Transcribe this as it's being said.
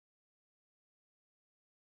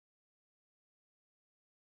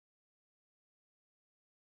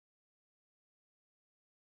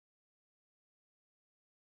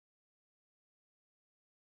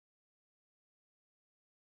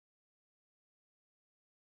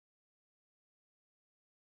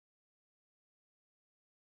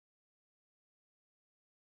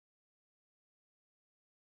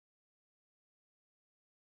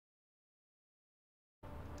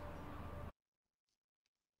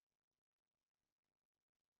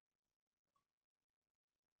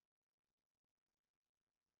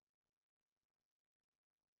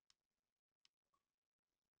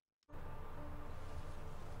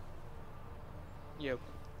Yep.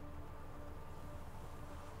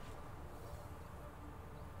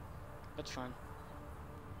 That's fine.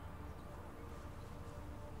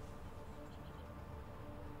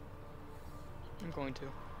 I'm going to.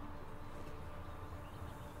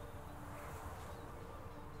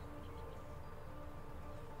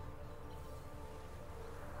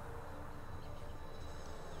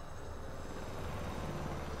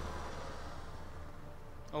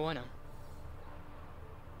 Oh, I know.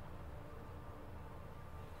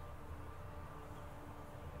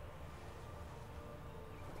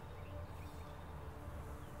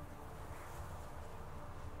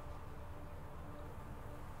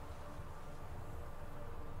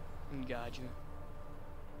 Got you.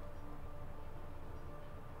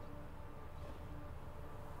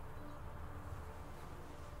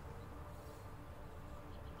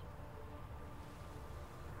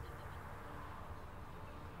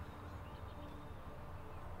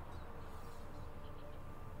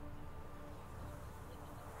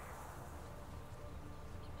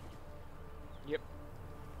 Yep.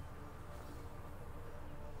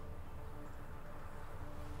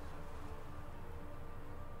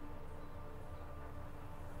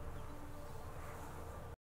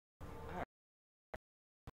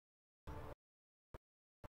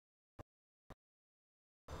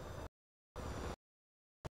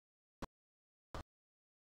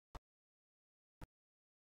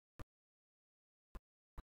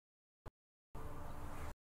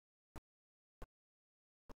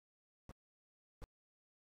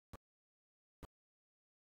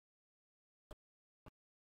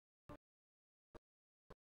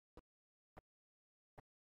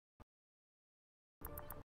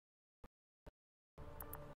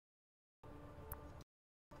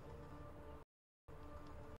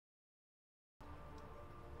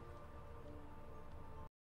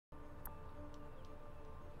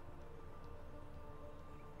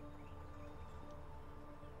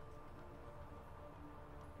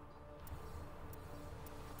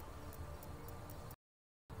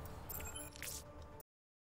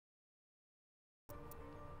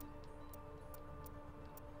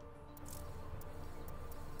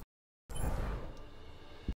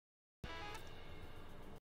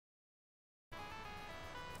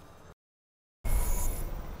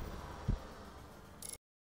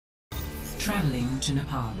 Traveling to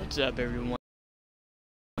Nepal. What's up, everyone?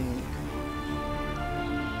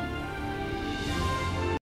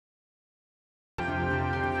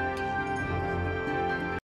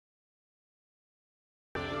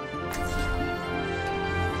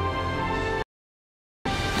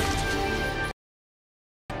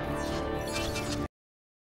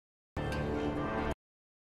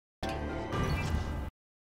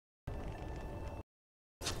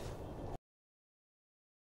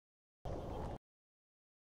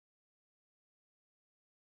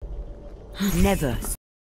 Never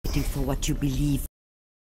fighting for what you believe.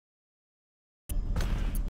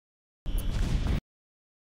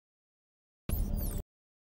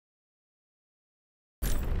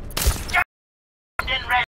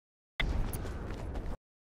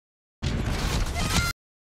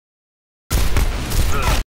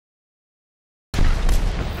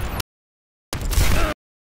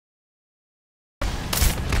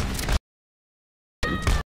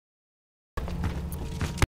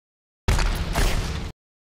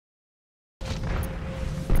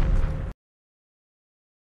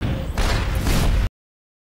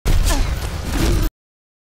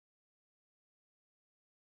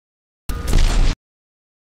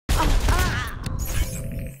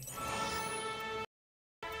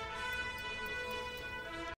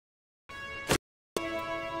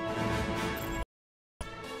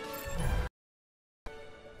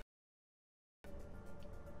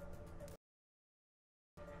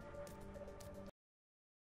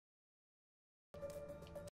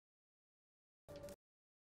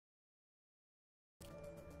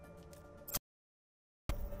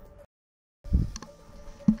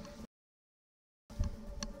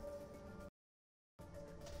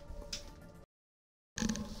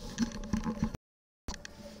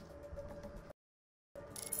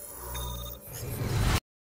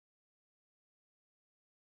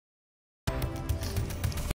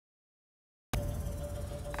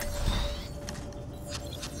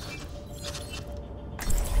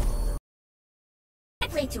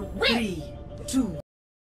 Way to win! 3, 2,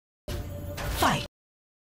 fight!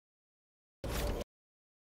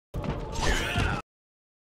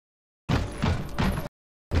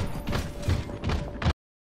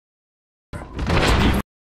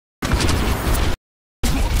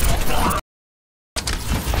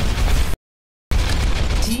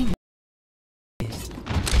 Team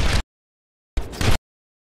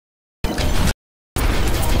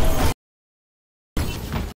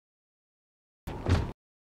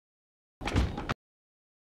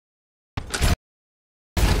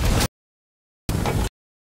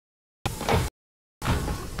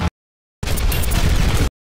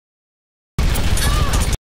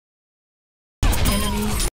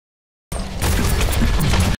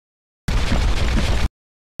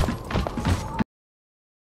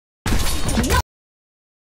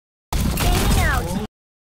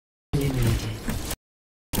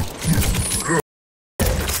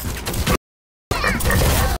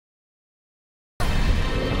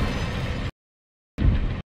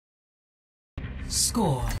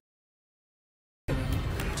Score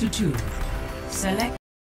 2-2. Select.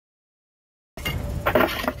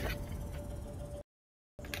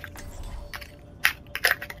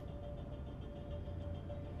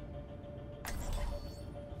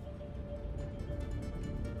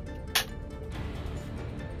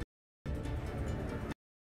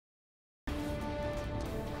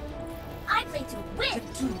 I play to win!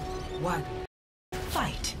 2, 1.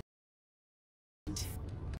 Fight.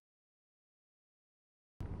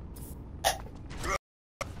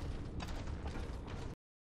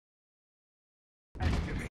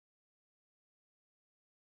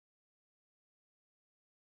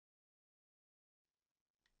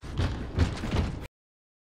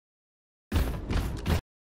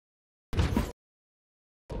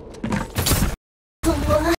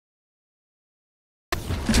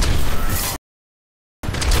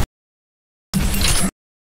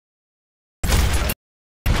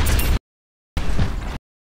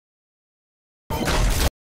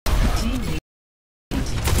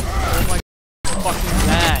 Oh my fucking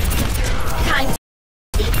bad. Time to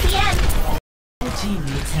beat the end! All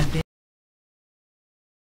teammates have been.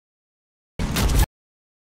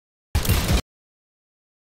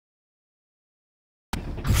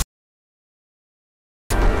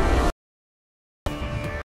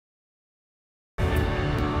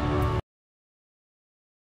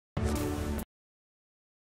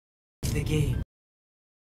 The game.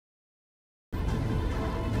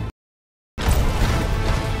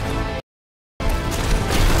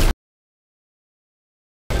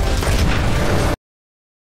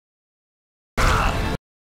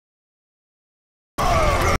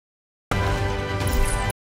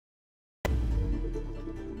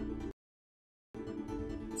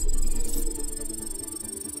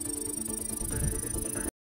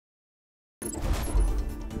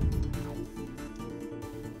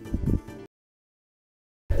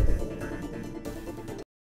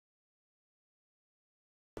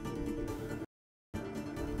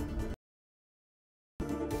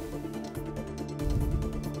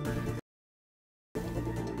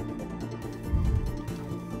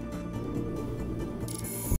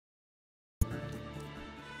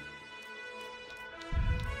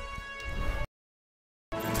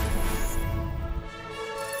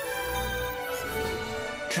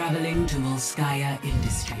 Traveling to Volskaya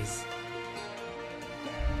Industries.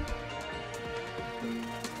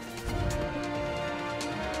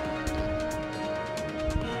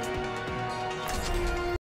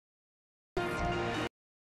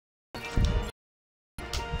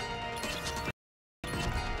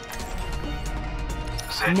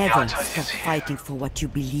 Never stop fighting for what you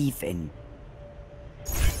believe in.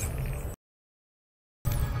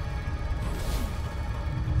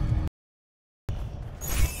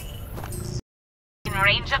 In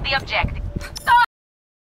range of the objective.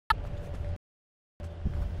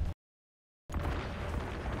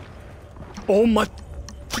 Oh my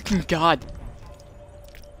freaking god.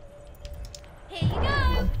 Here you go!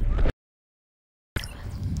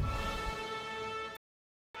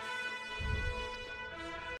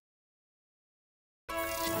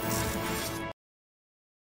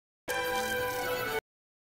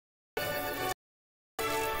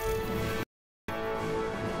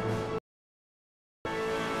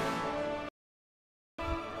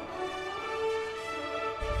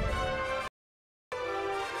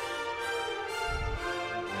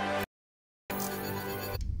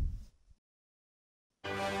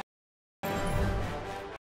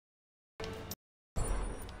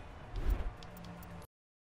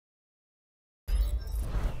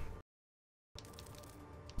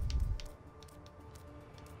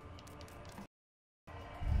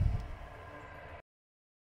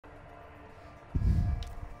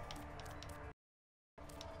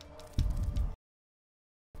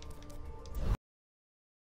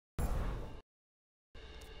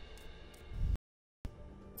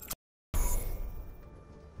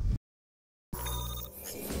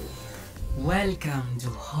 Welcome to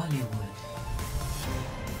Hollywood.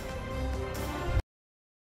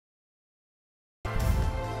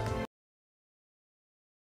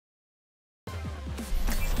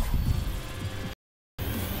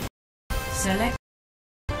 Select.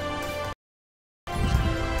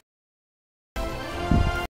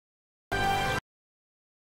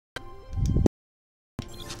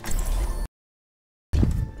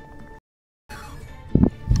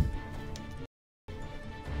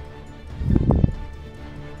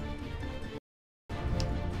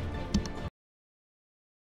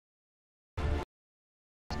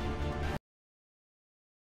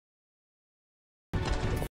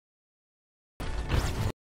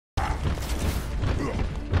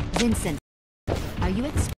 Vincent, Are you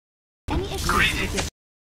any issues with your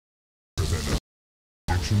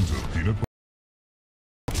Actions of peanut butter.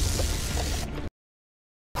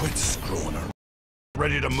 Quit screwing her.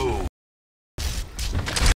 Ready to move.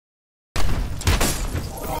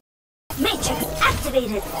 Matrix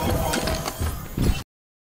activated.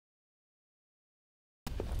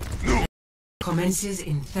 Commences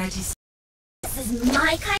in 30 seconds. This is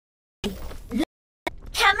my kind.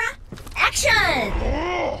 Camera, action!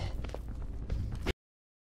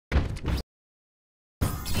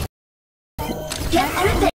 Get on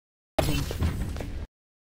the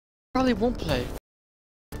Probably won't play.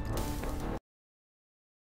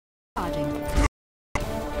 charging?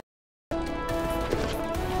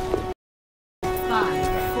 5,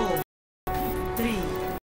 4, 3.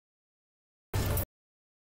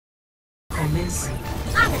 Commencing.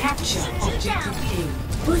 I'm gonna have to Capture shoot you objective down.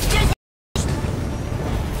 A. Boosters.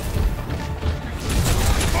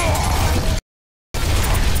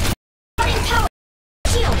 Running power.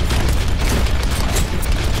 Shield.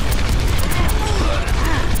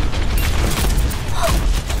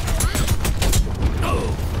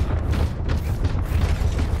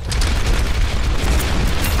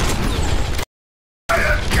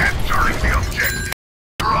 Capturing the objective.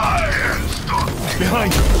 Try and stop.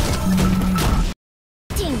 Behind you.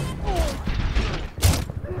 Team.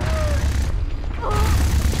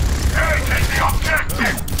 Hey, take the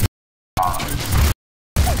objective.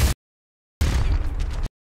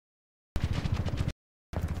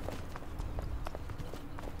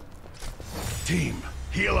 Team,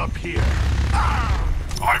 heal up here.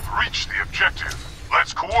 I've reached the objective.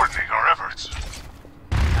 Let's coordinate our efforts.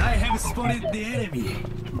 I have spotted the enemy.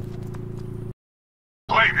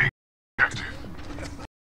 Play the objective.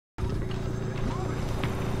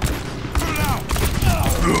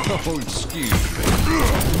 Oh, excuse me.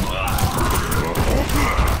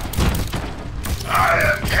 I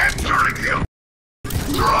am capturing the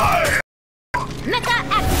objective. Try. Mecha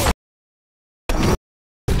active.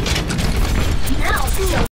 Now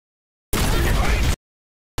shield. Check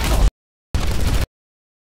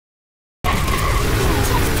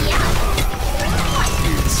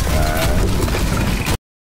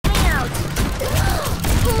me out.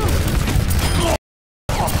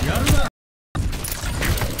 Coming out.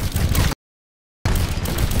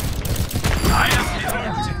 I am the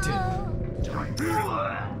objective.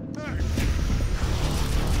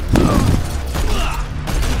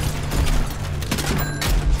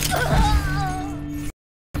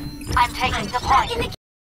 I'm taking the point.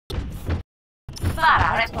 Vara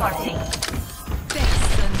reporting.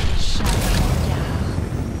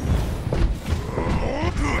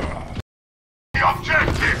 The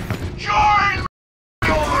objective. Join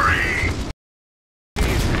glory.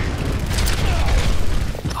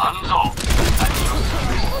 Hanzo.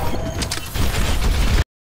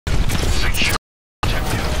 Secure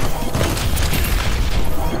objective.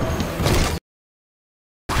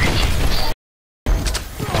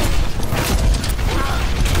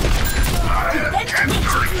 I am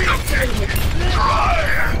capturing the objective. Try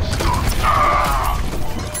and stop.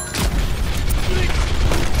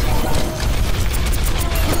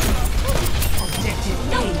 Objective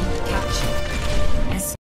A captured.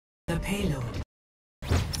 Escort the payload.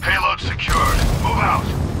 Payload secured. Move out.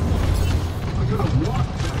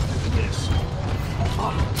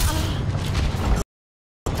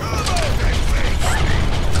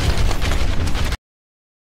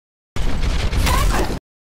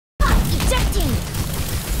 Ejecting.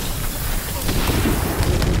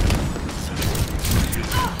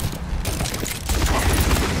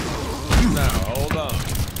 Now, hold on.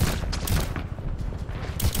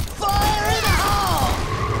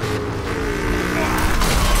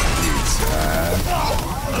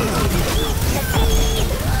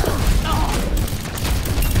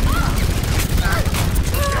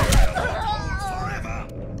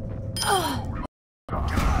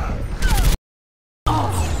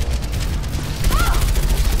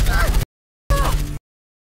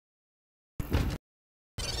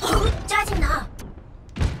 짜증나.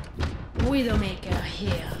 Widowmaker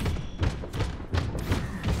here.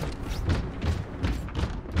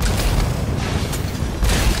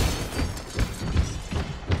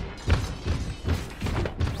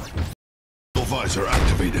 Visor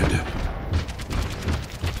activated.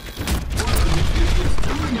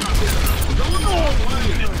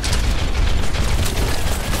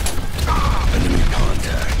 Enemy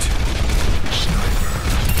contact.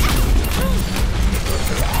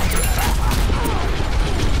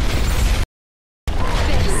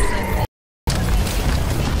 Face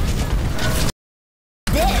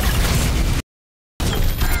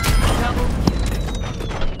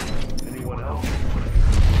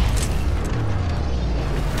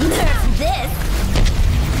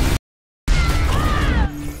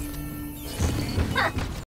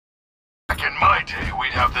my day,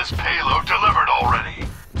 we'd have this payload delivered already.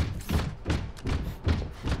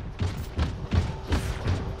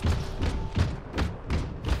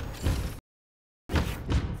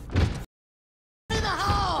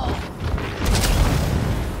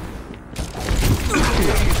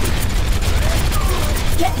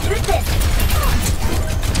 Get through this!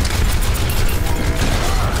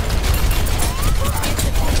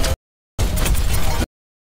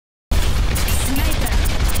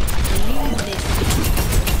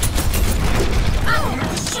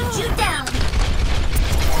 I'll shoot you down!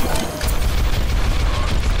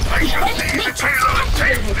 I shall see the payload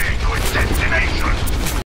safely to its destination.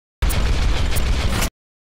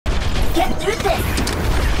 Get through this!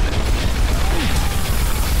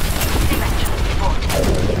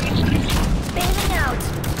 Bailing out!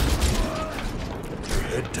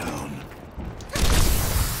 Head down.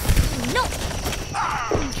 No!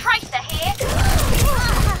 Tracer here!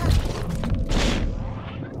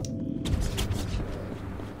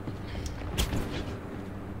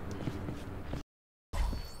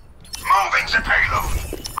 Moving the payload.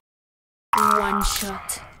 One shot,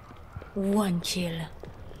 one kill.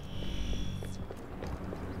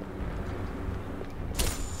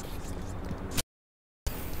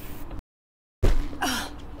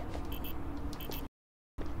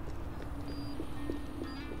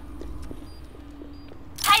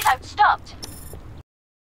 Payload stopped!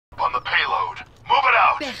 On the payload. Move it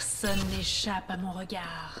out. Personne n'échappe à mon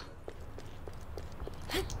regard.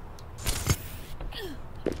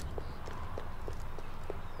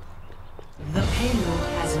 The payload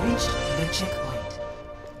has reached the checkpoint.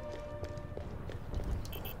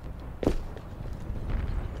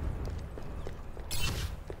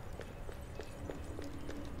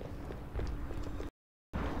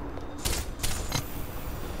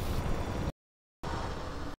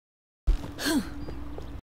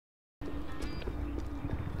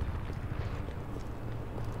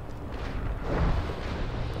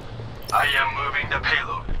 I am moving the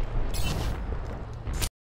payload.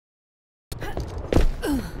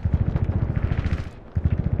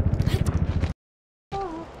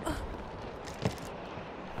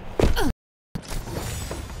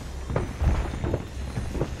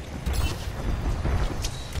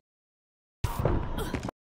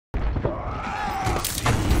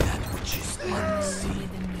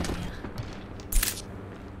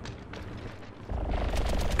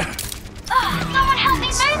 Someone help me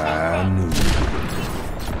move it!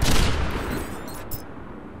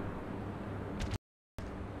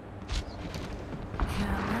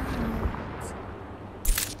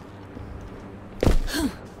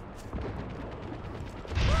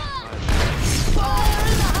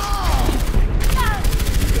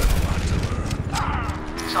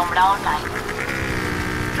 Sombra online.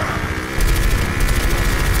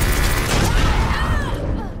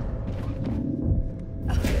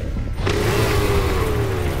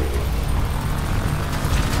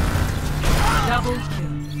 Double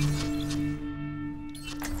kill.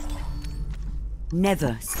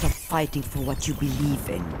 Never stop fighting for what you believe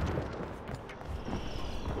in.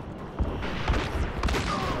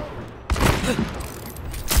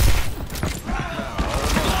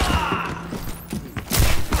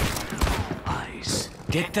 Eyes.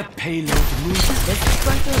 Get the payload moving. This is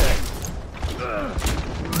going to hurt.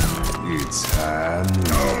 It's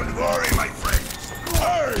Don't worry, my friends. I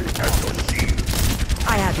have your shield. I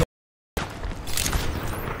have your...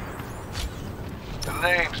 The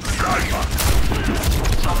name's Driver.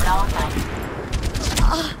 Sombra online.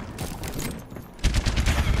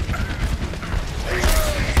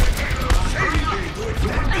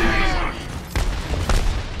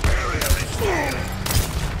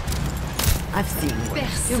 I've seen one. You're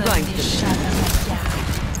Personne going to... n'échappe à mon regard.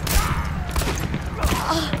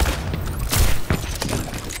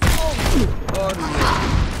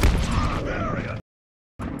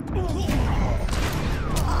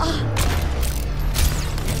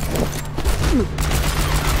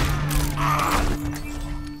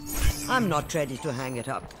 I'm not ready to hang it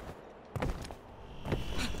up.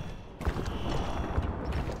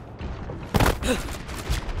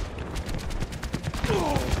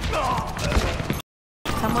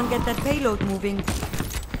 Someone get that payload moving.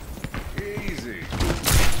 Easy.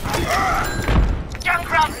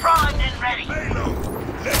 Junkrat primed and ready.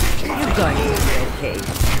 You're going to be okay.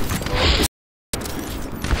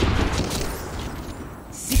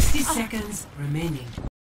 60 seconds remaining.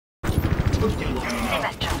 The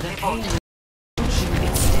payload reaching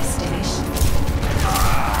its destination.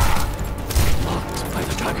 Locked by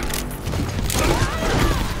the dragon.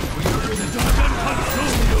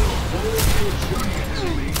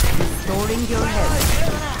 Restoring your health.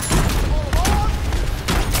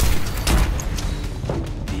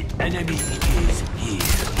 Enemy is here.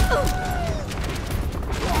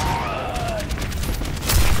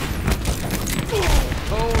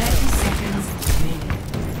 30 seconds remaining.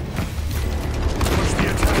 Push the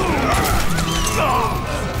attack.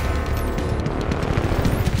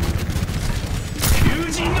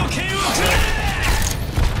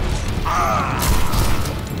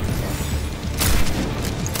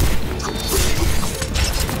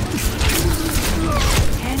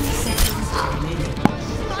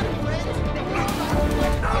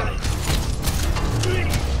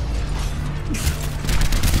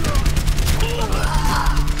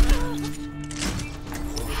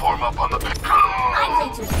 Form up on the pick. I'm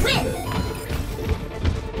going to win!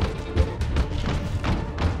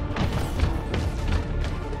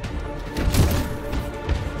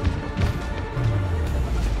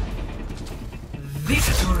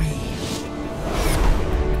 Victory!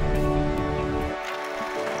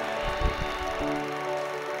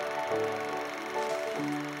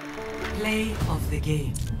 Play of the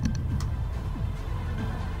game.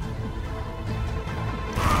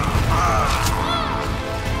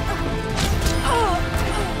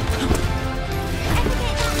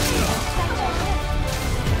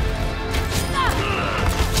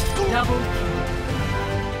 Double kill.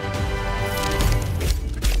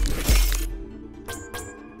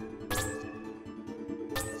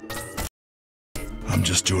 I'm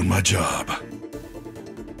just doing my job.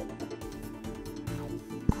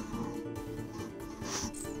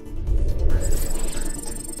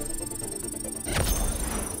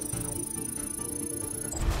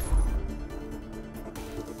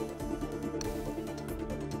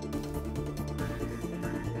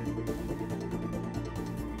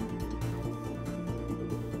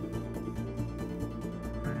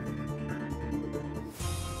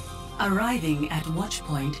 Arriving at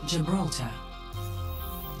Watchpoint Gibraltar.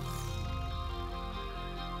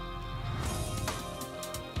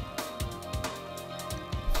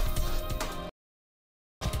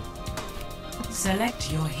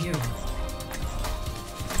 Select your hero.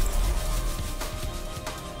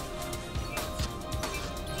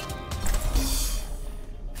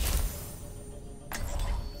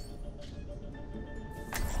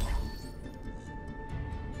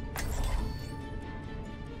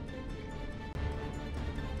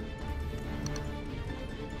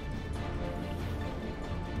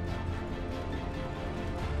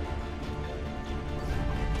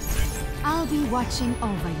 I'll be watching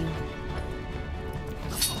over you.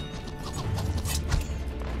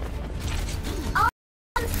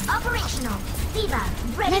 Operational. D.Va,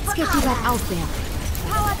 ready Let's for get you combat. back out there.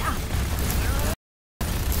 Powered up.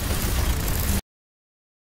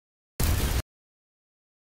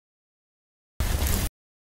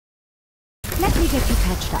 Let me get you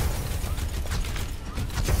patched up.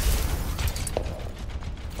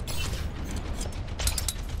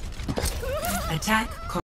 Attack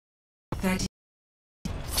 30.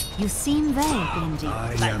 You seem very bendy.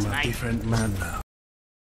 I am a different man now.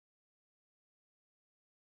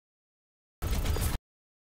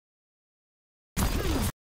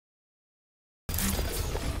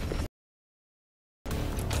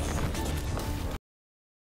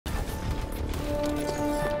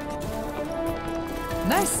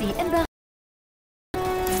 Mercy in the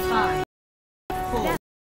 5, 4.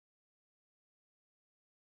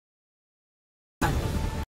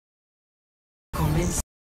 Convince.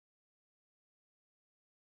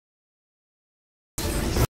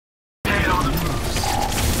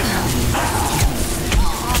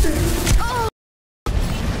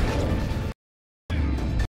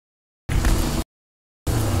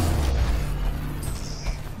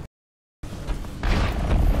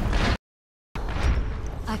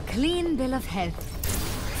 A clean bill of health.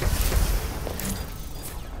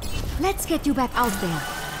 Let's get you back out there.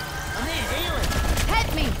 I need healing.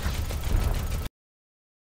 Help me!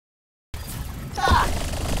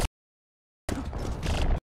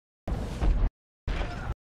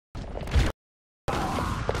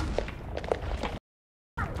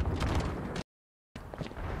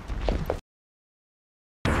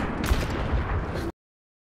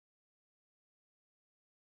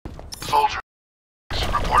 Soldier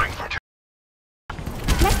reporting for two.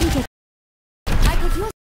 Let me get... I could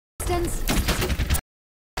use assistance.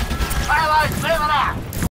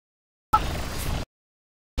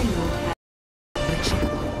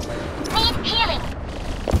 Need healing.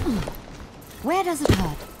 Where does it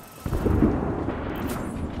hurt?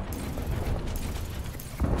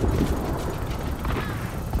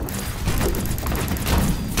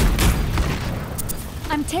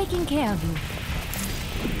 I'm taking care of you.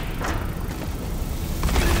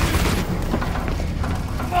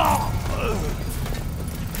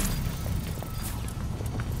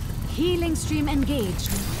 Healing stream engaged.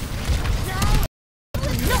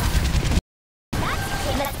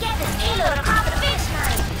 Let's get this payload across the finish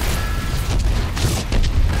line.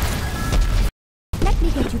 Let me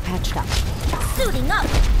get you patched up. Suiting up.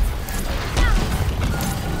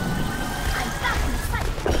 I'm back in the fight.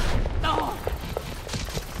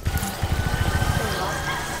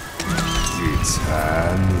 It's a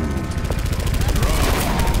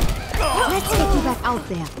noob. Let's get you back out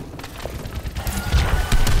there.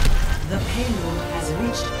 The payload has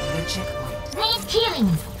reached the checkpoint. Need healing.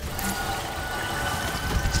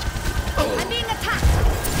 I'm being attacked.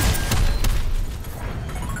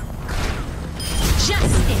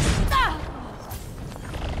 Justice.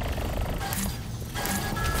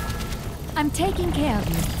 I'm taking care of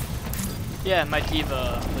you. Yeah, my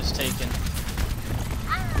D.Va was taken.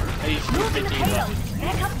 I usually play D.Va.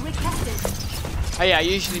 Backup requested. Oh yeah, I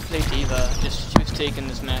usually play D.Va. Just she was taken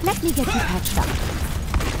this match. Let me get you patched up.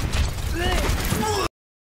 And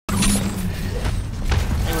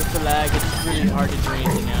with the lag, it's really hard to do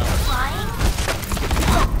anything else.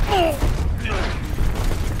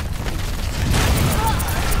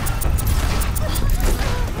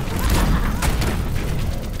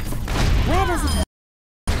 Where does it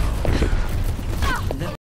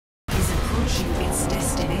Is approaching its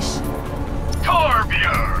destination.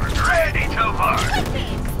 Torbjörn, ready to march.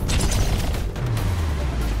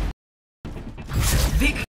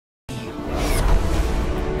 Victory.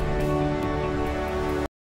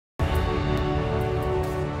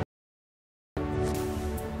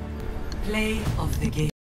 Play of the game.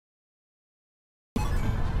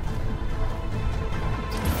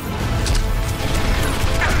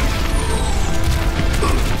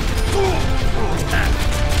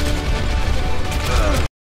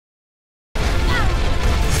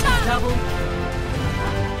 Double.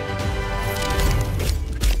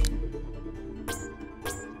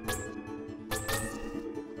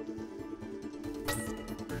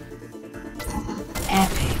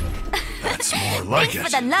 Epic. That's more like Thanks it.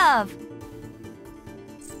 for the love.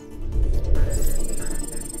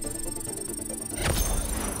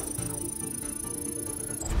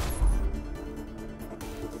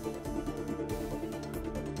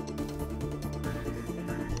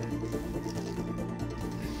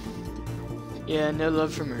 Yeah, no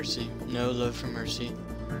love for Mercy. No love for Mercy.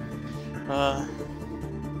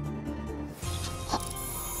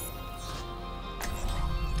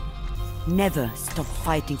 never stop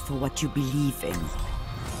fighting for what you believe in?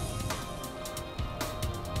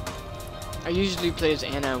 I usually play as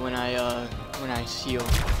Anna when I heal,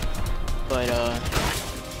 but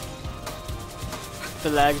the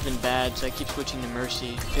lag's been bad, so I keep switching to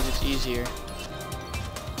Mercy because it's easier.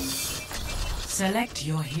 Select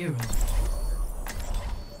your hero.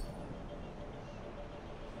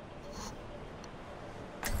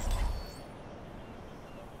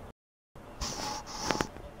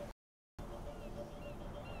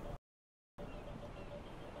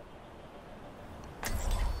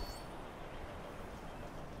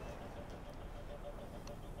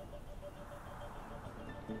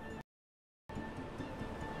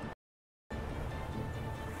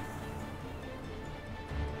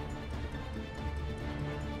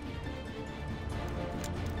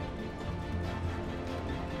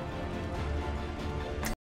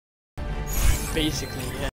 Basically,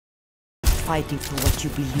 yeah. Fighting for what you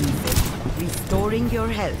believe in. Restoring your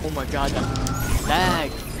health. Oh my god, that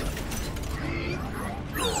lag!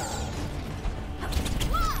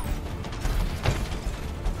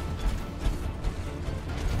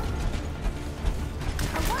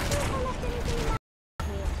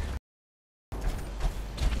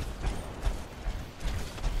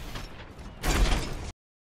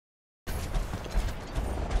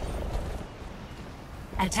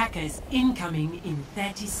 Attackers incoming in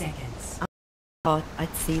 30 seconds. I thought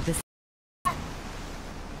I'd see this.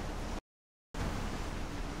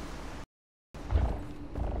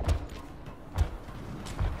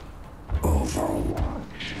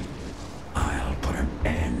 Overwatch. I'll put an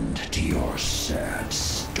end to your sad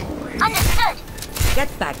story. Understood. Get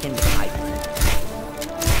back in the fight.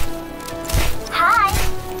 Hi.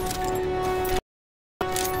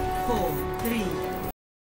 4, 3,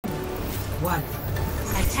 1.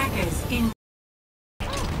 Attackers in.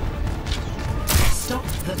 Stop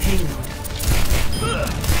the payload.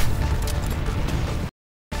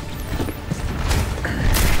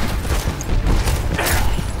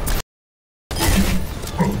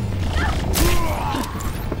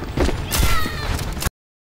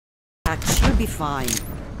 You'll be fine.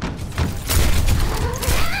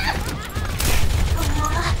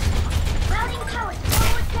 Routing tower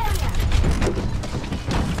forward barrier.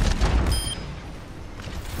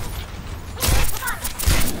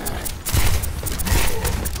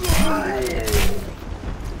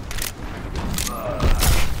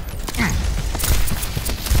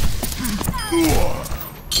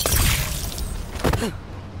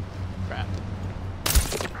 Crap.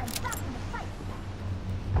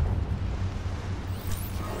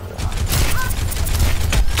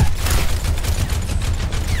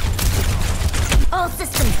 All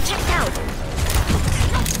systems checked out.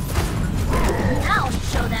 I'll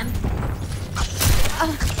show them.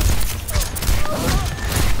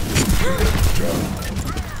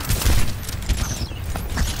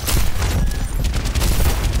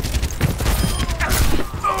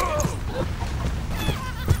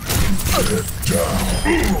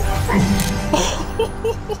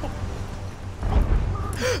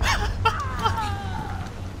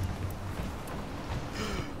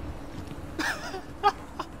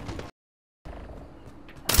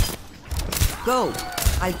 Go.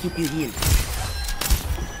 I'll keep you healed.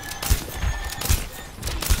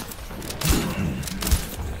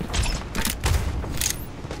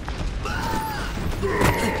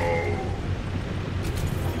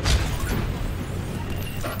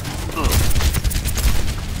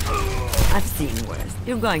 I've seen worse.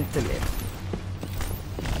 You're going to live.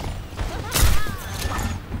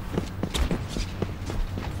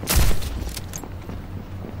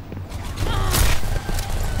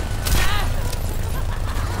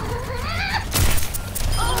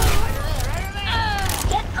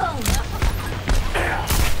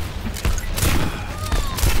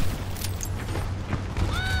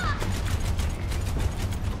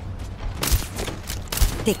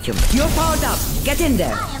 Take him. You're powered up. Get in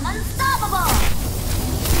there. I am unstoppable.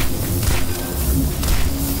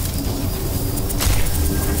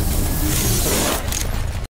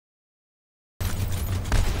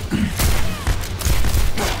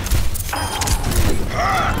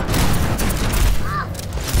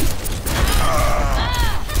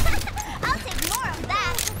 I'll take more of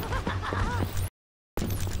that.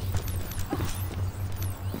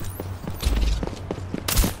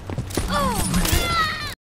 Oh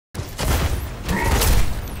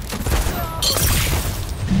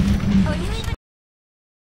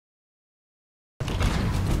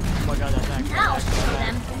my god, that back. Now show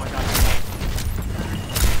them. Oh my god.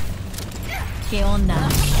 ¿Qué onda?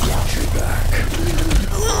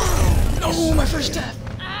 Oh, my first death!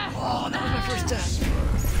 Oh, that was my first death.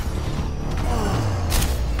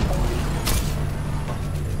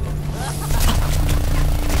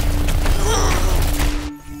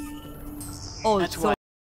 Oh, That's so why.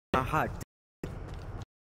 hard.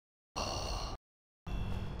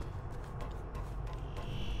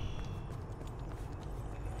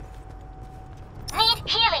 Need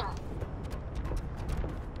healing.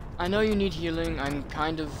 I know you need healing. I'm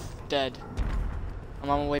kind of dead. I'm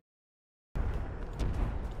on my way.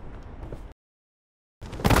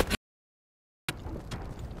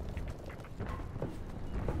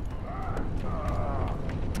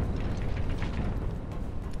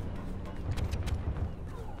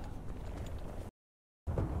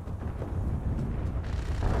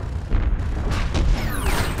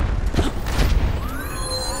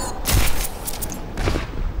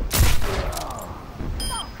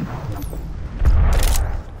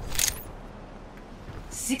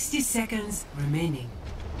 Seconds remaining.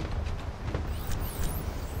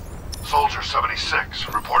 Soldier 76,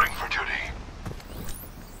 reporting for duty.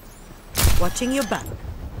 Watching your back.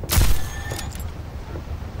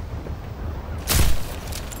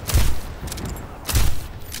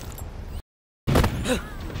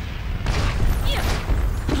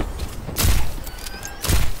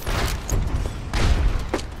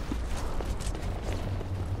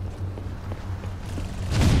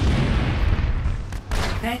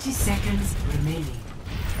 Seconds remaining.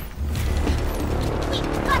 We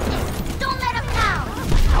got this. Don't let him down.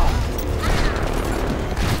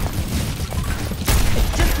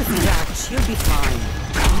 Just a scratch. You'll be fine.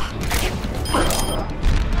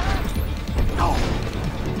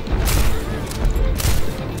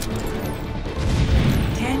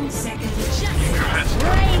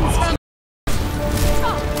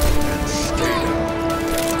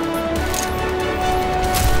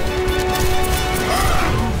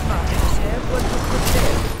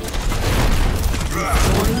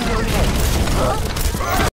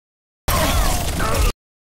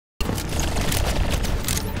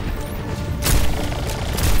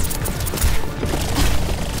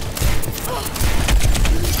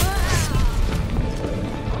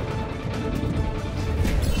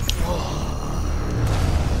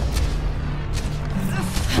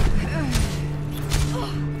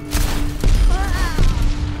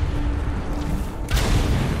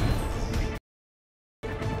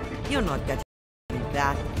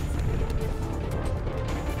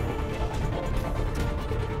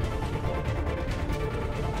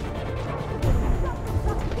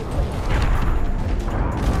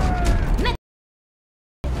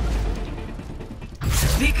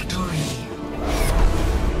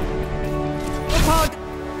 pod.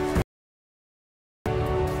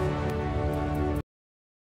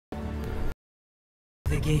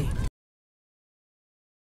 The game.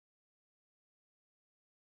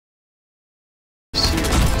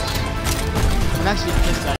 I'm actually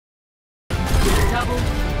pissed at Double.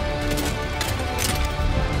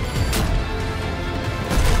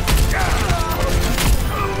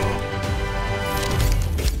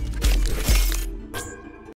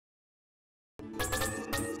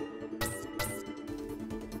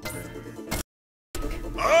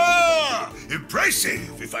 Ah!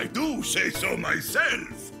 Impressive, if I do say so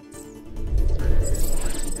myself.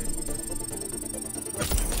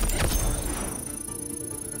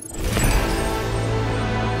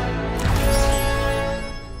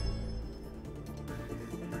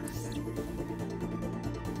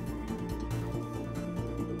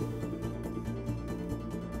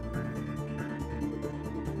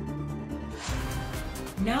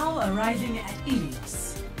 Now arriving at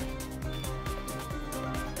Ilios.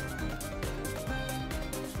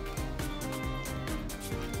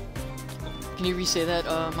 Can you re-say that,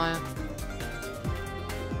 Maya?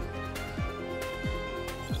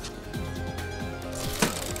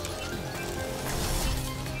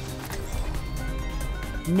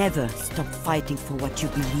 Never stop fighting for what you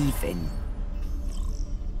believe in.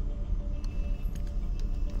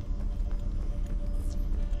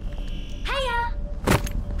 Hiya!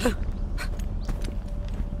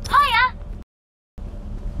 Hiya!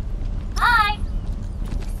 Hi!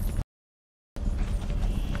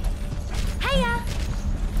 Hiya!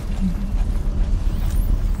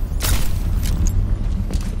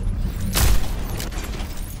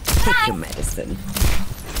 Take your medicine.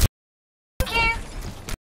 Thank you!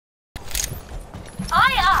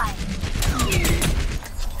 Aye, aye!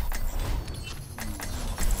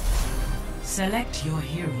 Select your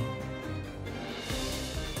hero.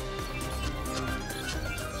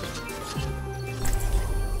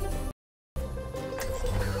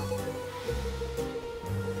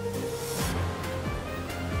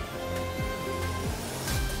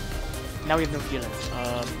 Now we have no feelings.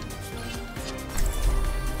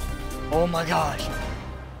 Oh my gosh.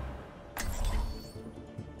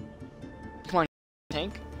 Come on,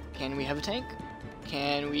 tank. Can we have a tank?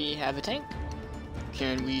 Can we have a tank?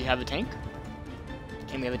 Can we have a tank?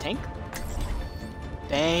 Can we have a tank?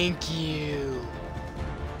 Thank you.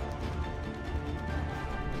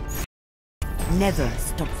 Never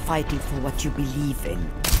stop fighting for what you believe in.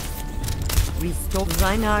 Restore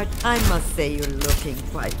Reinhardt, I must say you're looking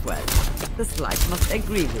quite well. The Scythe must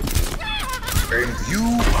agree with you. And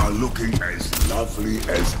you are looking as lovely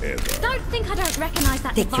as ever. Don't think I don't recognize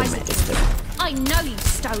that Take your device. medicine. I know you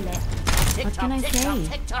stole it. What can I say?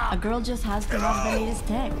 A girl just has to love the latest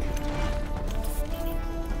tech.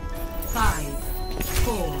 5,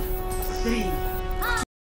 4, 3, 2,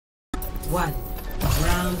 1.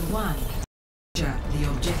 Round 1. Capture the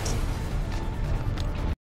objective.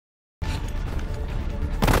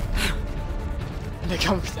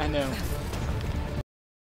 I know.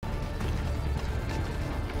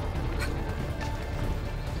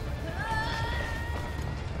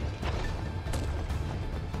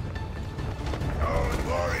 Don't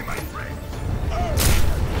worry, my friend.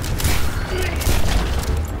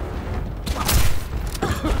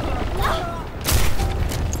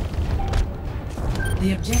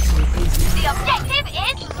 The objective is The objective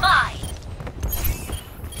is mine.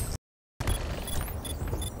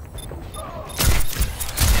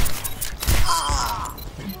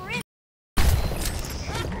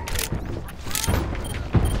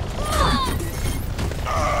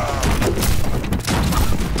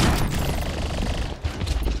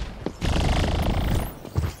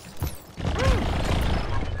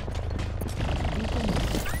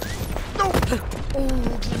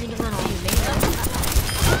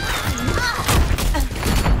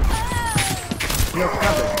 You're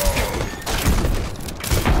covered.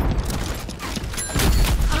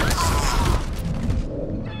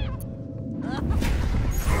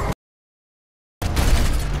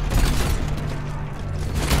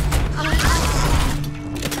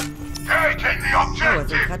 Taking the I wasn't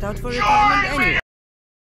objective. cut out for Join retirement me.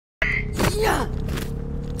 anyway. Yeah.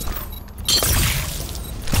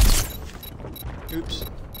 Oops.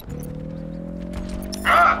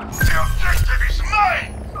 Ah, the objective is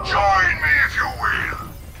mine. Join me if you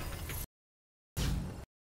will.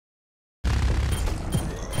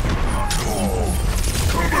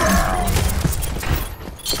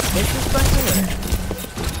 This is better.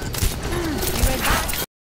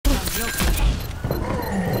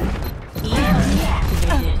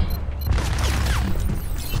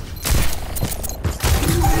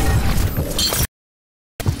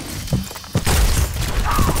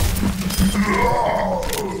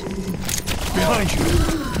 behind you.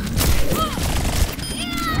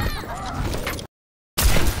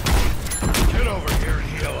 Get over here and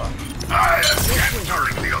heal up. I am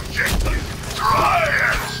entering the objective. Try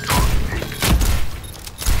and stop me.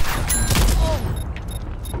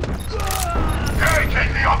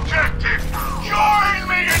 Taking the objective. Join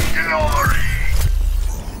me in glory.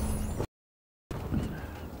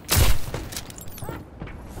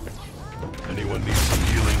 Anyone need some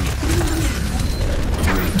healing?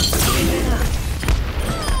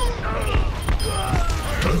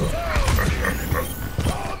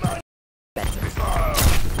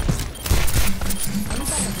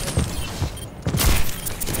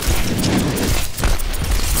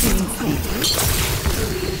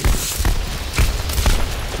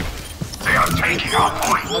 They are taking our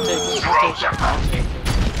point. I'll take it. Throw them out.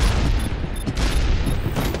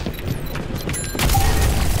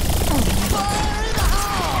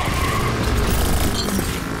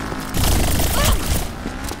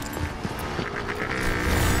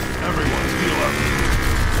 Everyone, heal up.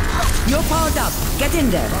 You're powered up. Get in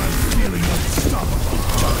there. I'm feeling unstoppable.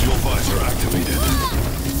 Dual visor activated.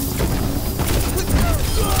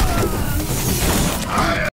 I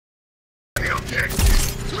am the objective.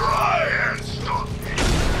 Try and stop me.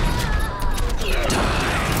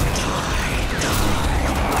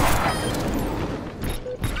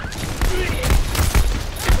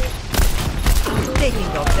 Taking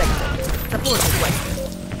the objective. Support requested.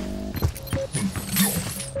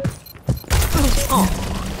 Oh,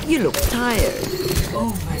 you look tired.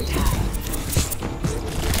 Overtime.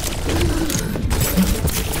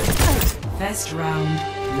 First round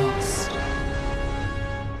lost.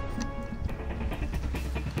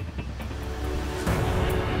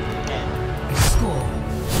 Score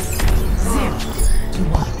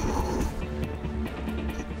 0-1.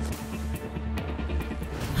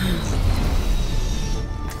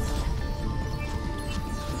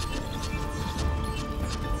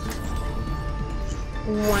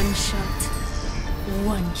 One shot,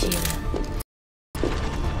 one kill.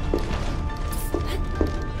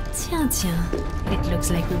 Tiens, it looks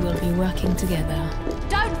like we will be working together.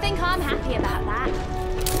 Don't think I'm happy about that.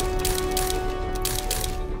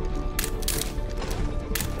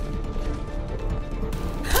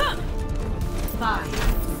 Five,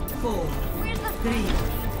 4, 3,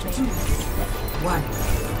 2, 1.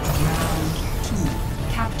 Round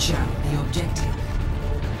 2. Capture the objective.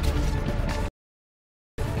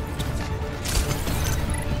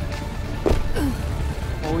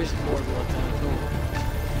 Always more blood than cool.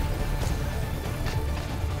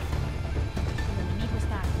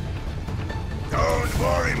 Don't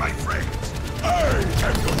worry, my friends. I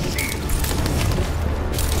am your shield.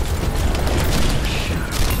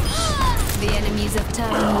 The enemies of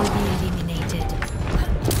time will be eliminated.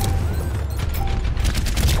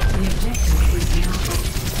 The objective is now.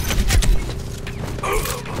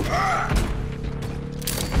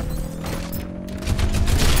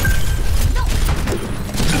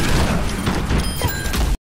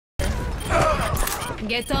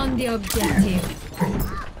 Get on the objective.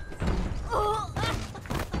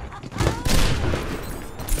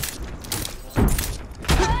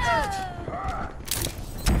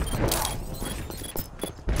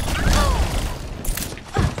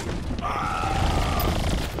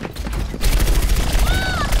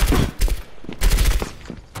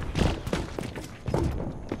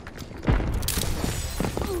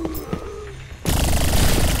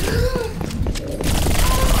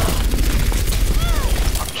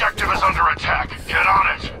 Objective is under attack. Get on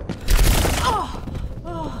it.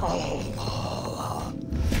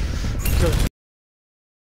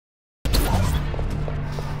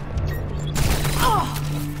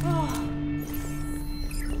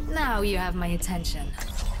 Now you have my attention.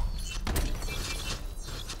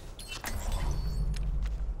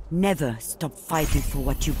 Never stop fighting for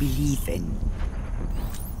what you believe in.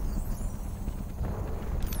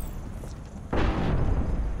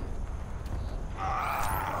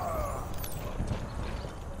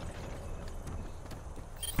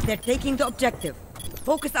 They're taking the objective.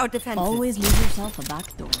 Focus our defenses. Always leave yourself a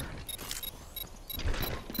back door.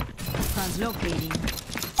 Translocating.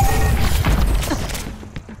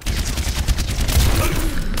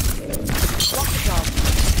 Block the job.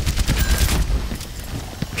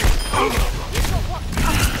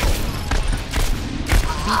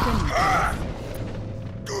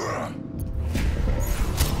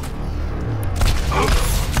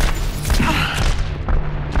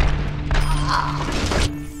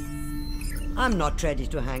 I'm not ready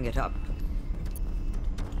to hang it up.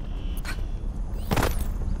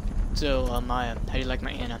 So, Maya, how do you like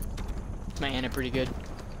my Anna? Is my Anna pretty good?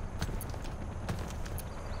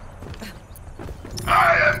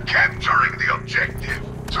 I am capturing the objective.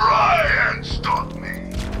 Try and stop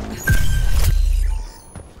me.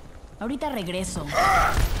 Ahorita regreso.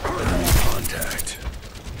 Contact.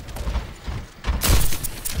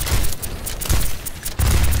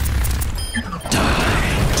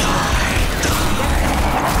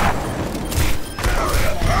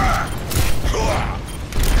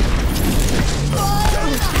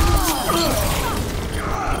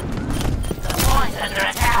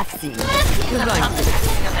 You're right.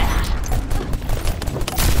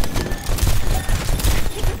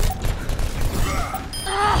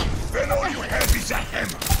 Then all you have is a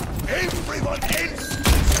hammer. Everyone else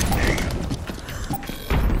is a nail.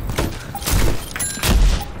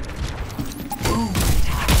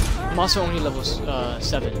 I'm also only level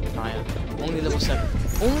 7, Maya. Only level 7.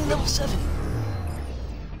 Only level 7!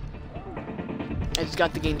 I just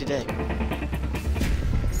got the game today.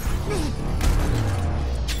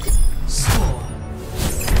 Score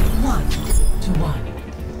 1-1.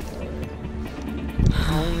 I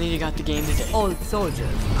only got the game today. Old soldiers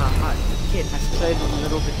are hard to kill. I've played a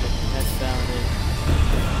little bit, but that's about it.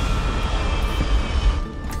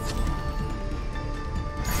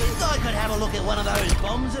 Think I could have a look at one of those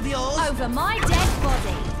bombs of yours? Over my dead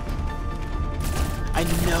body. I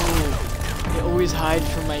know. They always hide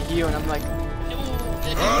from my heel, and I'm like,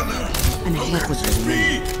 And what was your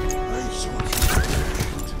name?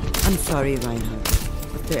 I'm sorry, Reinhardt.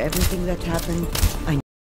 After everything that happened, I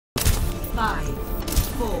 5,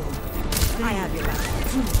 4, 3, I have your back.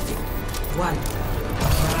 2, 1.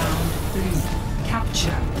 Round 3.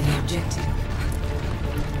 Capture the objective.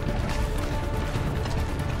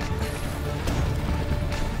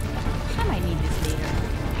 I might need this later.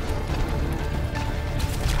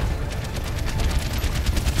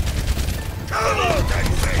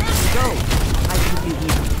 Go. I keep you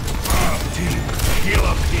here. Team, heal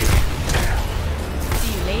up here.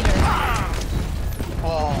 See you later.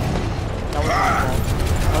 oh, that was my fault.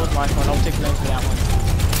 That was my fault. I'll take blame for that one.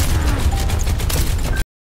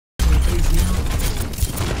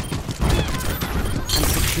 I'm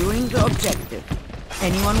securing the objective.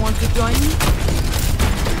 Anyone want to join me?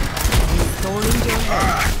 Restoring your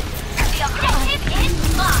health. The objective is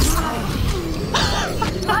mine.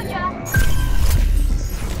 Roger.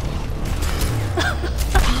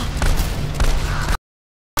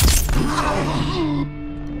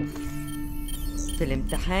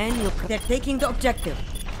 Imtihan, they're taking the objective.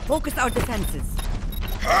 Focus our defenses.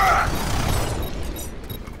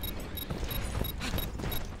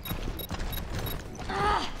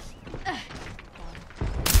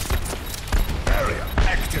 Area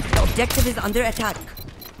active. The objective is under attack.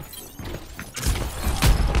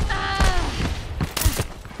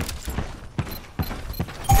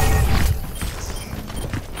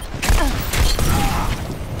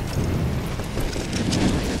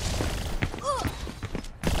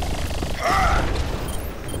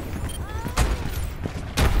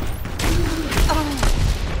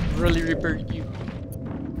 Really, Reaper, you...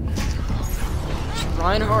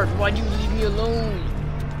 Reinhardt, why'd you leave me alone?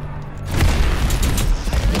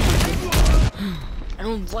 I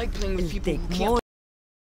don't like playing with people who Take can't... more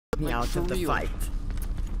me like, out for of the real. fight.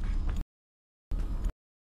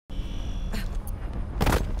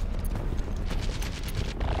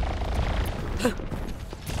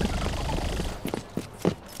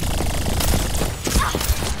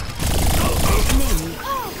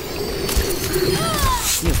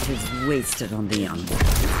 Youth is wasted on the young.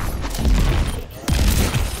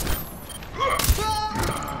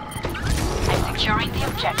 I'm securing the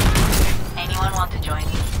objective. Anyone want to join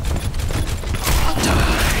me?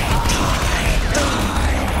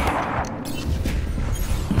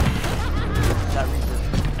 That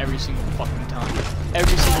Reaper, every single fucking time.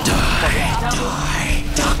 Every single fucking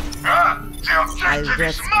time. The objective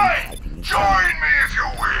rest is in mine. hiding. Join me if you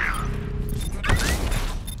will.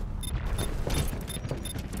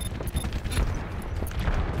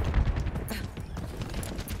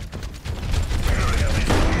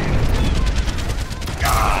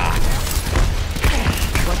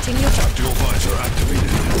 Watching your Tactical visor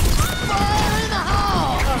activated.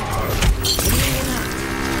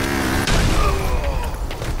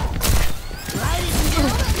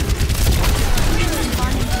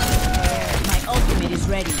 My ultimate is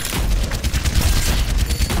ready.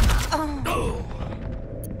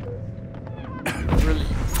 Really?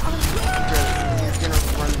 You're gonna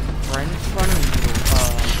run right in front of me?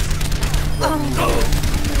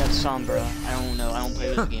 That's Sombra. I don't know. I don't play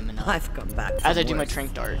this game enough. I've come back. As I from do my worse.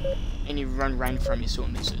 trank dart, and you run right in front of me so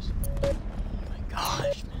it misses. Oh my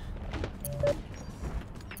gosh, man.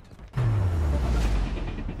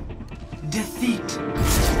 Defeat.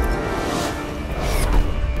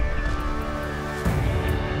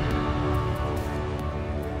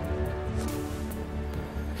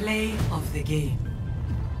 of the game.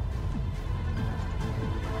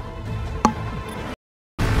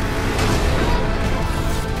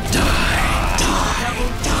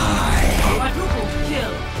 Quadruple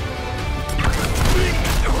kill.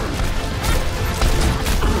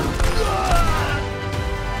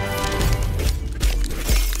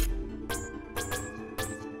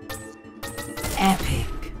 Epic.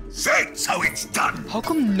 That's how it's done. How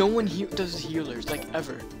come no one does healers, like,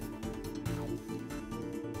 ever?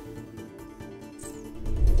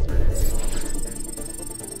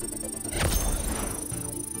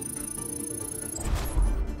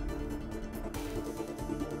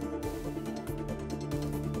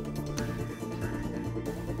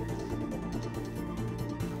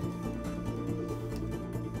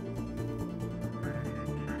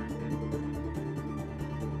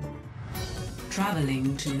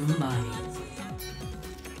 Traveling to Mumbai.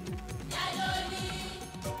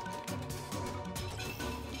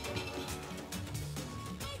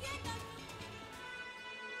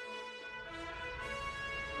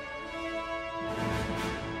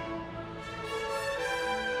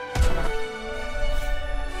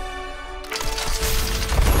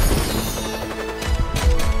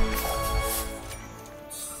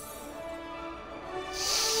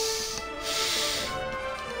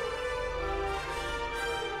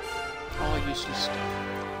 Useless stuff.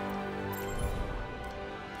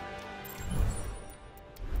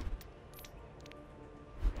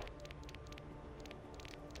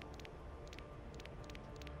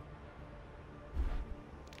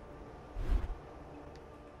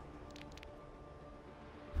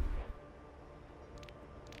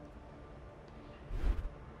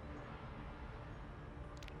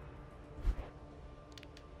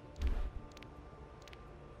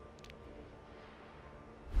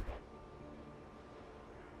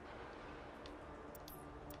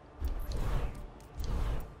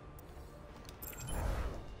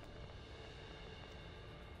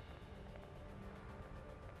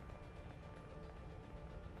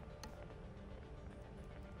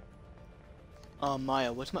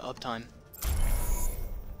 Maya, what's my uptime?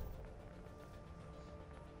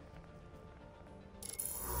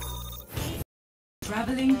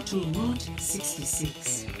 Traveling to Route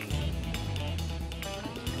 66.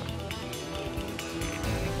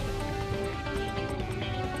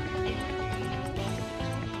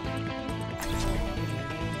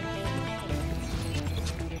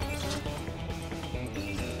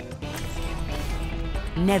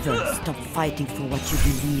 Never stop fighting for what you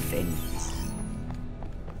believe in.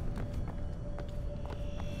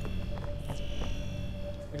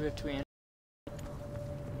 We do have two answers.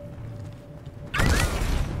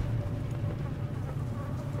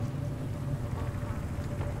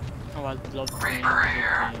 Oh, I love playing this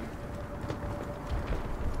game.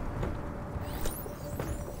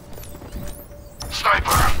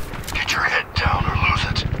 Sniper, get your head down or lose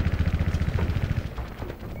it.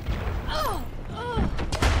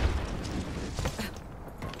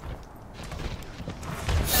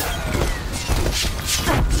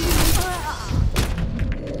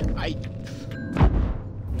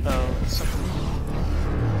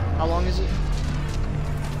 How long is it?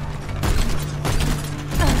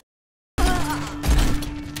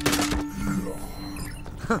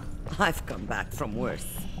 I've come back from worse.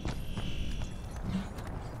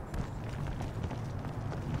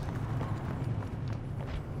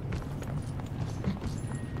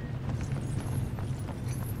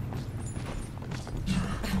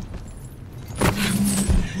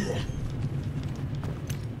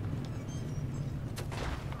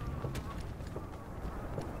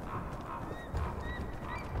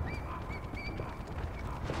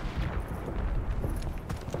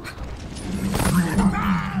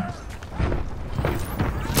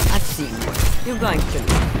 You're going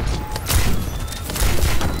to.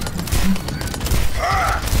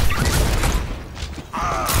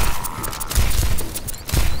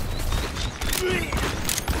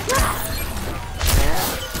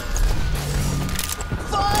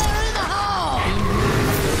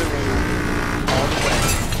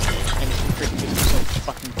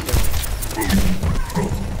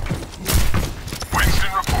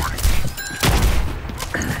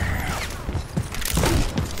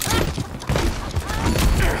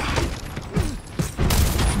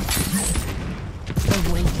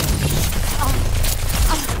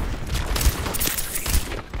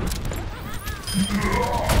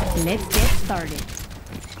 Let's get started.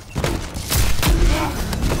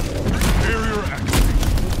 Barrier activated.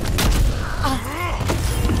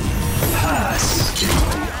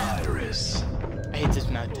 Iris. I hate this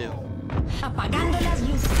map too. Apagando las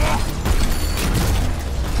luces.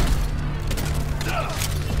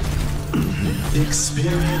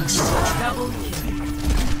 experience. Double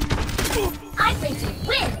kill. I'm ready to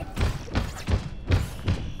win.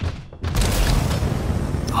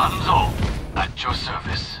 Hanzo, at your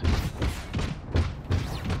service.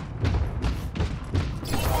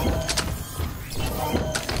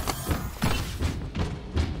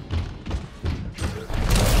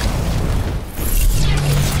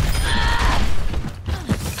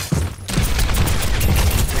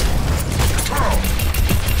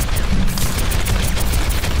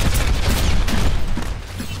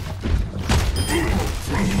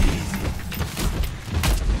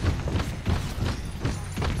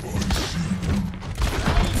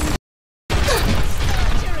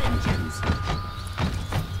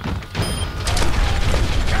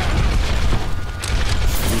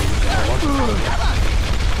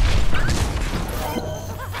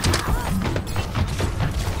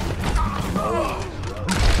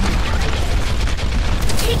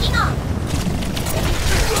 Taking off.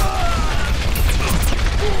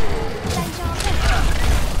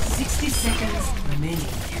 60 seconds remaining.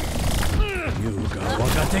 優雅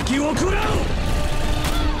若敵を食らう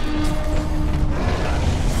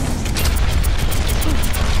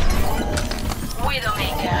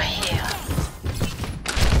Widowmaker here.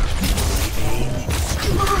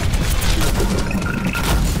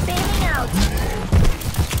 Bailing out.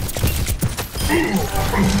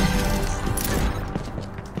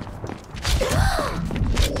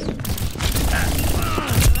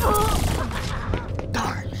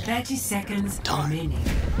 Darn. 30 seconds remaining.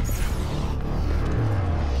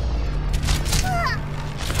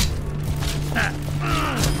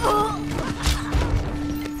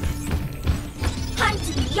 Time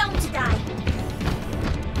to be young to die.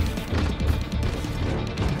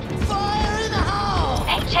 Fire in the hole!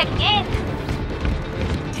 Hey, check in.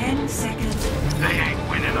 10 seconds. They ain't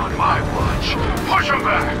winning on my watch. Push them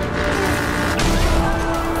back!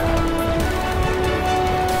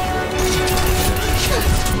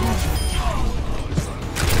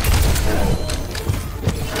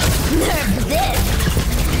 Nerf this.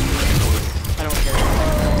 I don't care.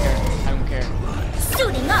 I don't care.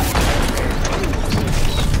 Suiting up.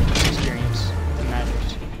 Experience. It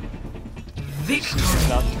matters. Victory.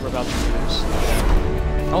 We're about to lose.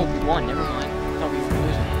 Oh, we won. Never mind. I thought we were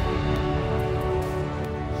losing.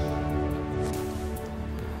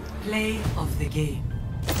 Play of the game.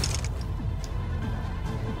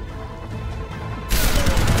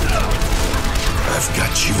 I've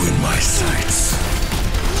got you in my sights.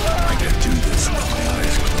 I can do this with my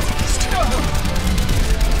eyes closed.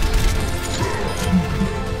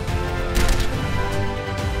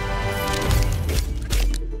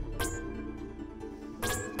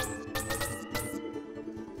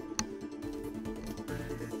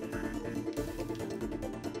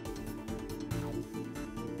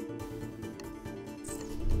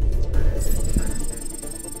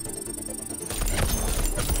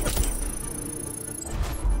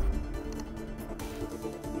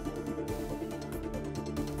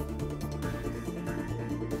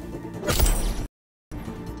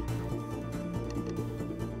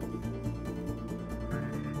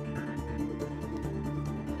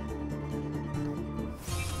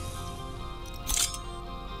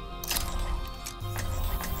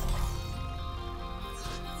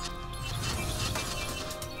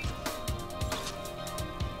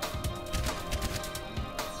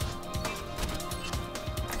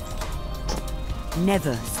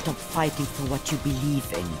 Never stop fighting for what you believe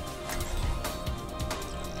in.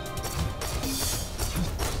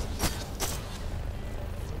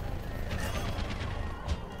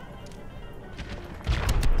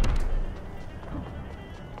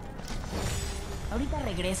 Ahorita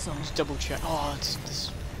regreso. Just double check. Oh, it's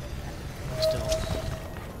this. Still.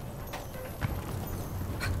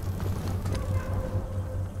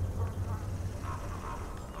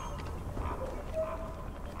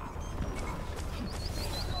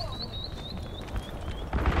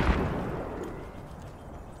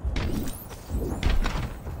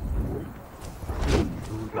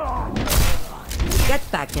 Get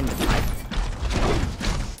back in the fight.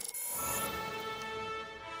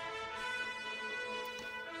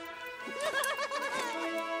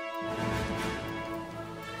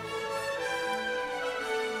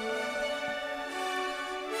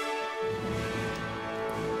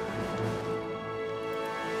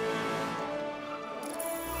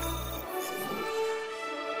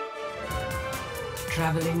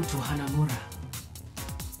 Traveling to Hanamura.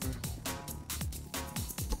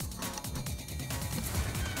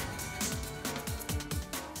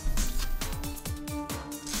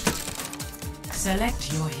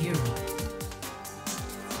 Select your hero.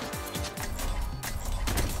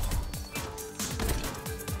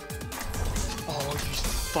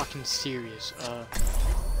 fucking serious?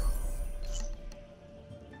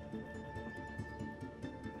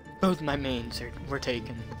 Both my mains were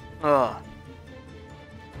taken. Ugh.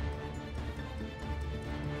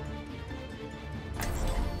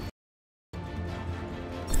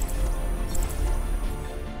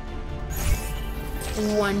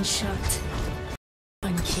 One shot.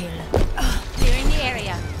 One kill. Clearing the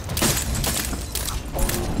area.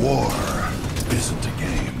 War isn't a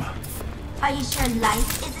game. Are you sure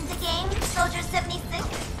life isn't a game, Soldier 76?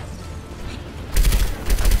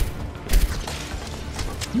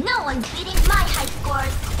 No one's beating my high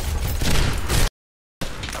scores!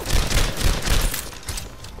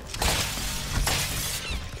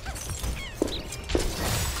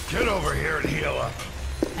 Get over here and heal up.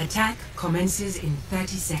 Attack commences in 30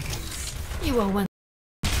 seconds. You are one.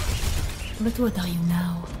 But what are you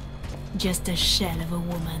now? Just a shell of a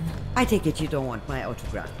woman. I take it you don't want my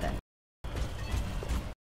autograph then.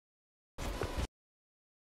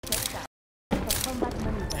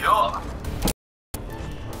 Yeah.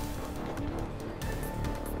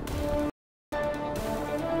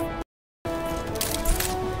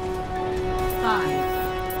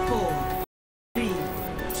 5, 4, 3,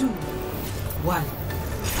 2, 1.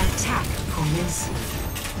 Attack commencing.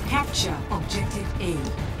 Capture objective A.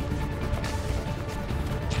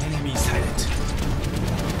 Enemy sighted.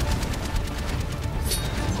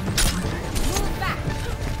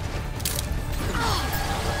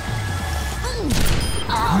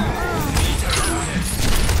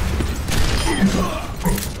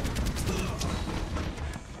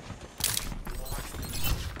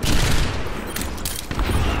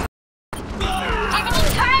 Enemy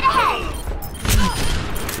turret ahead!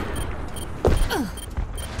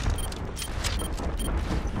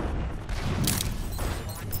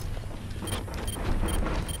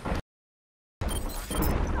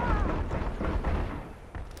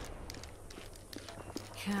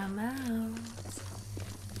 Come out.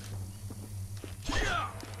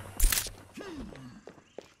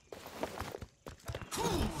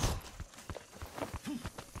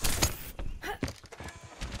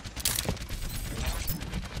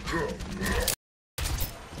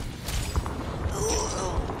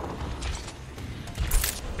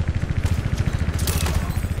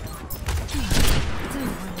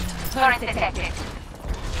 Turret detected.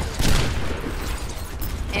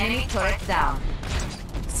 Enemy turret down.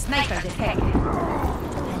 Sniper detected. Allez,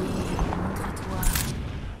 montre-toi.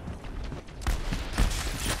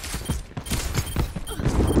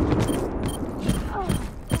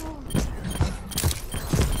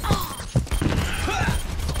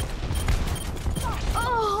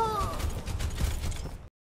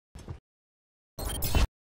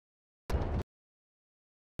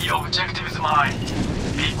 The objective is mine.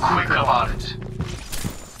 Be quick about it.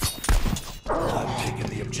 I'm taking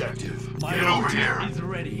the objective. My Get over ulti here. is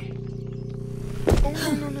ready. Oh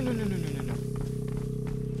no.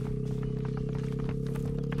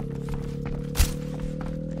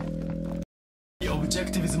 The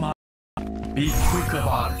objective is mine. Be quick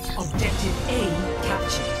about it. Objective A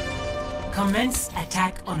captured. Commence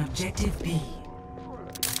attack on objective B.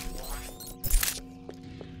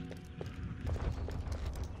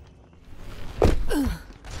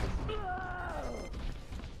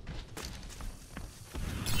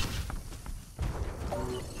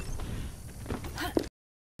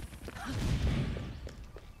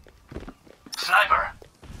 Sniper,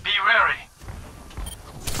 be wary.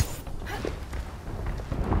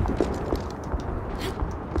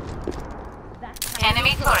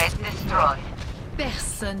 Enemy turret destroyed.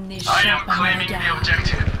 Personne I n'échappe am à mon claiming the regard.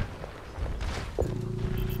 objective.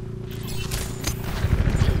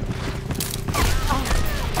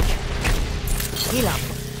 Heal up.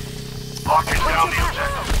 Locking down the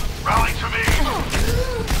objective. Rally to me.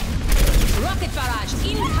 Rocket barrage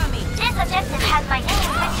incoming! This objective has my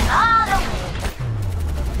name written all over it.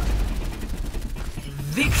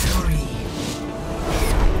 Victory!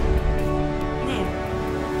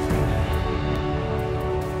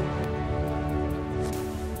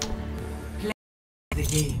 Play the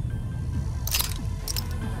game.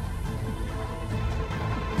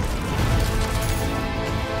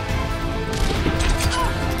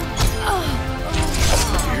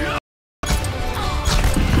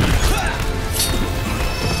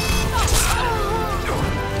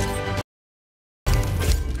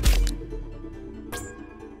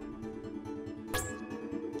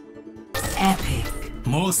 Epic.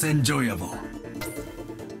 Most enjoyable.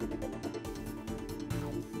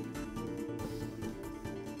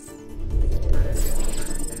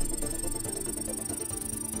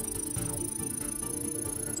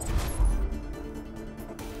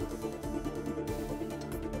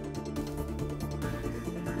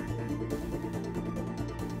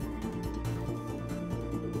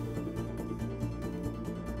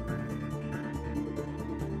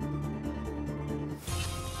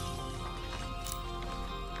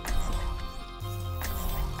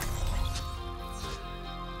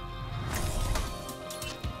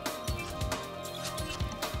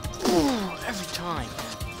 fine.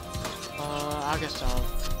 I guess I'll...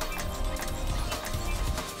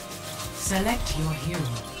 Select your hero.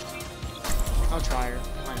 I'll try her.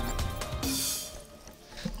 Why not?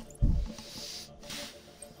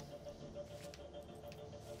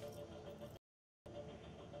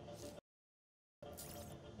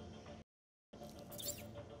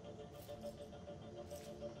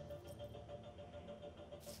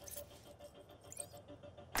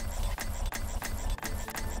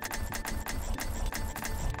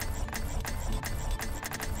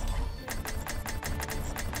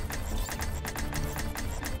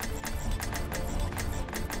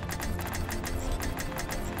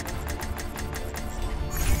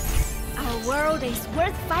 Our world is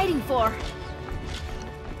worth fighting for.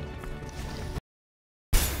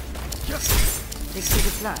 Stick to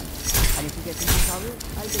the plan. And if you get into trouble,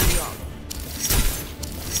 I'll bail you out.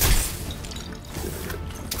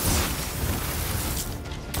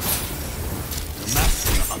 The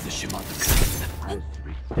master of the Shimada clan has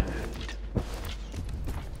returned.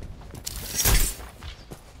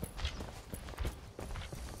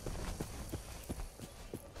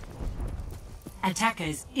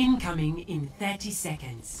 Attackers incoming in 30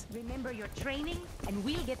 seconds. Remember your training, and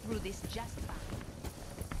we'll get through this just fine.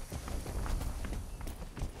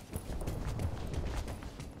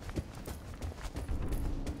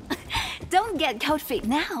 Don't get cold feet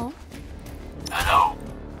now. Hello.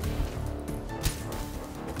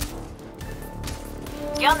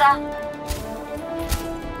 ¿Qué onda?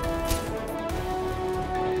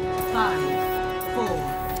 5, 4,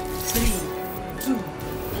 3, 2,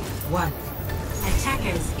 1.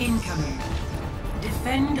 Attackers incoming.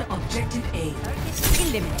 Defend objective A.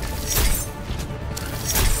 Eliminate.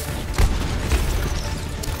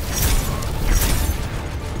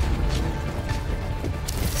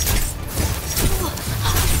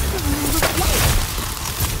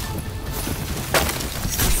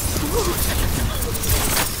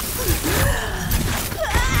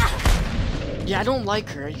 Yeah, I don't like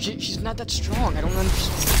her. She's not that strong. I don't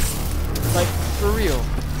understand. Like, for real.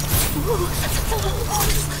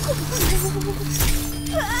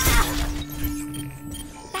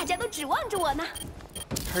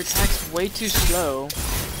 Her attack's way too slow.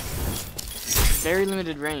 Very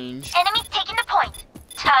limited range. Enemies taking the point.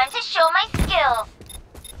 Time to show my skills.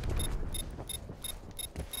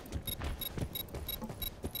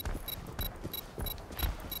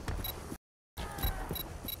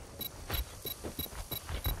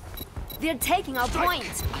 They're taking our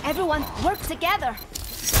point. Everyone, work together.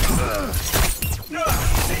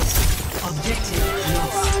 Objective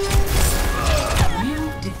lost.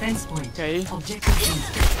 New defense point. Okay. Objective B.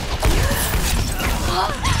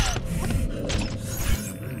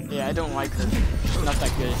 Yeah, I don't like her. She's not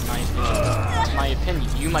that good in my opinion. It's my opinion.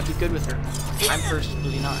 You might be good with her. I'm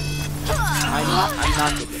personally not. I'm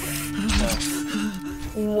not good with her.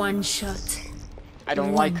 So, One shot. I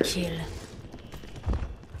don't like her. Kill.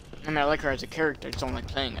 I mean, I like her as a character. I just don't like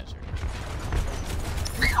playing as her.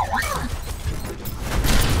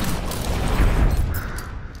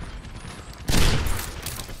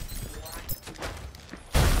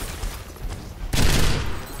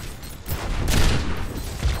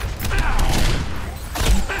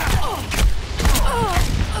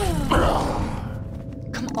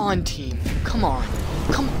 Come on, team. Come on.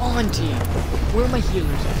 Come on, team. Where are my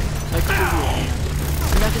healers at? Like, for real.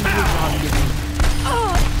 You're not gonna do a job giving me.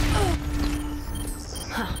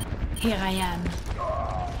 Here I am.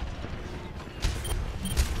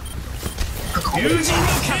 Using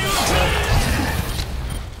the counter.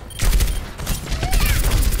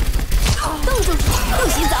 动住，不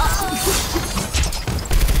许走！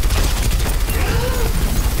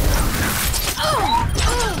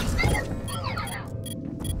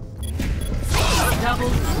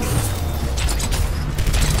 Double.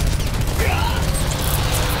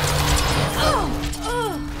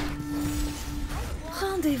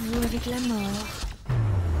 Rendez-vous avec la mort.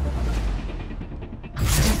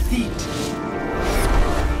 Defeat.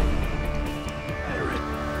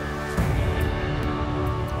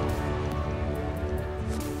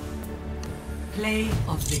 Play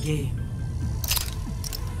of the game.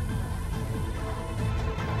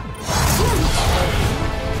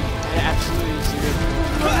 I absolutely zero.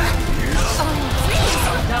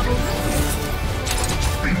 Double.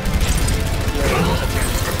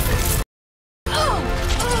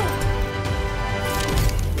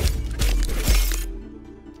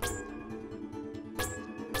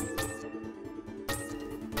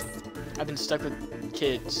 I've been stuck with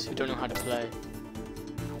kids who don't know how to play.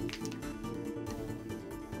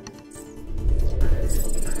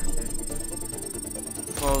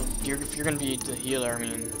 Well, if you're gonna be the healer, I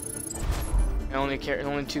mean, The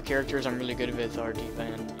only two characters I'm really good with are D.VA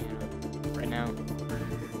and Ana right now.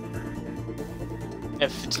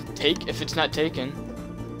 If it's not taken.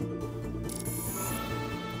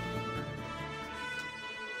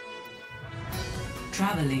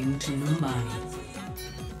 Traveling to Mumbai.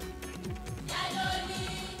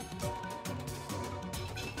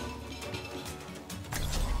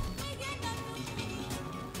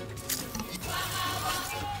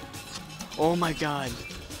 Oh my god.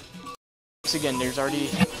 Once again, there's already.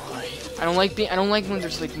 I don't like when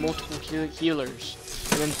there's like multiple healers,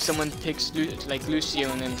 and then someone picks like Lucio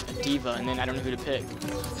and then a D.Va, and then I don't know who to pick.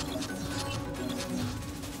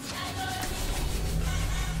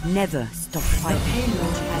 Never stop The fighting.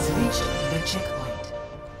 payload has reached the checkpoint.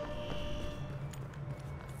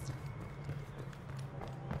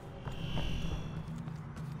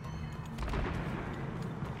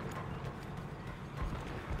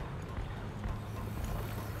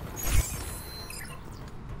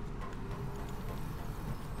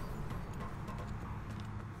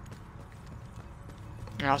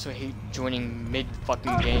 I also hate joining mid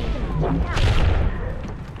fucking game.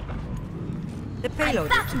 The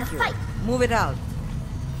payload is secure. Move it out.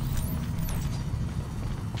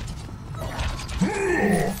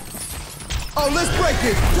 Oh, let's break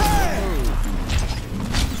it! Damn!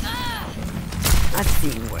 I've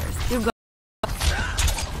seen worse. You got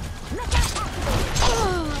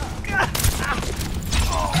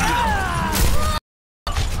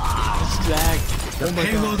It's lag. The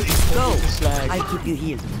payload is go. It's lag. I'll keep you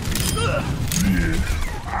healed.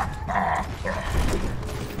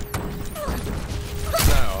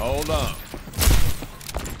 now. Hold on.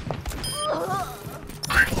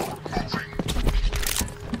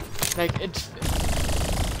 Like it's.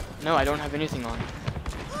 No, I don't have anything on.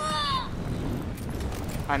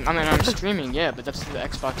 I mean, I'm streaming, yeah, but that's the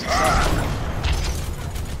Xbox itself.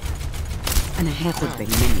 أنا هاخد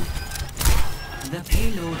بالي مني. The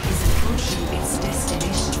payload is approaching its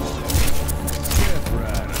destination.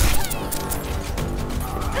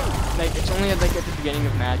 Like it's only like at the beginning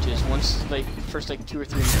of matches. Once like first like 2 or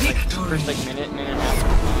 3 minutes, like first like minute and a half.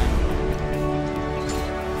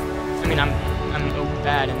 I mean, I'm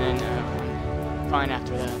bad, and then I'm fine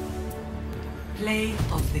after that. Play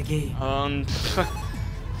of the game.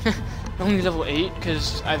 Only level 8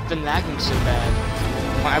 because I've been lagging so bad.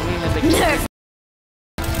 I've only had like 2.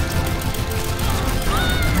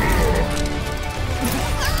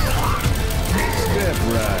 Step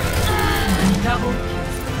right. Double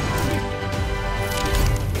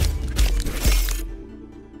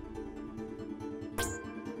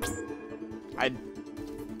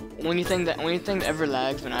Only thing that ever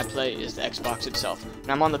lags when I play is the Xbox itself.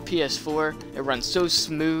 When I'm on the PS4, it runs so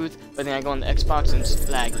smooth, but then I go on the Xbox and it's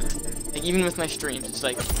laggy. Like even with my streams, it's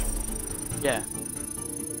like, yeah.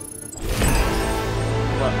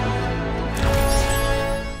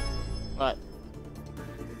 What?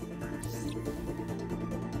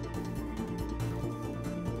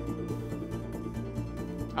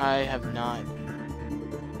 I have not.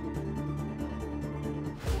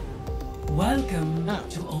 Welcome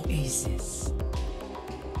to Oasis.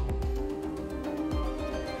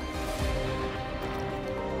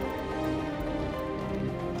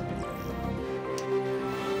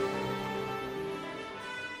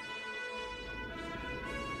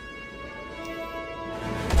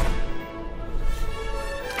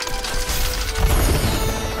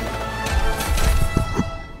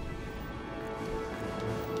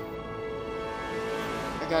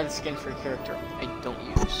 I got a skin for a character I don't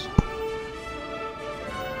use.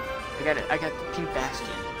 I got the Pink Bastion.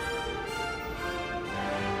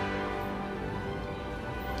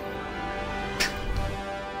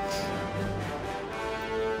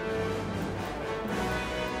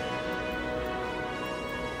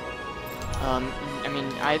 I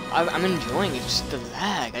mean, I'm enjoying it, just the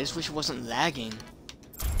lag. I just wish it wasn't lagging.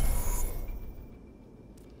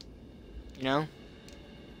 You know?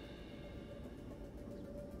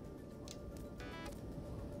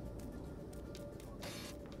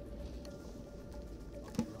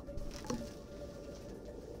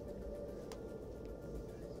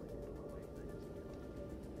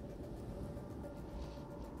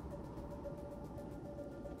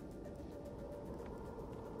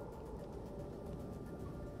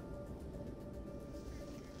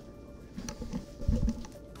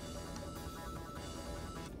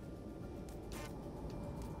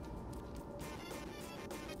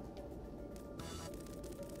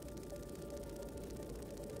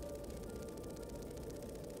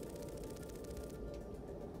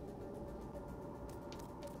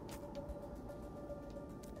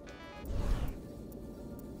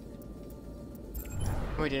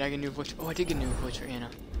 wait, did I get a new voice? Oh, I did get a new voice for Anna.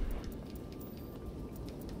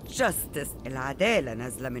 Justice العدالة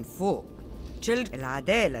نازلة من فوق.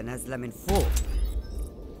 العدالة نازلة من فوق.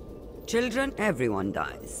 Children, everyone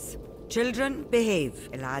dies. Children, behave.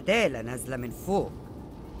 العدالة نازلة من فوق.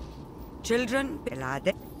 Children,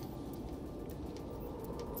 العدالة.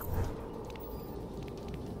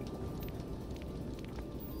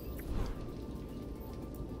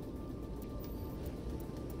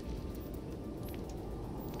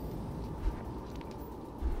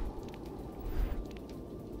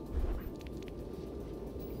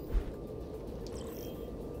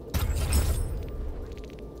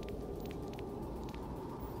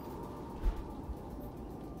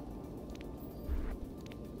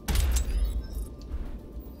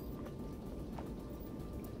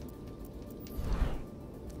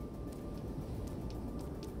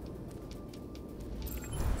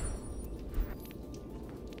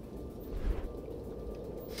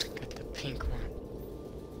 Pink one.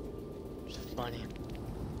 It's funny.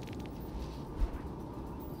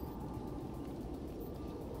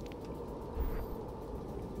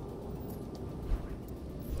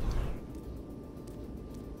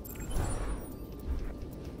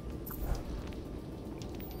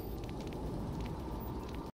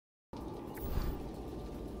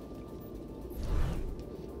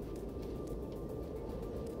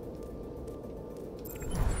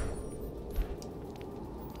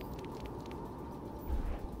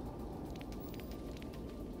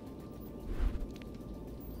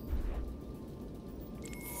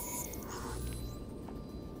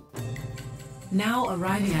 Now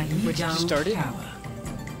arriving at Which Lijiang started? Tower.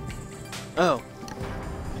 Oh.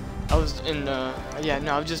 I was in, yeah,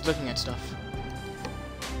 no, I was just looking at stuff.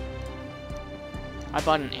 I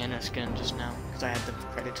bought an Anna skin just now, because I had the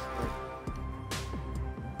credits for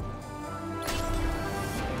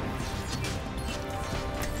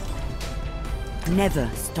it. Never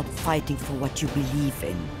stop fighting for what you believe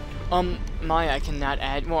in. Maya, I cannot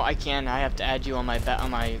add, well, I can, I have to add you on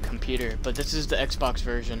my computer, but this is the Xbox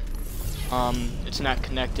version. It's not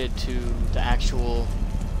connected to the actual,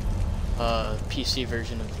 PC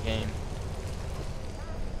version of the game.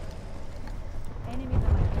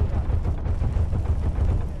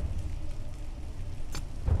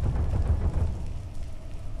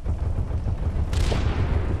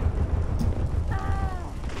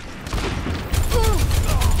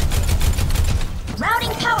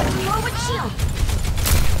 Routing power, forward shield.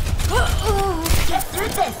 Get through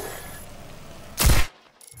this.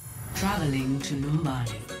 Traveling to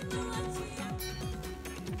Numbani.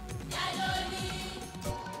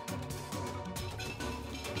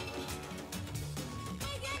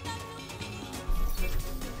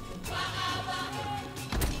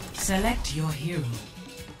 Select your hero.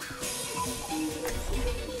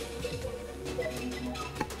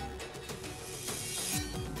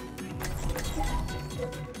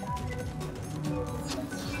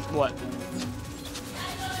 What?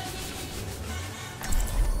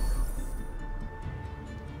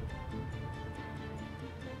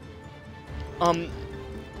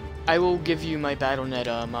 I will give you my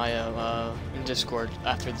BattleNet, Maya, in Discord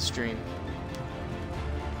after the stream.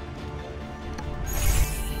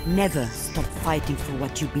 Never stop fighting for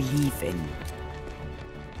what you believe in.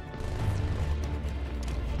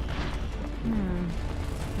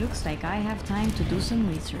 Looks like I have time to do some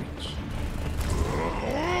research.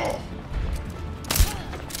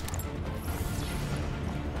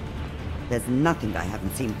 There's nothing I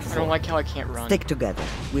haven't seen I before. don't like how I can't run. Stick together.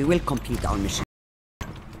 We will complete our mission.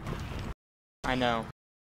 I know.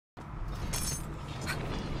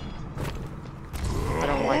 I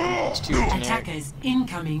don't like it. It's too generic. Attackers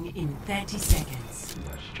incoming in 30 seconds.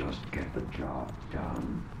 Let's just get the job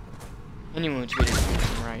done. Anyone would read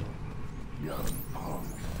it right. Young punk.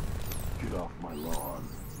 Get off my lawn.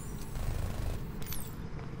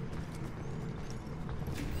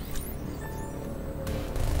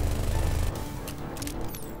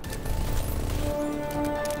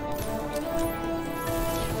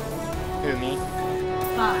 Who, me?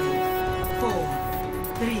 5, 4,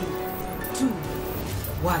 3, 2,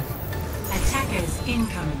 1. Attackers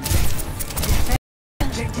incoming. Defend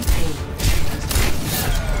objective A.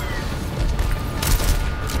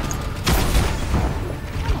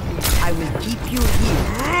 I will keep you here.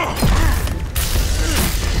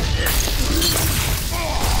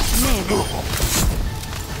 Never.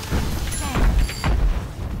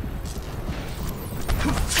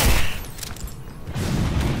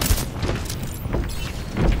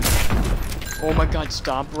 Oh my god,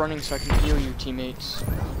 stop running so I can heal you, teammates.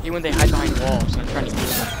 Even when they hide behind walls and I'm trying to heal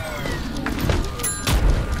them.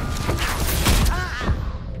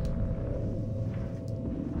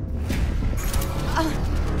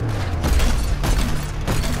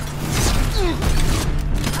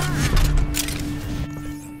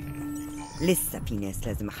 لسه في ناس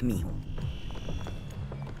لازم احميهم.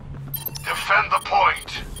 Defend the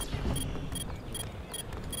point.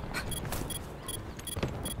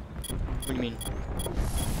 What do you mean?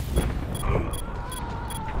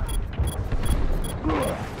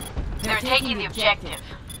 They're taking the objective.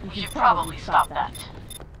 We should probably stop that.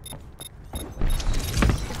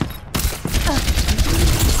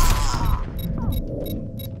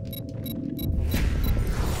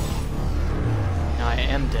 I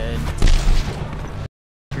am dead.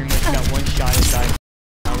 Pretty much got one shot at that.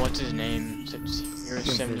 What's his name? Hero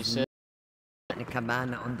 76. A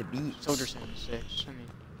cabana on the beach. Soldier 76. I mean.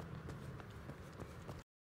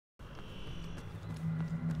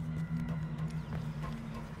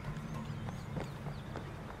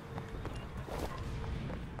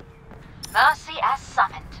 Mercy as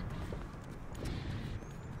summoned.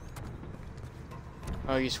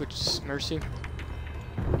 Oh, you switched Mercy?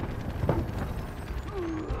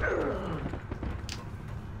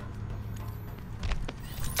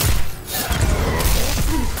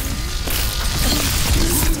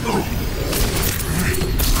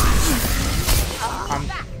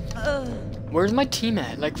 Where's my team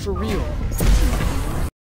at? Like, for real?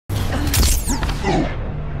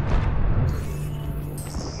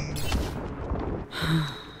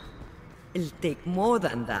 It'll take more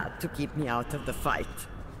than that to keep me out of the fight.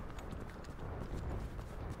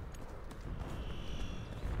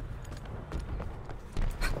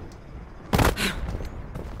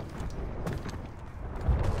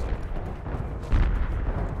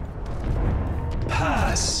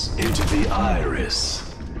 Pass into the iris.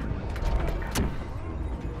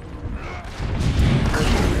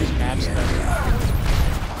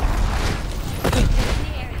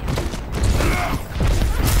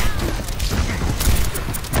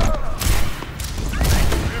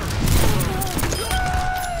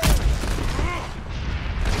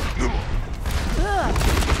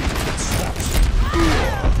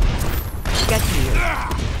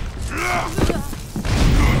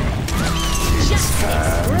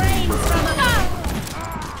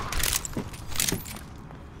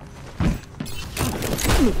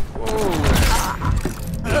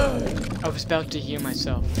 I was about to heal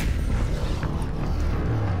myself.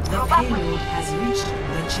 The payload has reached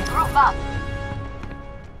the chip. Group up.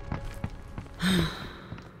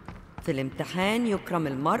 في الامتحان يكرم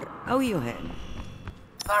المرء أو يهان.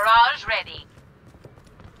 Barrage ready.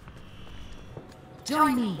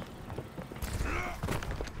 Join me.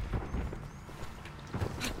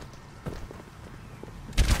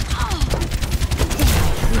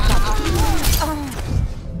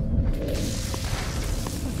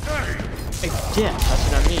 Yeah, that's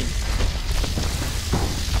what I mean.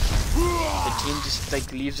 The team just like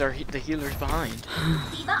leaves the healers behind.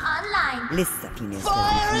 D.Va online. لسه في ناس Fire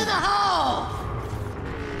in لازم the hole!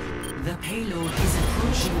 The payload is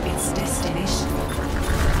approaching its destination.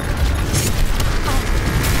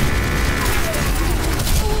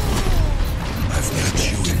 I've got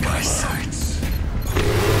you in my sights.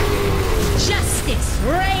 Justice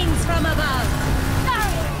reigns from above.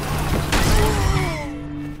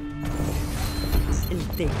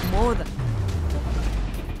 It'll take more than...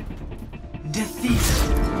 Defeat.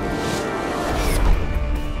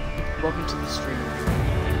 Welcome to the stream.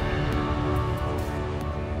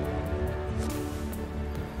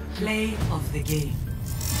 Play of the game.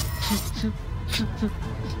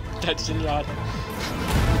 That's genial.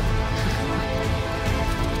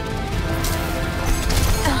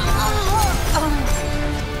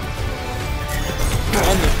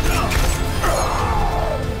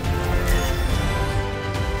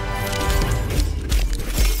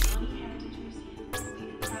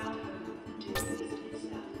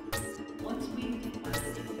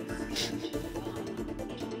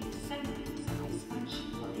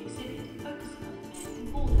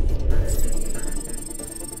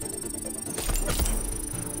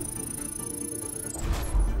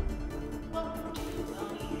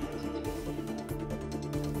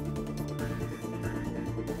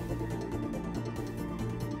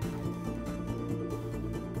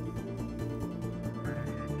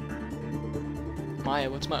 Maya,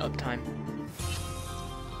 what's my uptime?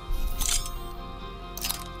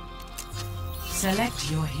 Select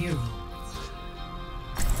your hero.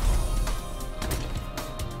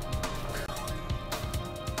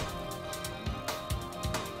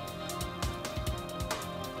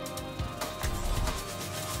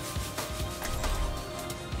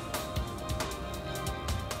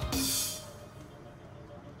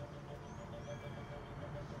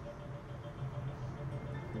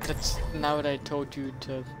 That's not what I told you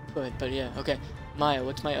to put, but yeah, okay. Maya,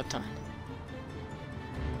 what's my uptime?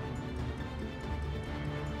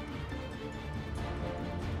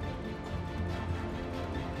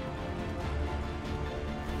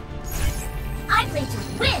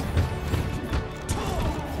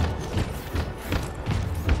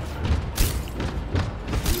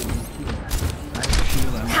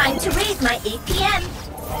 to raise my APM.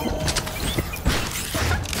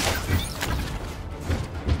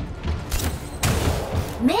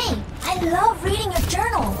 May, I love reading your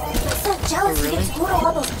journal. I'm so jealous you get to go to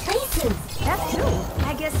all those places. That's true.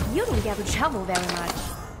 I guess you don't get to travel very much.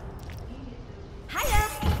 Hiya!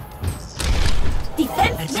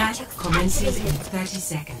 Defense Attack matrix commences in activated. 30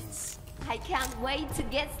 seconds. I can't wait to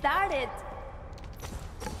get started.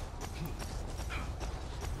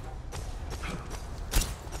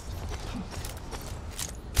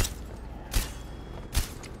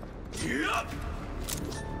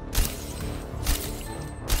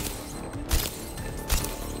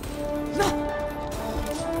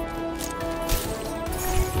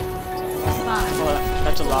 Well,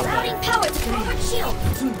 that's a lot Routing better. power to forward shield.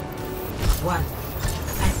 2, 1.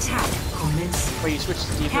 Attack commences. Wait, you switched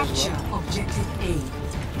to D.VA as Capture well? objective A.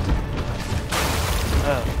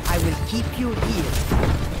 Oh. I will keep you here.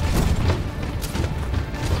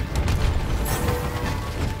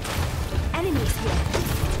 Enemies here.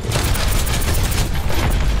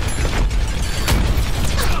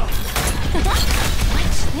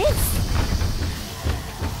 What's this?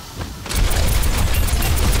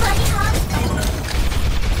 Buddy hop.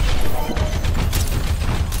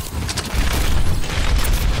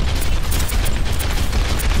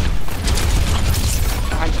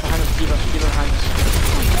 Behind us, D.Va behind us.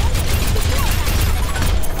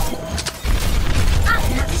 I'm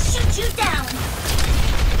gonna have to shoot you down.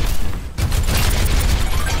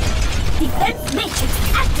 Defense matrix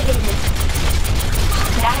activated.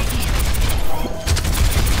 Bad idea.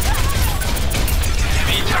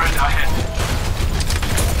 Enemy turret ahead.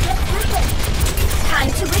 Get through this.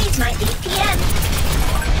 Time to raise my APM.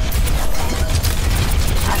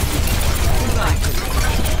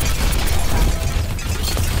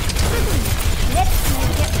 Let's see you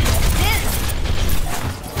get past this.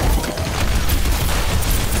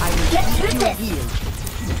 I will Get keep through you this. here.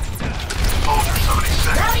 Soldier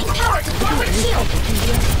 76. Routing power to forward shield.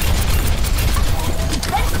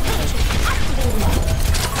 Defense matrix activated.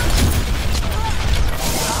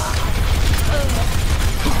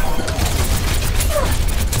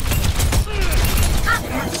 I'm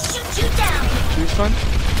gonna have to shoot you down. Who's fun?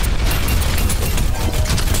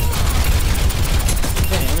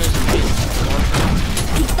 Damn, this is amazing.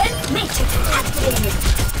 Defense matrix activated.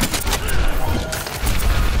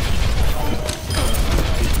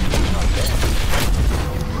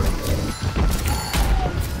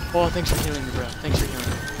 Oh, thanks for healing me, bro. Thanks for healing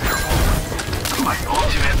me. My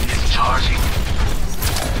ultimate is charging.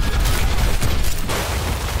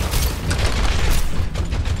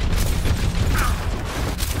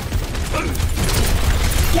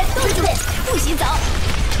 Get through this. 不洗澡.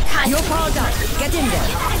 You're powered up. Get in there.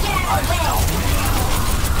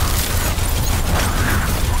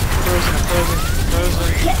 Frozen.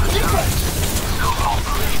 Get through this.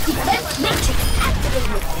 Defense matrix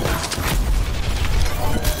activated.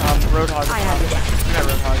 Roadhog. I have it. Not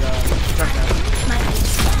Roadhog, Junkrat. My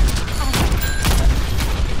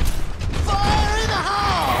Fire in the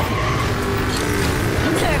hole!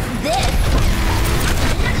 nerf this.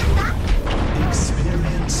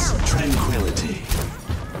 Experience tranquility.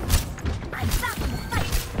 I'm back in the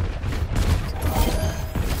fight.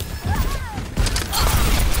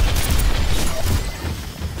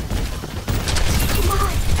 Come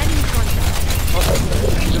on. Enemy contact.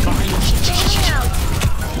 He's behind you.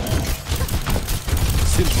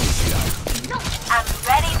 Simple stuff. I'm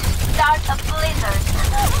ready to start a blizzard.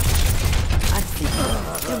 I see.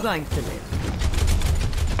 You're going to live.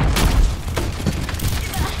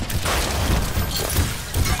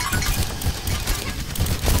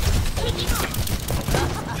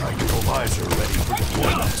 Tactical visor ready for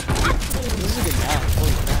deployment. This is a good map.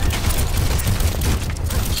 Holy crap.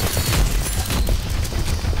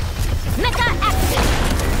 Mecha active.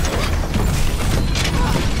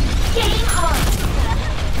 Game on.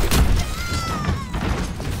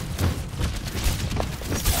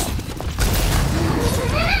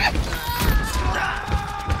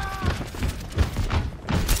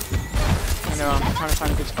 I know, I'm trying to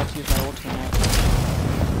find a good spot to use my ultimate now.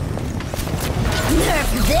 Nerf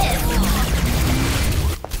this.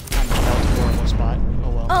 That was a horrible spot. Oh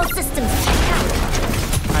well. All systems check out.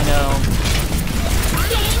 I know.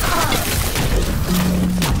 Game on.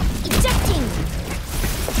 Ejecting.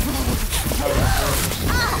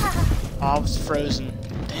 Oh, I was frozen.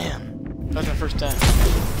 Damn. That was my first death.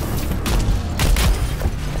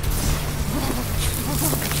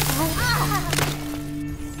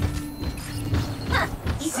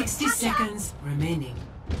 60 seconds remaining.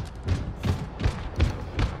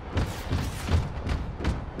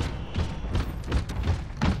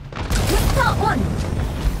 Start one.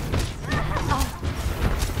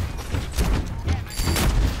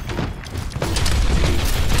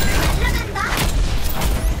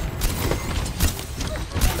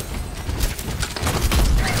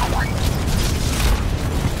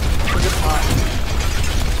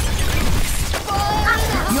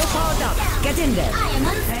 in there. I am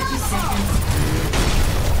unstoppable.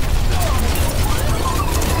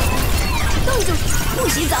 冻住，不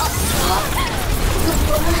许走。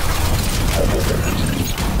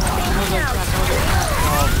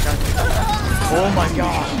Oh my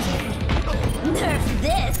god. Nerf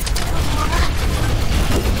this.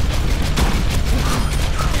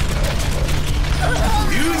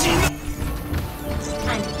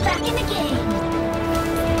 I'm back in the game.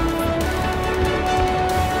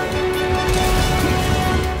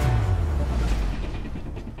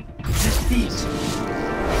 Defeat.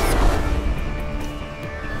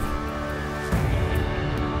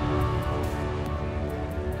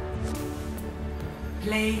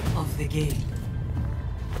 Play of the game.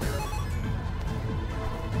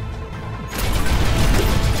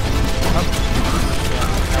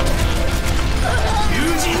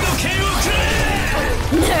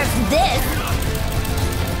 Nerf this.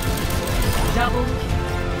 Double.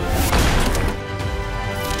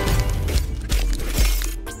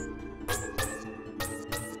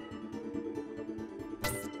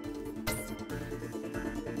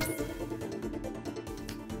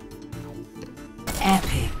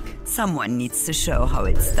 Epic. Someone needs to show how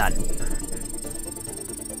it's done.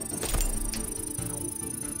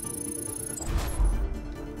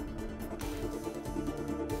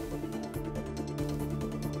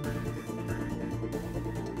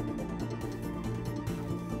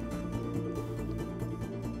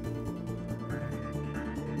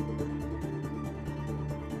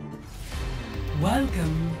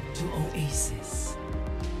 Welcome to Oasis.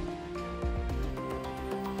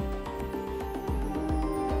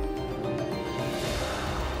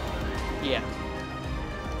 Yeah.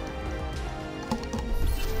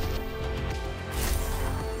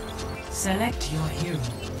 Select your hero.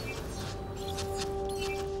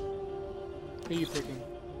 Who are you picking?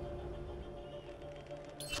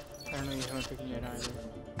 I don't know who I'm picking yet either.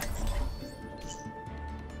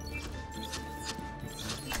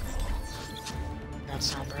 Not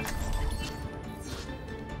Sombra.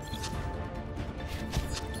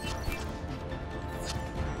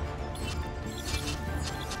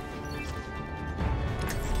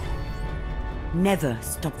 Never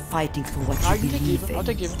stop fighting for what I'll you take believe D.Va. in. I'll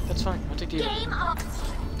take D.Va. That's fine. I'll take D.Va. Game up.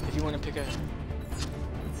 If you want to pick a...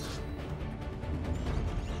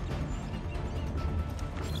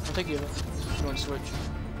 I'll take D.Va. If you want to switch.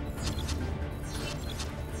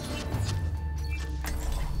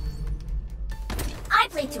 I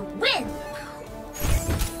play to win.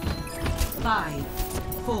 5,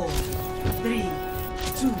 4, 3,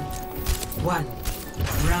 2, 1.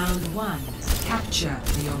 Round 1. Capture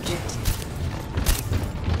the objective.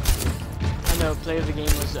 I know, play of the game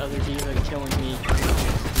was the other D.Va killing me.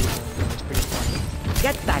 It's pretty funny.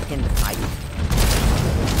 Get back in the fight.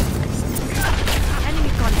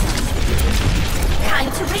 Enemy contact.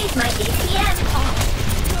 Time to raise my APM.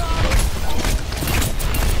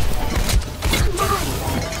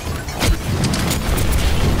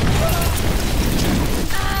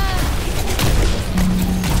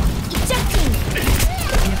 Ejecting.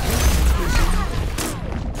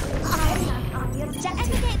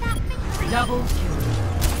 Double kill.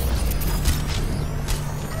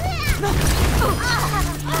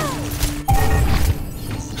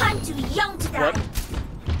 I'm too young to die. What?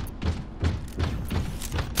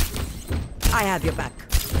 I have your back.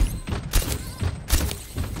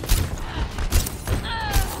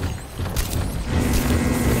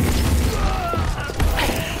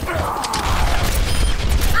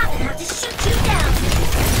 I'll have to shoot you down.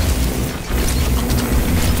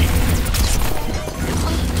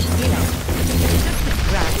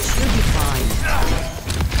 Scratch, you'll be fine.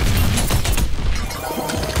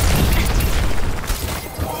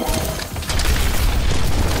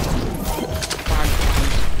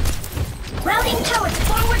 Routing towards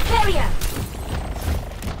forward barrier.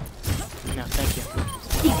 No, thank you.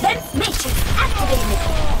 Defense matrix activated.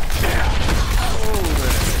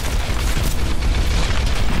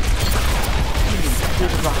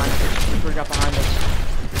 Reaper's behind us. Reaper got behind us.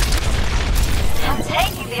 I'm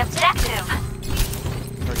taking the objective.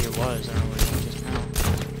 Or he was, I don't know where he went just now.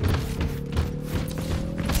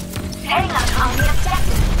 Heading out on the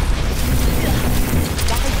objective.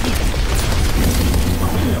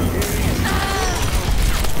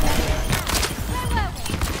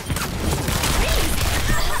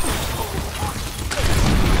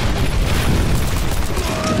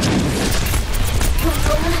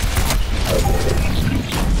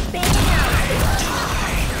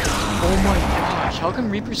 Oh my gosh, how come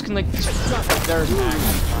Reapers can like there's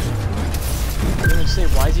I'm gonna say,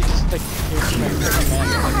 why is he just like piercing my freaking man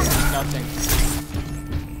like nothing?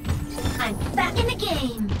 I'm back in the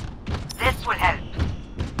game. This This will help.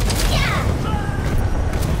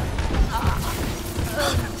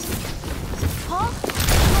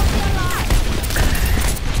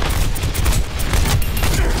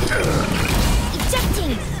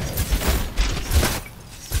 Ejecting!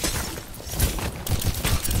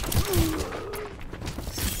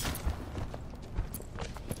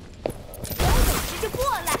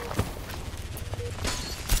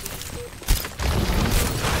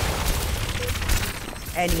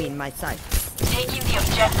 Enemy in my sight. Taking the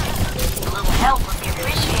objective. A little help would be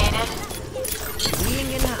appreciated.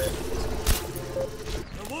 Being in hand.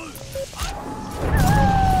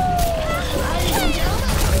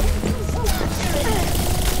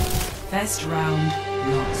 First round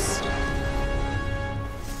lost.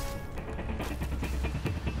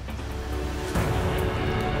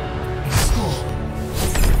 Score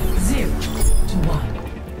 0-1.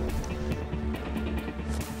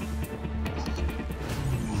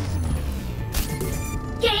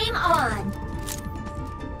 Game on!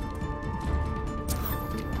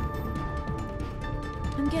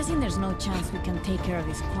 I'm guessing there's no chance we can take care of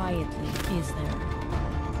this quietly, is there?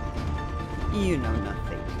 You know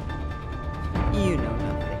nothing. You know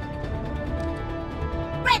nothing.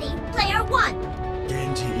 Ready, player one!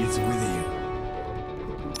 Genji is with you.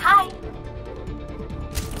 Hi.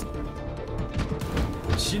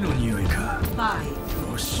 死の匂いか。 5,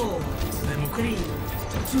 4, 3,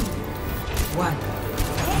 2, 1.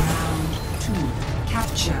 Round 2.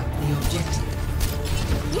 Capture the objective.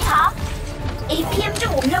 야! APM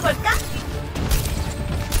좀 올려볼까?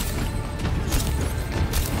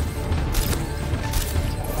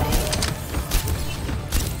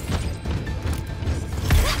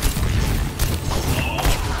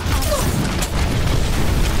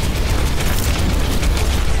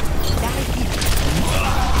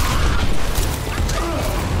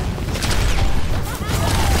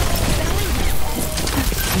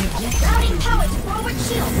 Routing towers, forward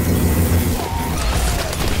shield!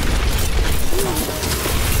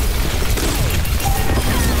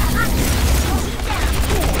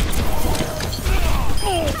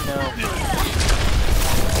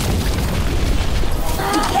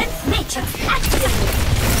 Defense matrix activated!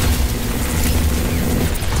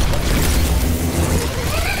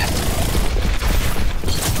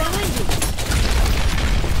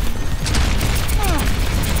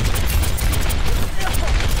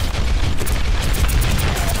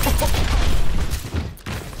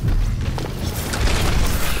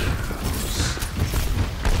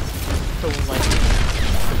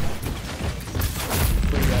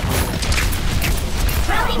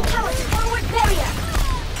 Routing towers, forward barrier!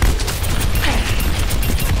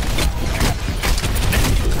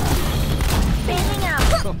 Fanning out!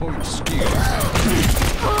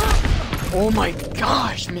 Oh my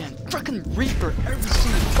gosh, man. Frickin' Reaper every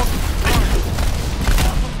single fucking time.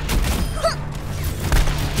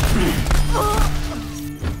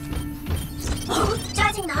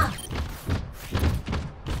 짜증나!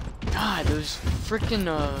 God, those frickin'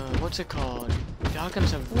 what's it called?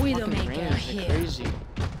 Falcons have fucking range. They're crazy.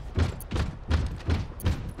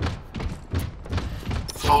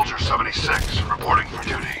 Soldier 76, reporting for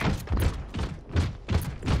duty.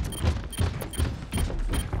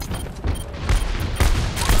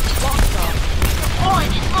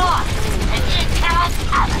 Point is lost, and you can't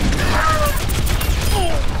have it.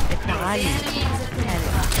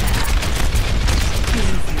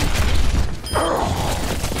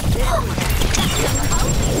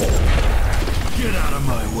 Get out of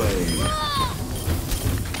my way.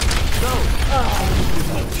 Go!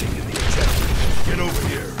 I'm taking the objective. Get over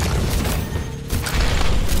here.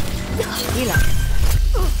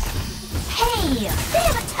 Hey! They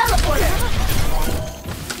have a teleporter!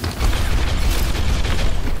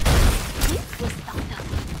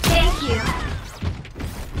 Thank you.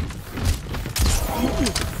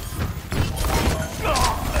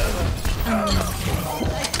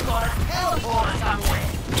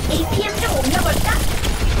 APM 좀 올려볼까?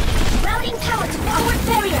 Routing tower to forward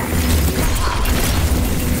barrier.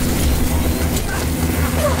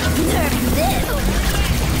 Nerve this.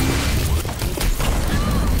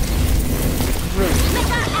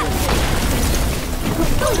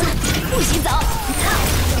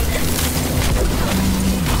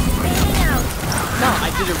 No, I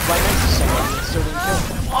did it right next to someone and still didn't kill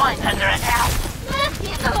them. Point under attack.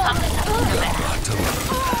 You know something about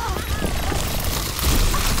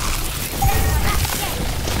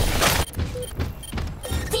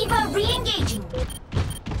D.Va re-engaging.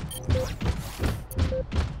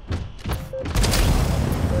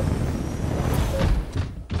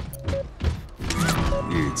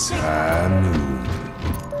 It's high noon.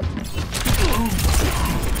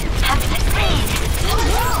 it.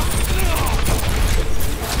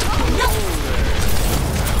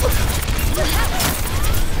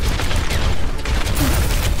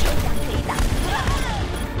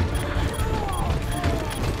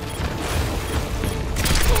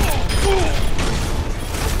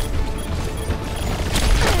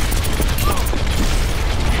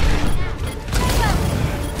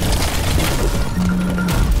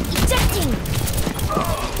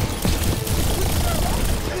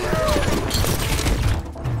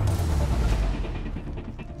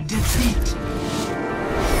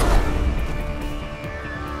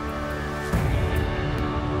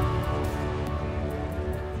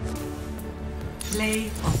 Play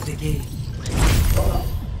of the game.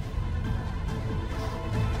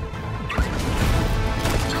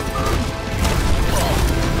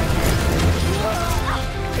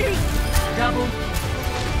 Double.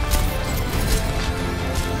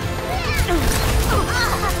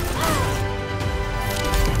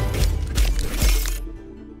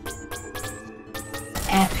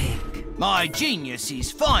 Epic. My genius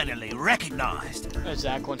is finally recognized.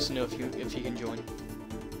 Zach wants to know if he can join.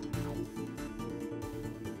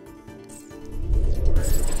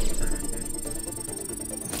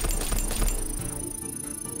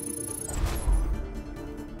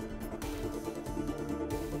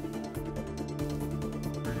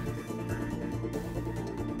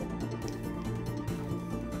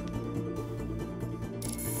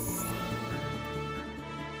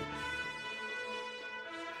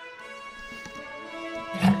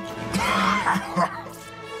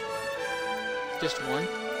 Just one?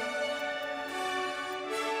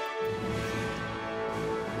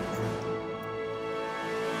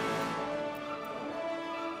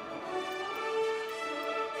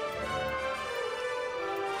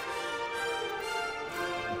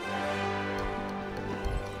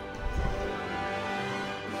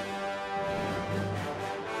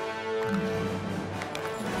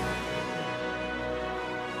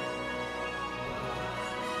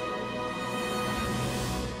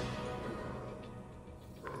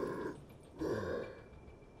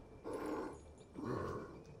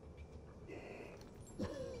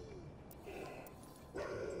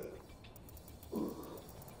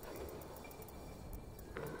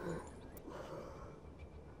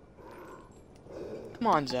 Come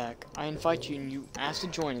on, Zach. I invite you and you ask to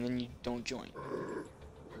join and then you don't join.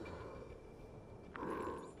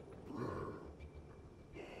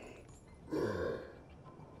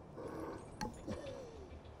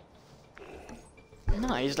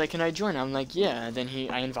 No, he's like, can I join? I'm like, yeah. Then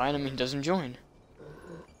I invite him and he doesn't join.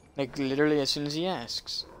 Like, literally as soon as he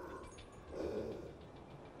asks.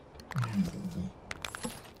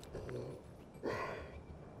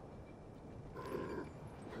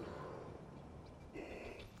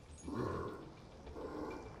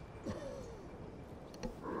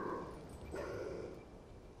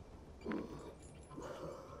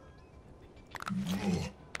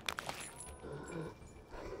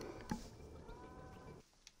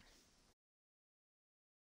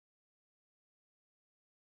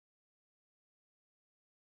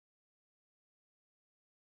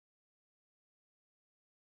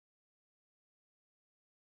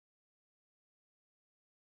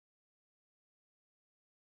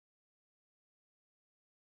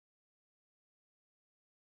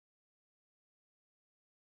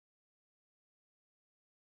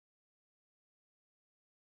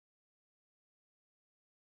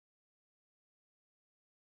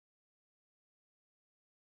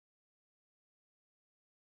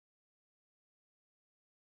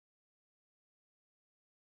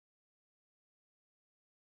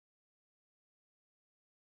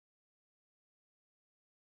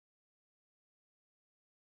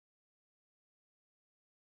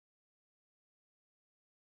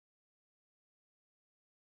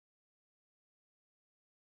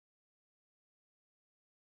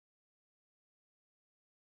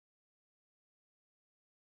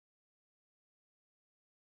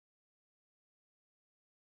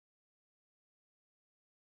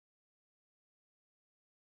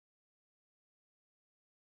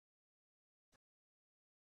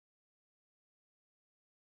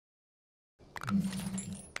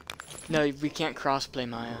 No, we can't crossplay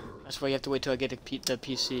Maya. That's why you have to wait till I get the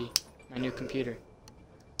PC, my new computer.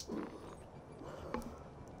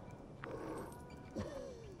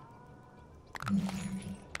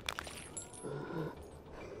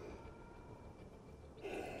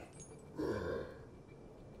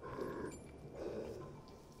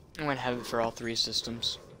 I'm gonna have it for all 3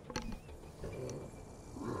 systems.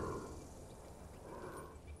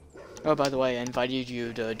 Oh, by the way, I invited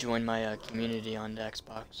you to join my community on the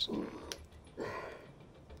Xbox.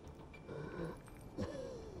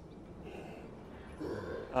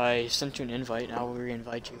 I sent you an invite. I will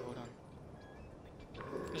re-invite you. Hold on.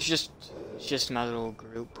 It's just my little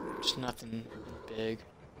group. It's nothing big.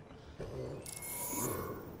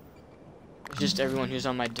 It's just everyone who's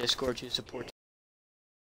on my Discord who supports.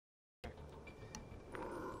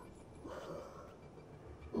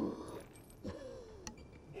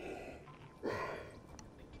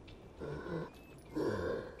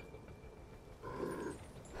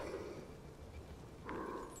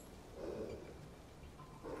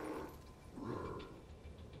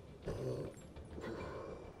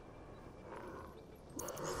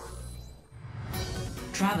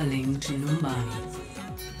 Traveling to Mumbai.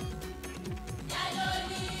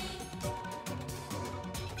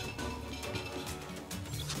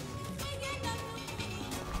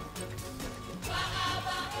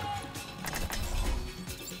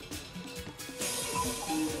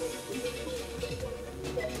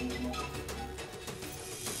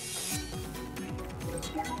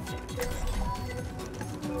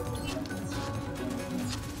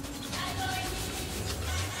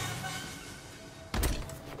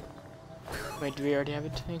 Wait, do we already have a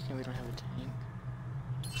tank? No, we don't have a tank.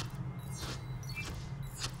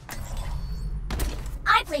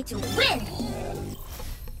 I play to win!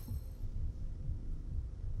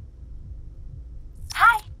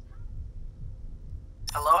 Hi!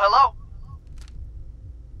 Hello, hello.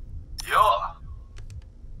 Yeah.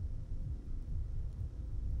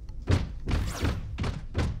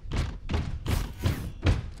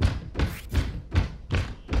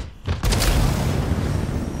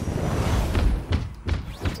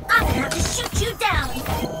 I'm gonna have to shoot you down!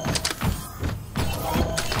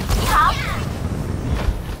 Hop!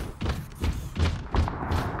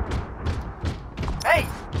 Hey!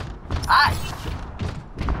 Hi!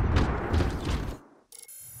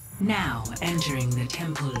 Now entering the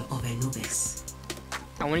Temple of Anubis.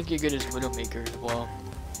 I want to get good as Widowmaker as well.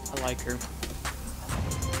 I like her.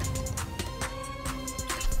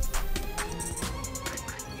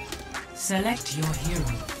 Select your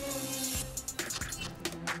hero.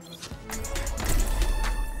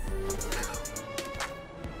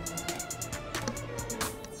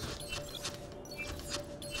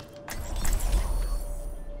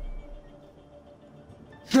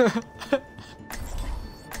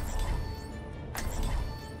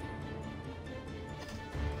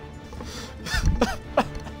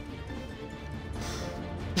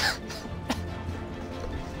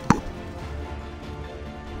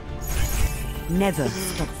 Never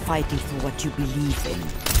stop fighting for what you believe in.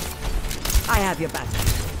 I have your back.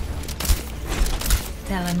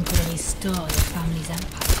 Tell them to restore your family's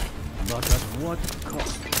empire. But at what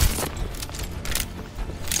cost?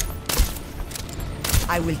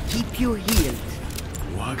 I will keep you healed.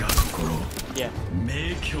 Yeah.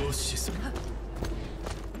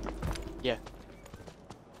 Yeah.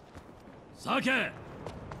 Sake!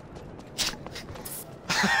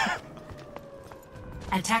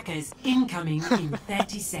 Attackers incoming in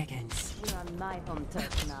 30 seconds. You're on my home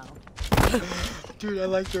turf now. Dude, I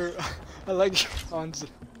like your answer.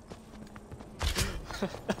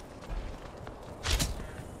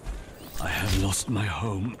 I have lost my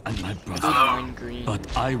home and my brother, Mine green. but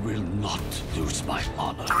I will not lose my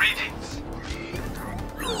honor. Greetings.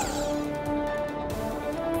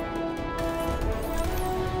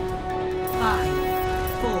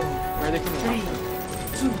 5, 4, Where are they coming 3,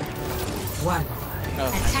 from? 2, 1. Oh.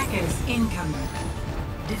 Attackers incoming.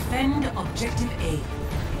 Defend objective A.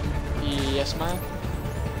 Yes, ma'am.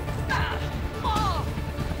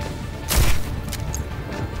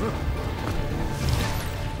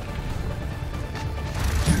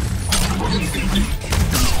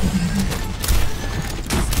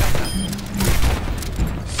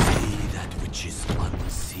 See that which is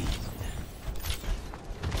unseen.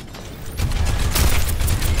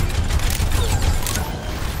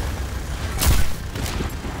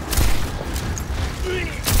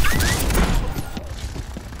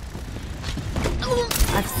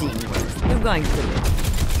 I've seen worse. You're going to live.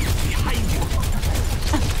 Behind you!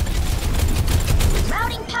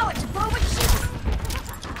 Routing power to forward shield!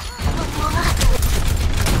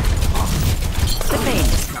 The pain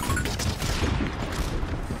is coming.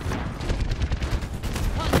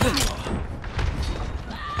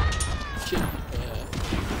 Shit.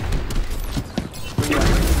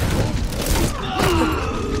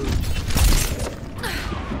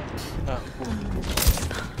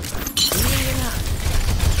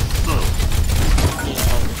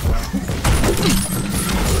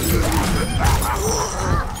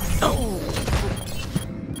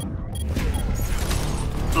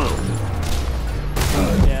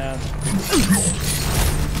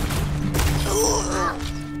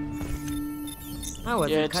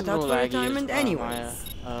 wasn't Yeah, it's cut a out little for laggy. retirement anyways.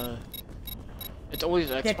 It's always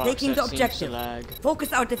Xbox They're taking the that seems to objective. lag.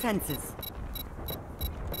 Focus our defenses.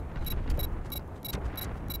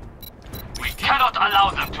 We cannot allow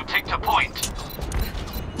them to take the point.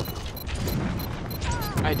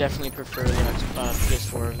 I definitely prefer the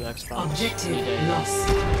PS4 over the Xbox. Objective any day. lost.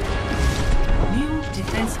 New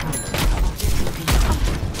defense mode. Objective B.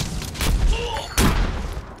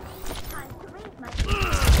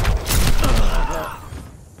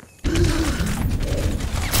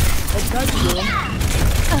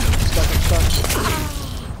 I'm stuck.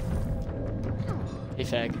 Hey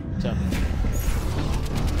fag, what's up?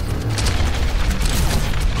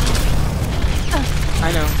 I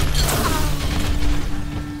know.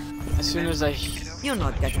 As soon as I... You're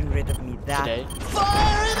not getting rid of me that. Today.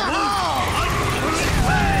 Fire in the hole!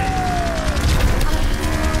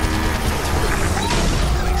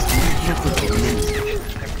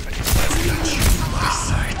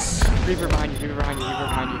 Reaper behind you, Reaper behind you, Reaper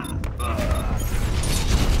behind you.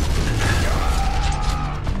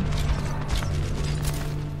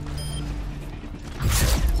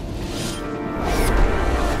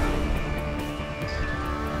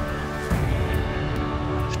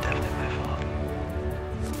 It's definitely my fault.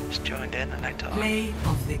 Just joined in and I talked. Play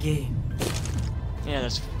of the game. Yeah,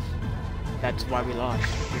 that's why we lost.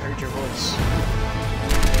 We heard your voice.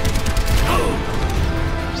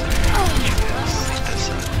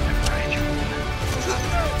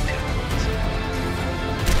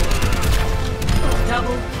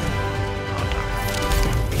 Double.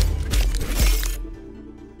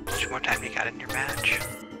 How much more time you got in your match?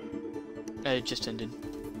 It just ended.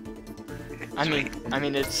 I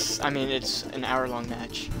mean it's an hour-long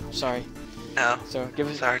match. Sorry. No. So give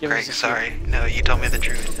us. Sorry, give Craig. us a Sorry. No, you told me the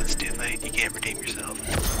truth. It's too late. You can't redeem yourself.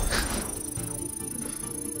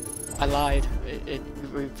 I lied.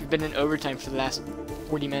 We've been in overtime for the last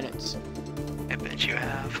 40 minutes. I bet you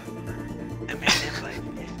have. I made an invite,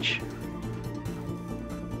 bitch.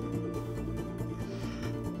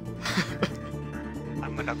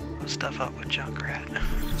 I'm gonna blow stuff up with Junkrat.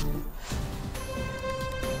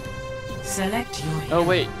 Select your Oh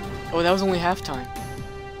wait. Oh, that was only halftime.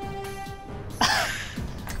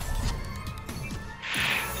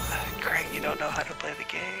 Craig, you don't know how to play the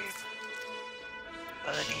game.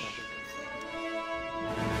 Buddy.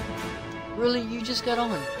 Really? You just got on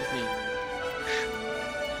with me.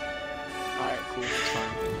 Alright, cool. That's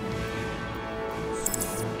fine.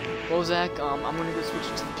 Well, Zach, I'm gonna go switch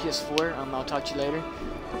to the PS4. I'll talk to you later.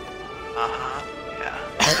 Uh-huh. Yeah.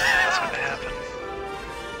 That's gonna happen.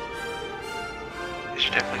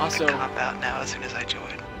 You're definitely Also, gonna cop out now as soon as I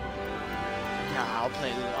join. Nah, I'll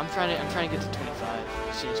play a little. I'm trying to get to 25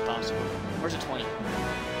 as soon as possible. Where's the 20?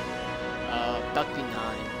 About to be 9.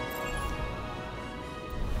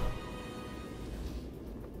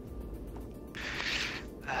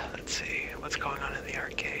 Let's see, what's going on in the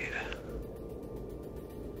arcade?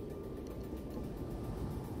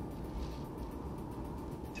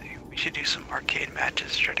 We should do some arcade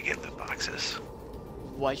matches, try to get loot boxes.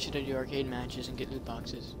 Why should I do arcade matches and get loot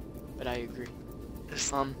boxes? But I agree.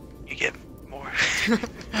 Just, you get more.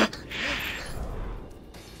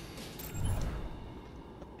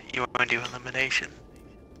 You want to do elimination?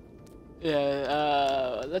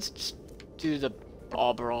 Yeah, let's just do the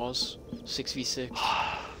all brawls, 6v6.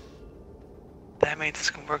 That made this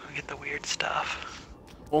can work and get the weird stuff.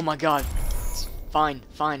 Oh my god. Fine.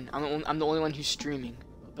 I'm the only one who's streaming.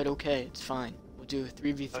 But okay, it's fine. We'll do a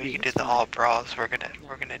 3v3. Oh, you can do the all brawls. We're gonna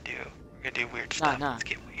do weird stuff. Nah. Let's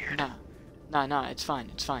get weird. Nah, it's fine.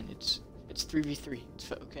 It's 3v3.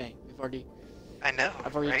 It's okay. I know.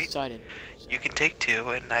 I've already right? decided. So. You can take 2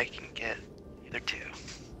 and I can get either 2.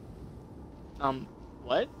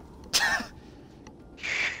 What?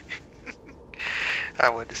 I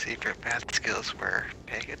wanted to see if your math skills were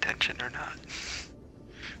paying attention or not.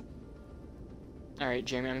 Alright,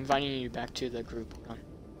 Jeremy, I'm inviting you back to the group.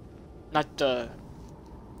 Not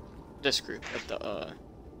this group, but the,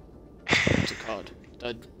 what's it called?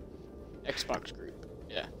 The Xbox group.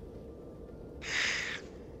 Yeah.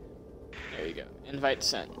 There you go. Invite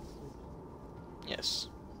sent. Yes.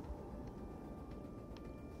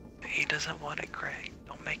 He doesn't want it, Craig.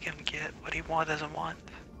 Don't make him get what he doesn't want.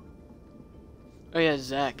 Oh yeah,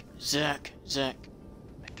 Zach.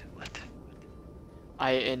 What?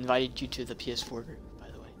 I invited you to the PS4 group,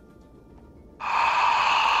 by the way.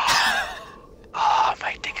 Oh,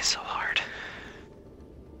 my dick is so hard.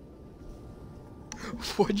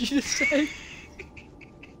 What'd you just say?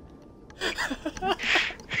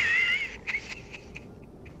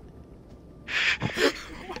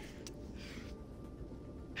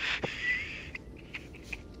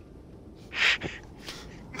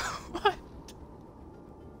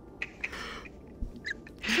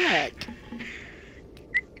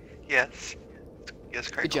 Yes. Yes,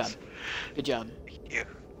 Crickles. Good job. Good job. Thank you.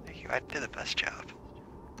 Thank you. I did the best job.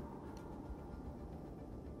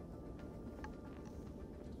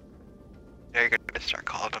 You're gonna start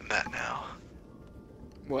calling him that now.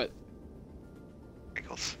 What?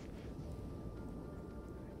 Crickles.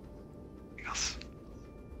 Crickles.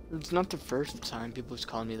 It's not the first time people have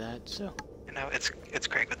called me that, so. You know, it's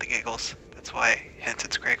Craig with the giggles. That's why, hence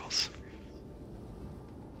it's Crickles.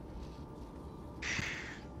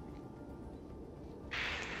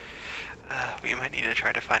 We might need to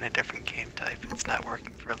try to find a different game type. It's not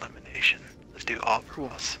working for elimination. Let's do all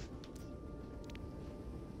rules.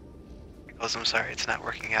 Crickles, I'm sorry, it's not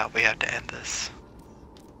working out. We have to end this.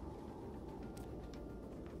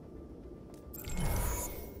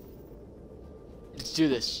 Let's do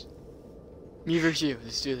this. Me versus you.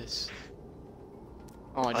 Let's do this.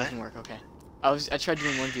 Oh, it doesn't work. Okay. I tried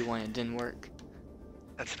doing 1v1. It didn't work.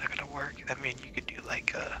 That's not gonna work. I mean, you could do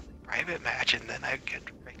like a private match and then I could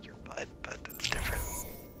break your butt, but that's different.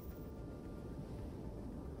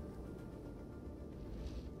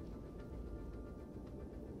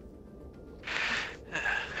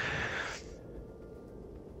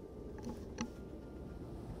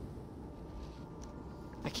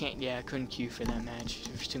 I can't. Yeah, I couldn't queue for that match.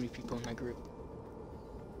 There's too many people in my group.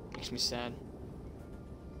 Makes me sad.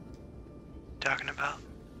 Talking about?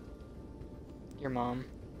 Your mom.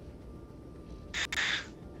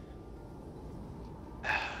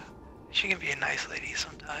 She can be a nice lady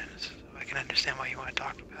sometimes, so I can understand why you want to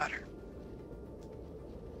talk about her.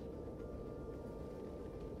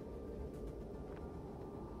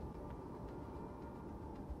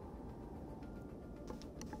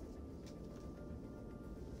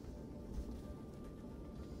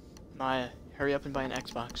 Maya, hurry up and buy an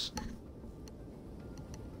Xbox.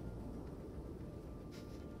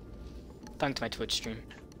 Thanks to my Twitch stream.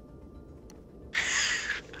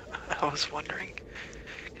 I was wondering,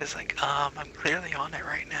 cause like, I'm clearly on it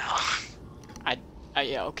right now.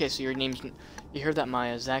 Yeah, okay, so your name's, you heard that,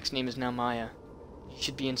 Maya. Zach's name is now Maya. You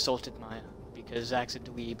should be insulted, Maya, because Zach's a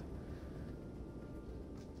dweeb.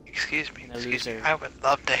 Excuse me, I would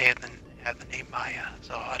love to have the name Maya,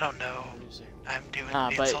 so I don't know. I'm doing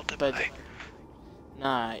insulted by.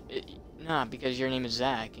 Nah, because your name is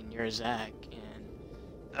Zach, and you're Zach, and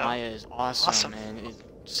Maya is awesome, and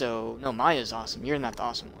so, no, Maya's awesome. You're not the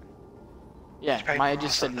awesome one. Yeah, Maya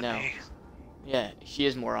just said no. Yeah, she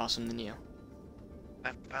is more awesome than you.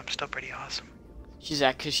 I'm still pretty awesome.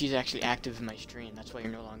 Cause she's actually active in my stream. That's why you're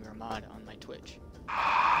no longer a mod on my Twitch.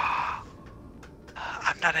 I'm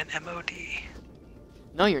not an MOD.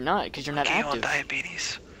 No, you're not, because you're not active. On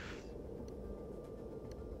diabetes.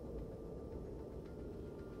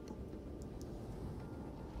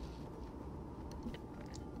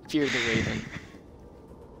 Fear the Raven.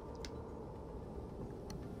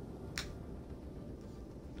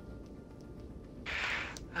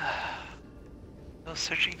 I was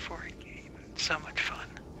searching for a game. So much fun.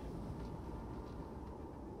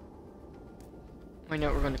 Wait,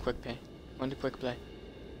 no, we're going to quick pay. Going to quick play.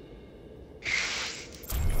 I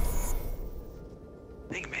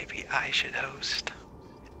think maybe I should host,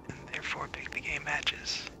 and therefore pick the game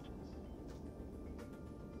matches.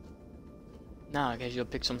 Nah, guys, you'll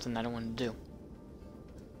pick something I don't want to do.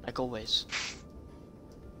 Like always.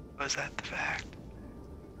 Was that the fact?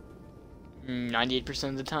 98%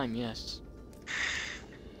 of the time, yes.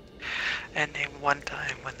 And name one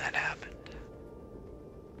time when that happened.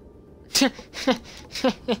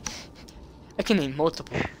 I can name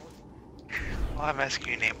multiple. Well, I'm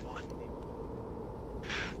asking you to name one.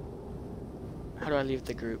 How do I leave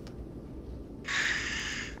the group?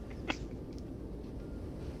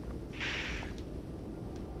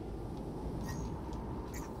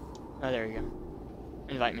 Oh, there you go.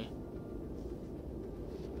 Invite me.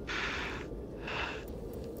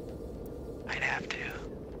 I'd have to.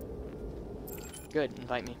 Good,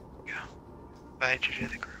 invite me. Go. Invite you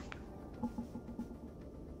to the group.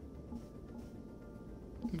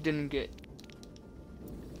 Didn't get.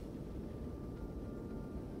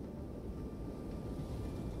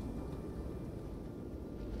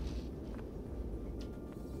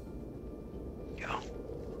 Go.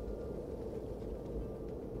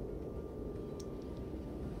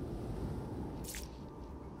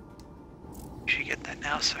 You should get that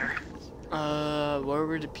now, sir. Where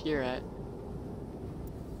would it appear at?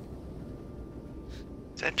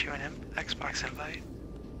 Sent you an Xbox invite.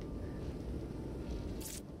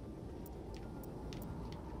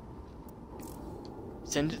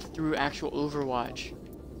 Send it through actual Overwatch.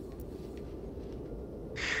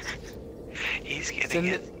 He's getting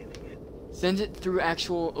it. Send it through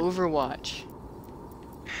actual Overwatch.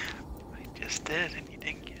 I just did, and you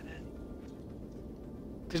didn't get it.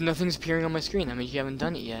 Because nothing's appearing on my screen. That means you haven't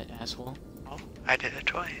done it yet, asshole. Oh, I did it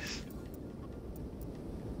twice.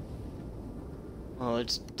 Well,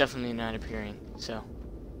 it's definitely not appearing, so.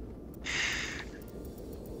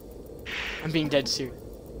 I'm being dead serious.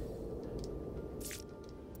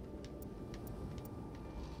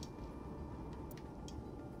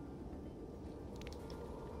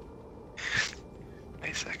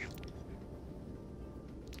 Wait a second.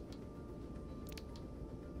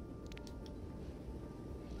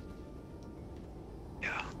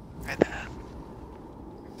 Yeah, read that.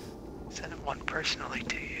 Sent one personally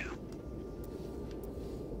to you.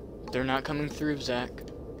 They're not coming through, Zach.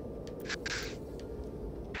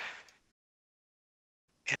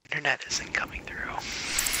 Internet isn't coming through.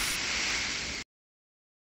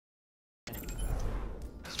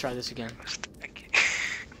 Let's try this again.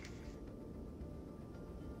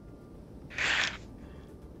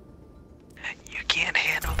 You can't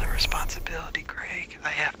handle the responsibility, Greg. I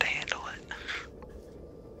have to handle it.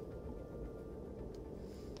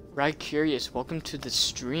 Right, Curious, welcome to the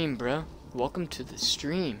stream, bro. Welcome to the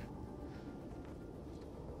stream.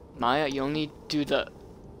 Maya, you only do the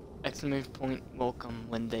exclamation point welcome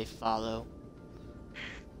when they follow.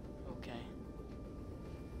 Okay.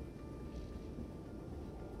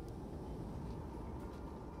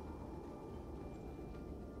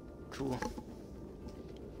 Cool.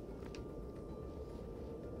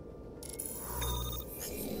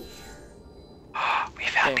 We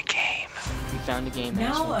found a game. We found a game.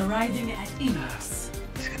 Now arriving at Enos.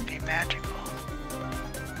 It's gonna be magical.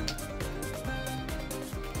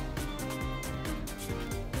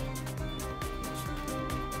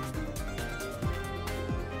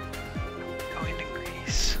 Going to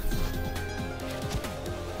Greece.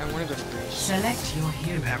 I want to go to Greece. Select your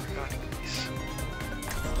hero. Never going to Greece.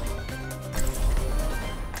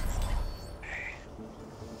 Okay.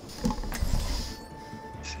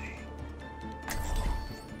 Let's see.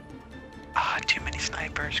 Ah, too many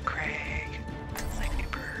snipers, Craig.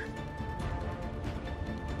 Sniper.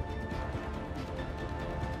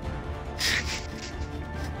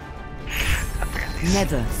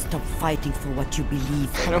 Never stop fighting for what you believe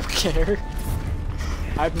in. I don't care.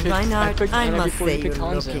 I picked Reinhardt, I Anna must before say you you're picked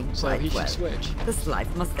Hanzo, looking so quite he should well. switch. This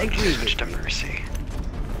life must agree Switch with to you. Mercy.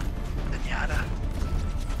 Zenyatta.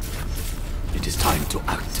 It is time to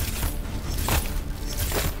act.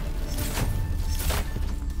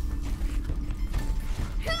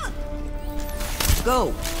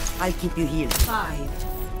 Go! I'll keep you healed. 5,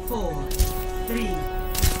 4, 3,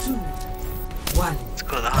 2, 1. Let's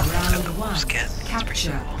go to the hunt. Let's get the Round wolf 1. skin. That's pretty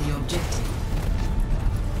Capture cool. the objective.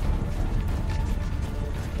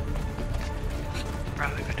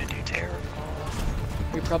 Probably gonna do terrible.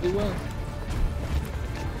 We probably will.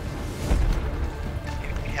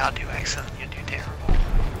 Yeah, I'll do excellent. You do terrible.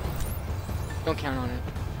 Don't count on it.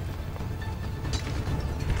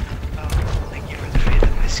 Oh, thank you for the faith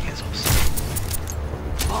in my skizzles.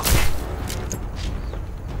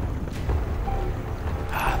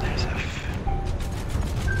 Ah, there's a.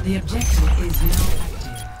 The objective is now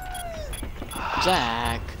active.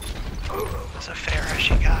 Zach. There's a Farah.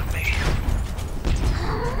 She got me.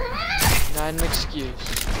 Not an excuse.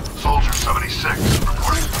 Soldier 76,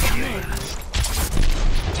 reporting for duty.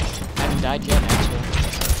 I haven't died yet, actually.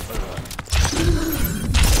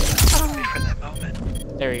 Wait for that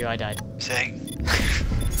moment. There you go, I died. Saying.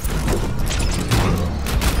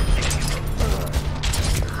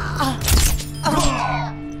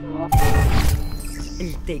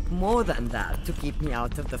 It'll take more than that to keep me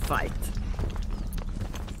out of the fight.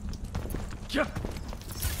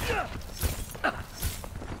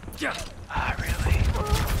 Ah, really?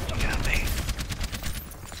 You got me.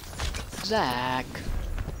 Zach.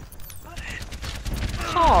 What?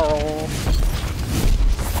 Carl.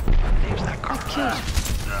 Name's not Carl.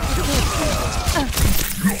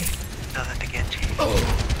 Nothing to get you.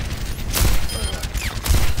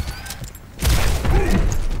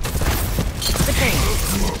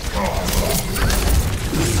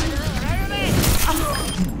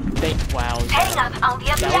 Wow. Heading up on the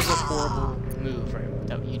That was a objective. horrible move, right?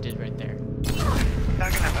 That you did right there.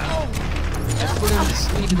 Talking about. I put him to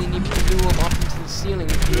sleep and then you blew him up into the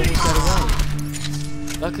ceiling and he almost got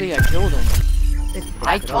away. Luckily I killed him.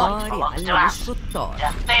 I Fuori belongs to allo us. sciotto.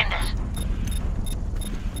 Just spend it.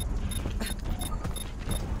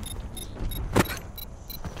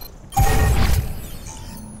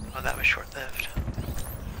 Oh, that was short-lived.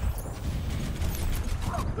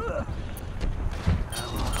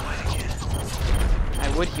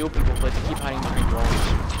 I would heal people, but they keep hiding behind walls.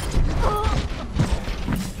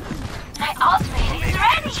 My ultimate is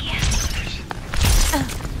ready.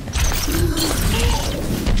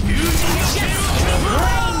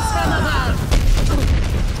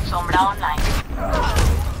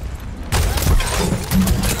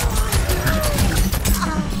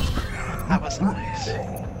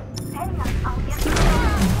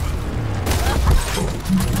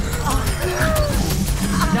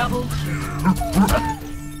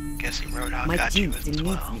 Guessing Roadhog My got you team as still needs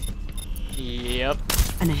well. me. Yep.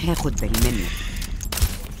 أنا هاخد بالي منك.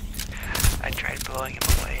 I tried blowing him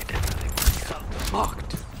away, it didn't really work out.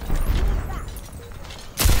 Locked.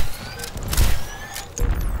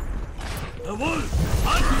 The wolf!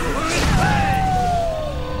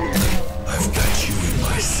 I've got you in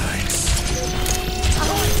my sights.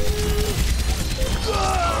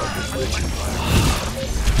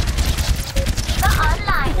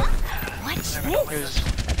 What's this?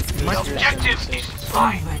 Objective is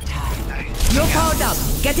fine. You're powered up.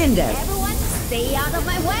 Get in there. Everyone, stay out of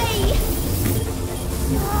my way!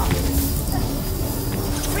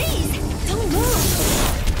 Freeze! Don't move!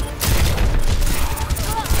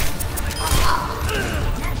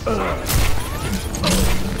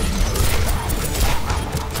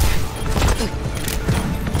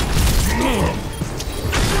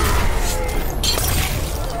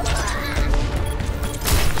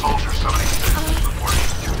 Soldier 76 reporting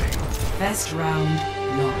duty. Best round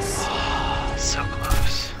lost. So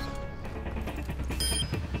close.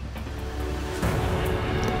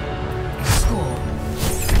 Score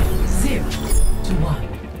 0-1.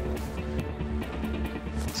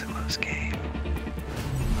 It's a close game.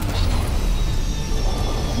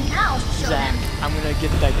 Now show Zach, them. I'm gonna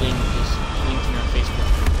get that game and just link to your Facebook.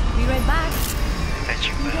 Be right back. I bet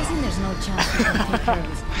you I'm will. guessing there's no chance we can take care of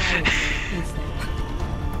this quietly, is there?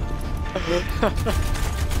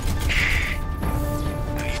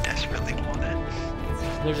 No, you desperately want it.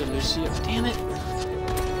 There's a Lucio. Damn it.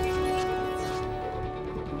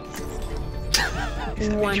 He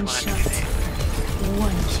said, One "What you wanna shot. do, Dave?"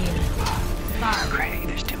 One kill. Oh, great,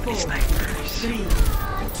 there's too many snipers. 3,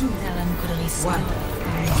 2, Melancholy 1.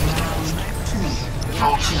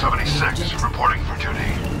 Soldier 76 reporting for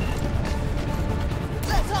duty.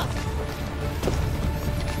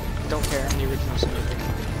 Don't care. I'm the original sniper.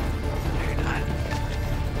 No, you're not.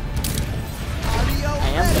 I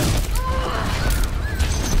am though.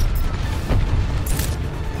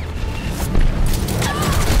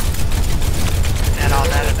 Add all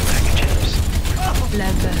that in the bag of chips. La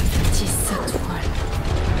veuve tisse sa toile.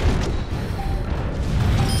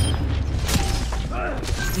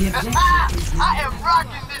 The objective is I am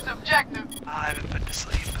rocking this objective. I haven't put to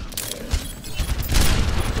sleep.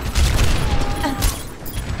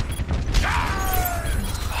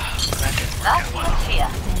 That didn't work out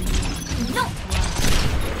well.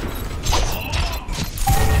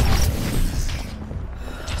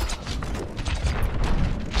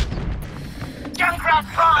 Junkrat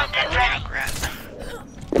primed and ready. Junkrat.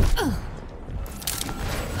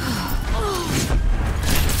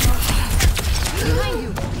 Behind you!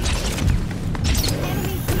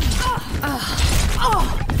 Oh,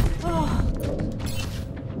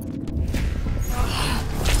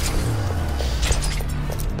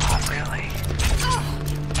 really?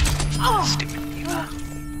 Stupid D.Va.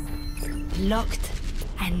 Locked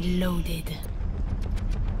and loaded.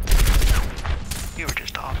 You were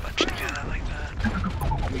just all bunched together like that.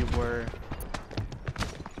 We were.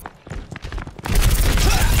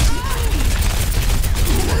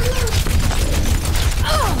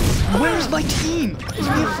 Where's my team? We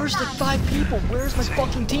have first like 5 people. Where's my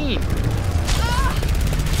fucking team?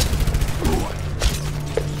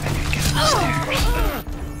 I could get upstairs.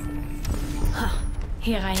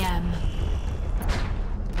 Here I am.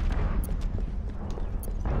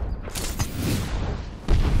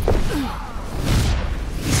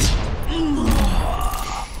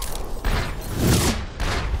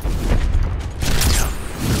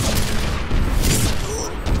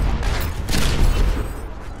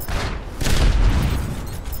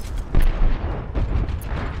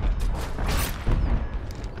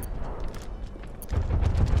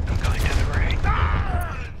 I'm going to the right.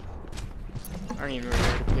 I don't even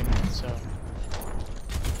remember to begin with, so.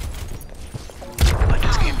 I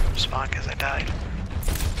just came from spawn because I died.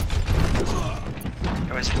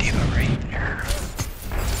 There was a D.Va right there.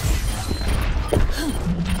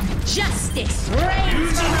 Justice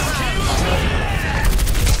reigns!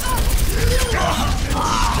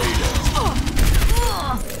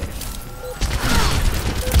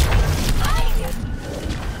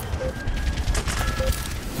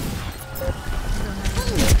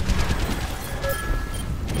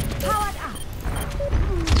 Powered up.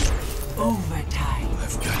 overtime.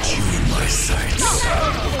 I've got you in my sights.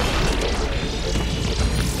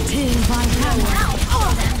 Till by power.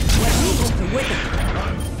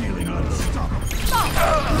 I'm feeling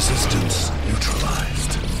unstoppable. Resistance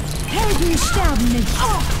neutralized. Helden sterben nicht.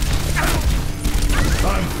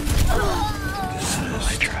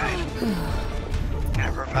 I tried.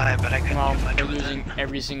 Gotta revive, but I Well, we're losing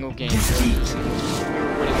every single game. We're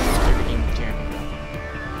winning every game with Jeremy.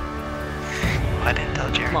 I didn't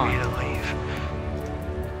tell Jeremy to leave.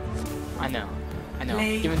 I know.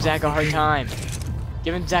 Giving Zach a hard time.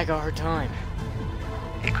 Giving Zach a hard time.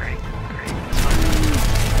 Hey, great. It's fine.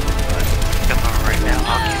 But come on right now,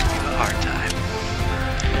 I'll give you a hard time.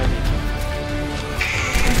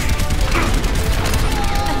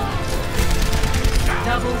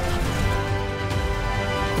 Double.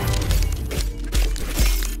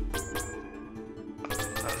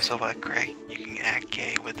 So what, Greg? You can act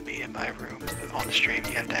gay with me in my room. On the stream,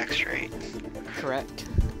 you have to act straight. Correct.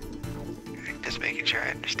 Just making sure I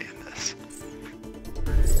understand this.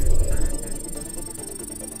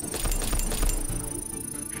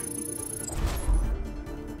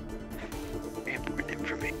 Important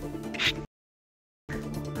information.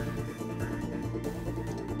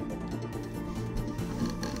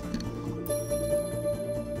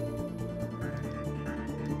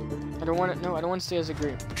 I don't want to. No, I don't want to stay as a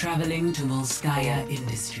group. Traveling to Volskaya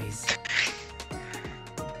Industries.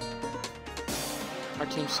 Our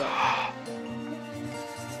team sucks.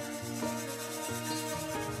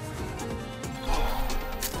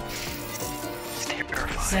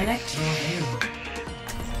 Select your hero.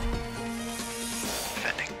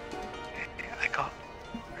 Defending. I got.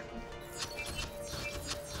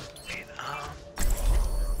 Wait,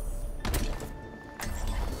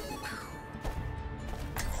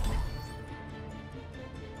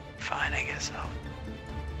 fine, I guess so.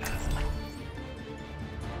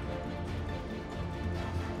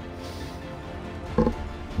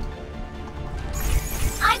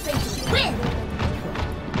 I'm ready to win!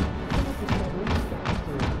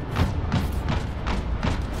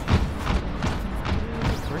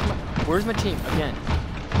 Where's my team again?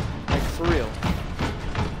 Like for real.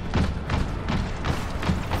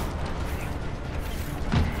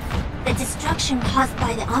 The destruction caused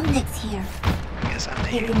by the Omnics here.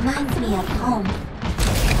 It reminds me of home.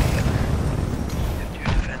 You're a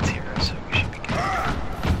defense hero, so we should be good.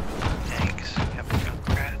 Thanks.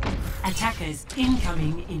 Attackers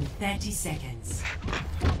incoming in 30 seconds.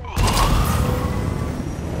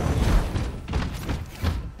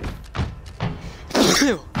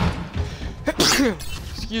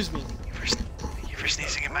 Excuse me. Thank you for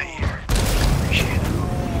sneezing in my ear. Appreciate it.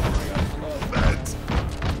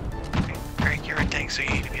 Greg, you're a tank, so you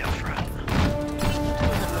need to be up front.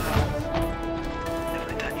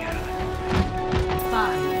 Definitely done you.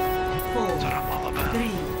 5, 4, That's what I'm all about. 3,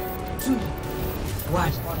 2,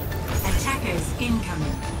 1. Attackers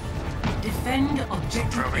incoming. Defend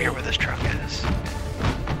objective. We're over here where this truck is.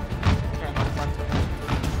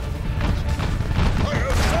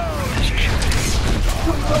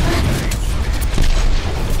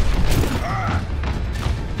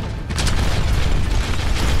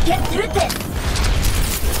 Get through this!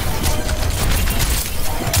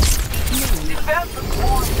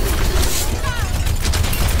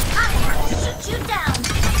 I will shoot you down!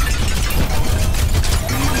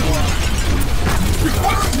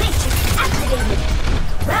 Matrix activated!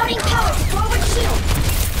 Routing power to forward shield!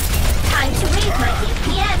 Time to raise my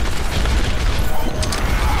DPM!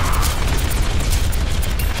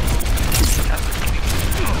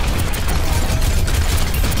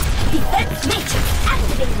 Defense matrix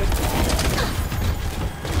activated!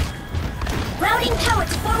 Routing power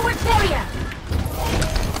to forward barrier!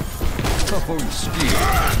 Oh, steel.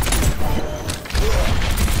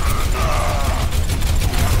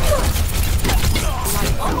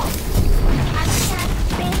 I'm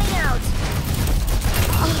bailing out!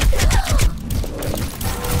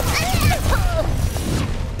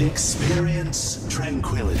 Experience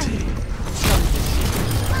tranquility.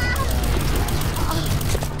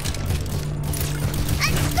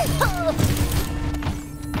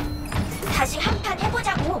 다시 한판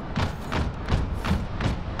해보자고!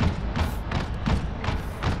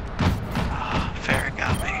 Farrah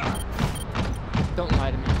got me. Don't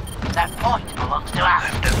lie to me. That point belongs to us.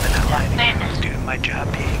 I'm definitely not lying. I was doing my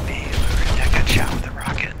job being me. I got shot with a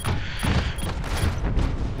rocket.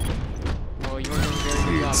 Oh, you weren't doing a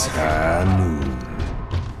very good It's job. high noon.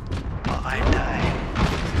 Well, I died.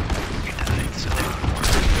 You died, so there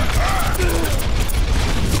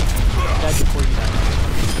That's before you died.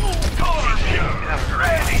 I'm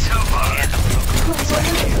ready to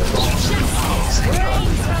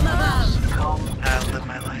I live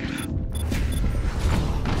my life.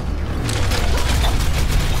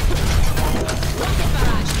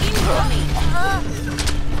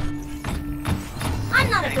 I'm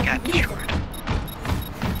not a I good got leader. destroyed.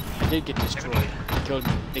 I did get destroyed.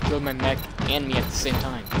 They killed my mech and me at the same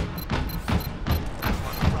time.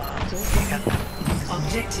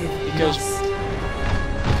 Objective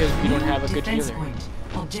because we don't have a good defense healer. point.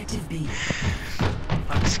 Objective B.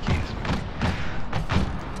 Excuse me.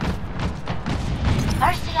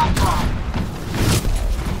 Mercy on top.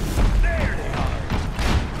 There they are.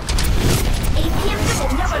 APM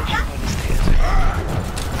will never cap.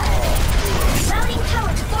 Routing power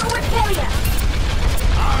to forward barrier.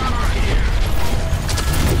 Armor here.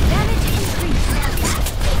 Damage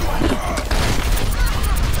increase.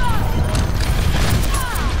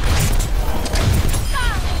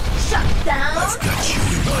 Shut down. I've got you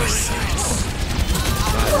in my sights.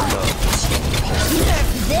 Nerf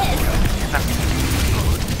this.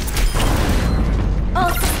 All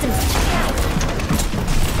systems check.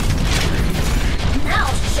 Now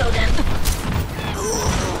show them.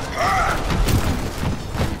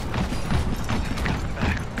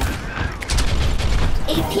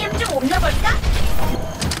 APM 좀 올려볼까?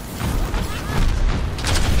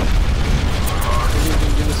 Maybe we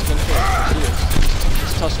can do this again for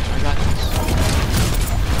Just toss him, I got this.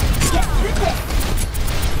 Get through this.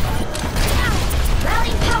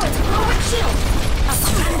 Routing power to forward shield. A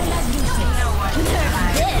scramble as you say. Nerf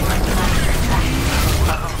this.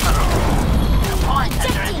 Point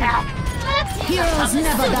under attack. Heroes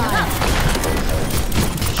never die.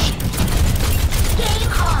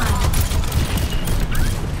 Game on.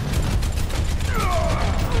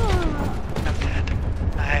 I'm dead.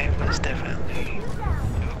 I was definitely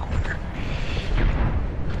in a corner.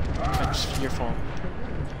 That's your fault.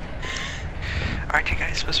 Aren't you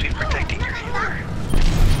guys supposed to be protecting your healer?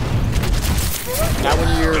 Not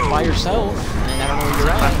when you're by yourself, and I don't know where you're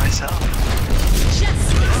By at. myself.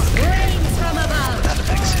 Justice reigns from above. Without a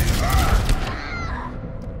big suit.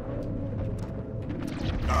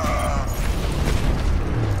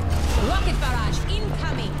 Rocket barrage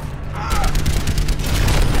incoming.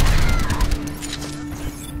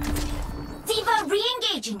 D.Va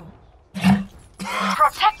re-engaging.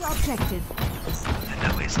 Protect The objective. And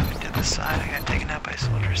now he's looking to the side. I got taken out by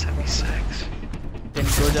Soldier 76. Then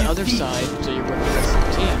go to the other side, so you're with the rest of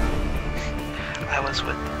the team. I was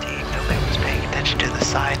with the team. Nobody was paying attention to the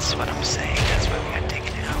sides, is what I'm saying. That's why we got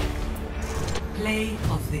taken out. Play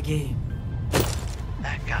of the game.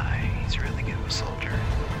 That guy, he's really good with Soldier.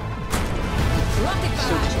 Rocket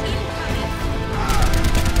barrage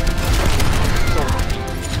incoming.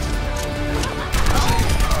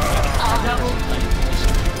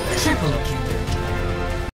 Triple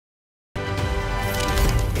kill.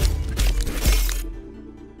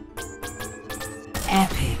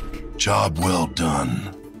 Epic. Job well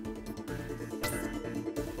done.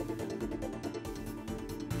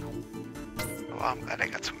 Well, I'm glad I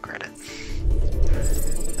got some credit.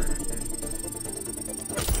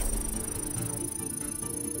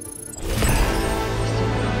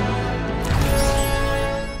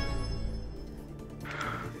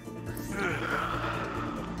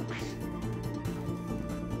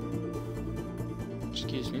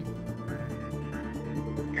 Excuse me.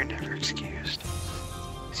 You're never excused.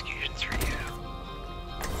 Excusions for you.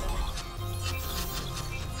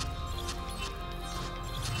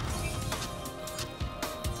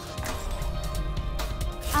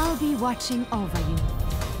 I'll be watching over you.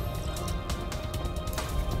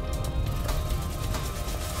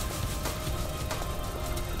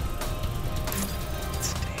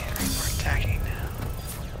 We're attacking now.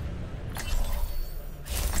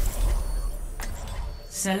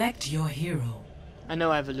 Select your hero. I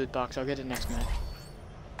know I have a loot box, I'll get it next match.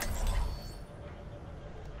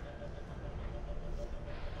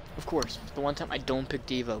 Of course, the one time I don't pick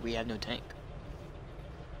D.Va, we have no tank.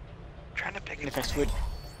 I'm trying to pick And it. if I switch,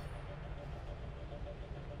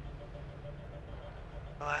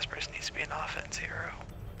 The last person needs to be an offense hero.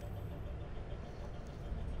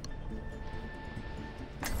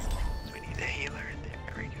 So we need a healer in there.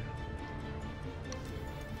 There we go.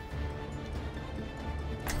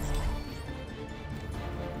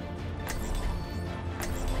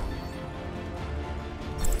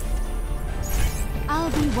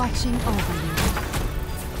 I'll be watching over you.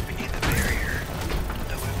 We need the barrier.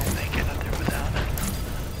 No, we won't make it up there without it.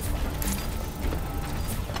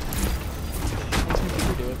 let some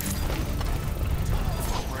people do it.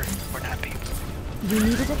 Well, we're not people. You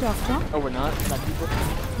needed a doctor? Oh, we're not people.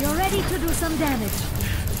 You're ready to do some damage.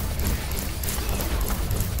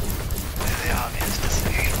 Really obvious to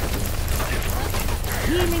see.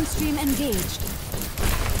 Healing stream engaged.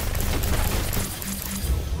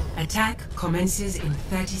 Attack commences in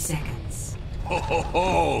 30 seconds. Ho ho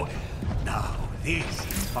ho! Now this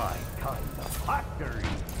is my kind of factory.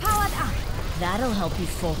 Powered up. That'll help you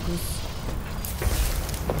focus.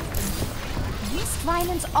 Must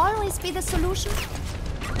violence always be the solution?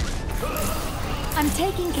 I'm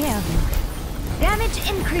taking care of you. Damage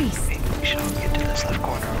increase. Maybe we should all get to this left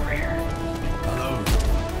corner over here. Hello.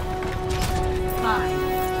 5,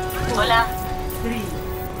 4, Hola. 3,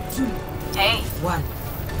 2, Hey. 1.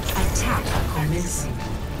 Attack commencing.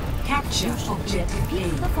 Capture objective Peak A.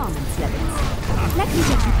 performance levels. Let me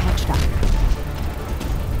get you patched up.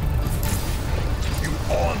 You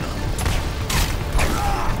honor.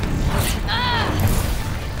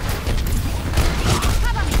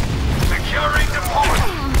 Securing the point.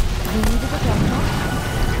 You needed a doctor?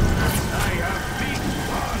 I have big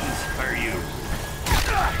plans for you.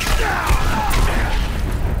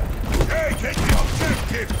 Hey, get the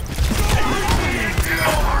objective. Maintaining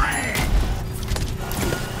connection.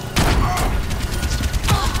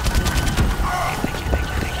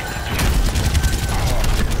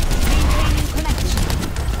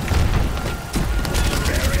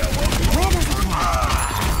 Where does it go?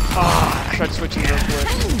 I tried switching real quick.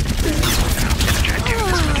 Objective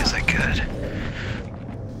as quick as I could.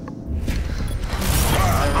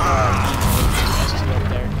 Up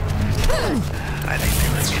there. I think they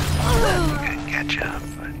was gonna catch up,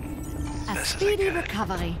 but A this isn't speedy good.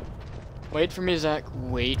 recovery. Wait for me, Zach.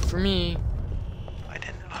 Wait for me. I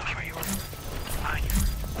didn't know how far you were. Fine.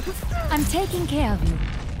 I'm taking care of you.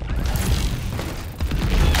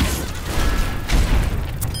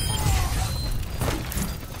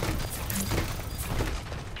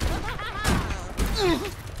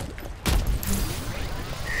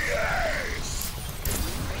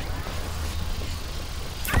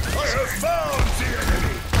 I have found the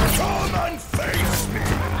enemy. Come and face me.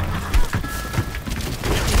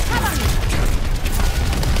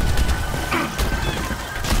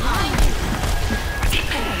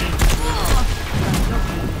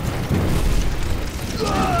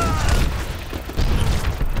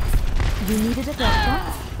 You needed a doctor?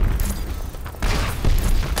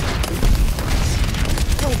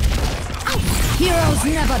 Heroes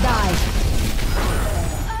never die.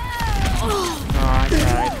 I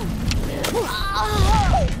tried.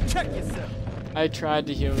 I tried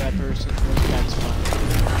to heal that person. That's fine.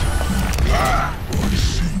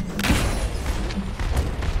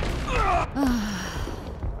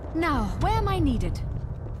 Now, where am I needed?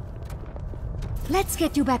 Let's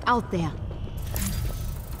get you back out there.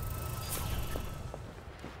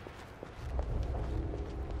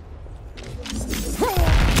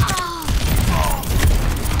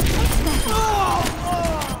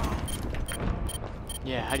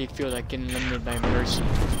 Yeah, how do you feel like getting eliminated by a mercy?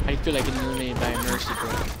 How do you feel like getting eliminated by a mercy,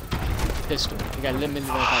 bro? Pistol. You got eliminated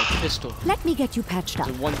by a pistol. Let me get you patched up.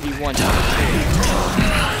 It's a 1v1.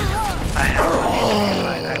 I had one to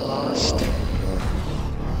fight, I lost.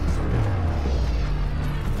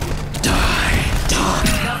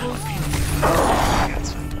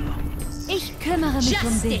 Ich kümmere mich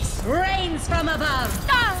um dich. Justice reigns from above.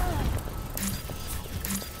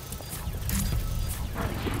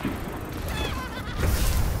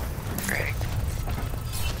 Great.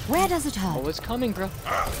 Where does it hurt? Oh, it's coming, bro.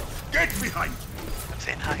 Get behind. I'm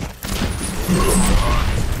saying hi.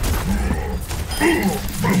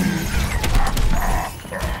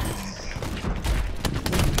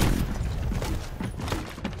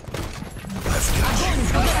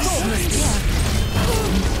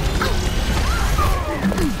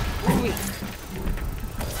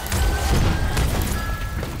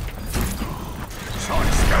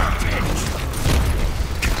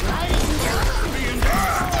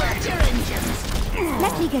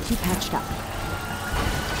 Let me get you patched up.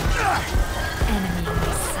 Enemy in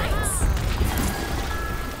my sights.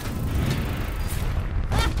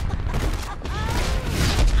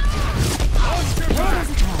 Where does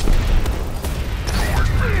it hurt?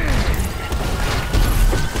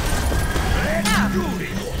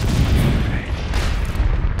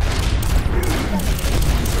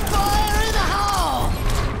 Fire in the hole!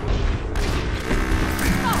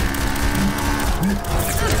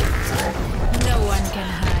 No one can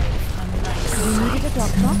hide from life. You needed a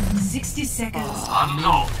doctor? 60 seconds.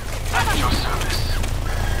 Unknown. At your service.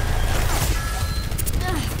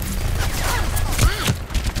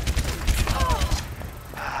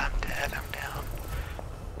 I'm dead, I'm down.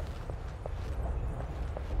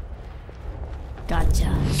 Gotcha.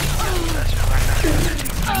 That's what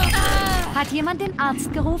I'm not. Hat jemand den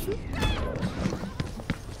Arzt gerufen?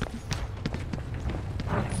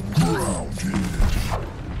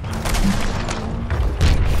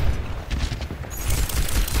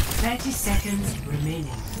 Seconds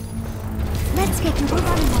remaining. Let's get you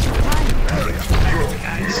running out of time.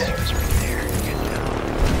 Guys, he was right there.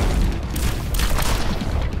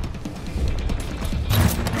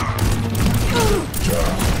 Good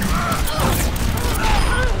job.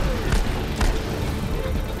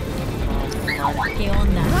 fine. ¿Qué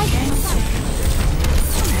onda?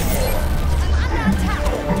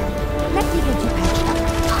 Let me get you patched up.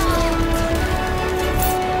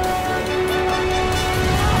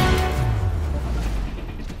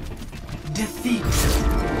 Defeat.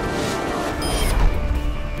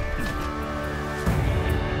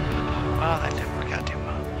 Wow, that didn't work out too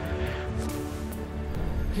well.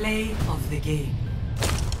 Play of the game.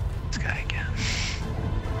 This guy again.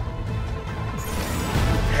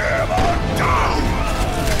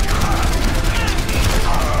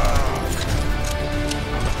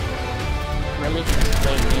 Remy,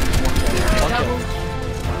 play the game one kill.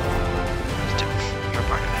 You're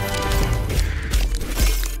part of it.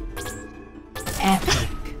 Epic.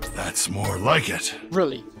 That's more like it.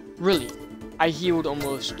 Really, really. I healed over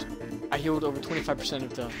 25%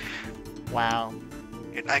 of the. Wow.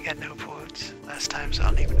 Dude, I got no quotes last time, so I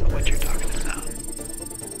don't even know what you're talking about.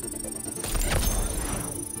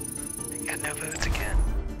 I got no votes again.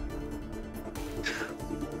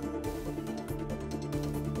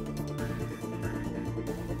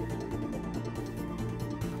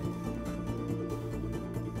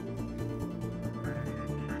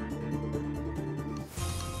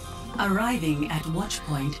 Arriving at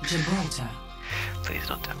Watchpoint Gibraltar. Please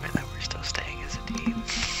don't tell me that we're still staying as a team.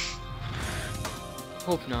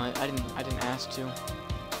 Hope not. I didn't ask to.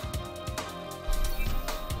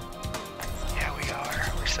 Yeah, we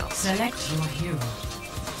are. We're still. Select your hero.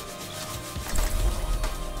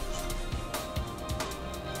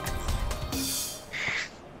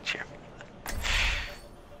 Cheer.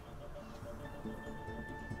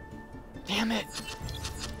 Damn it!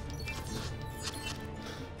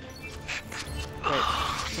 Wait,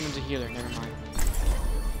 someone's a healer. Never mind.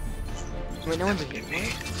 Wait, no one's a healer.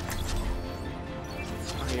 Me?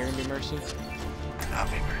 Okay, you're gonna be Mercy. I'll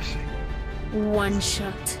be Mercy. One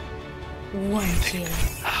shot. One kill.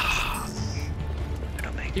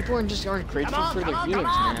 People just aren't grateful for their healers,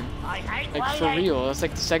 man. Like, for real. That's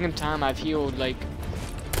like the second time I've healed, like,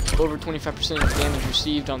 over 25% of the damage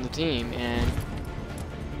received on the team, and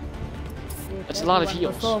that's a lot of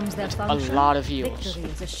heals. That's a lot of heals. Victory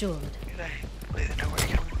is assured. They know where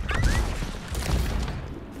you're coming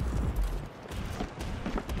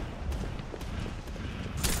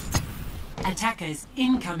from. Attackers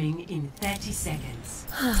incoming in 30 seconds.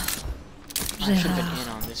 I should have been in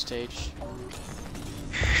on this stage.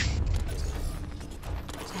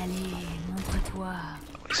 Allez, montre-toi.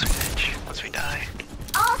 We switch once we die.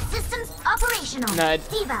 All systems operational. No,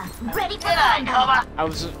 D.Va, ready for combat.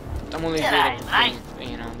 I'm only afraid of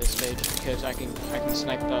being on this stage because I can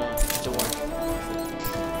snipe the door.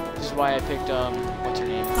 This is why I picked what's her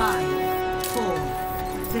name? 5, 4,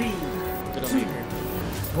 3, Widowmaker.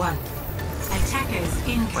 1. Attackers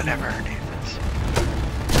incoming. Whatever her name is.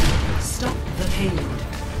 Stop the payload.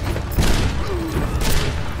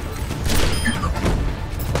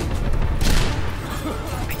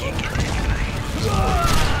 We can't get to anybody.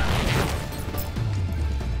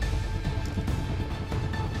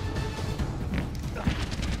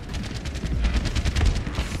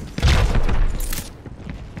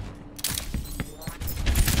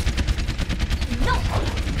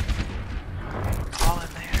 All in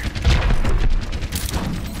there.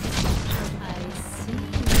 I see.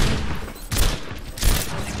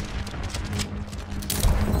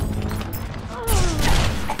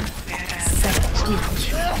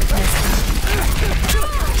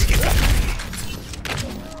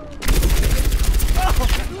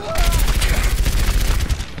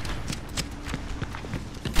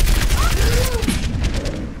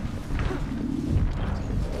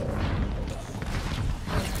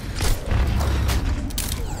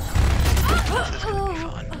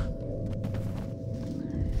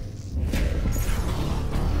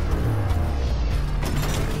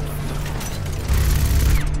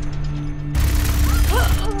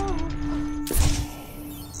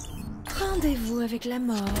 Rendez-vous avec la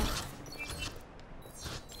mort.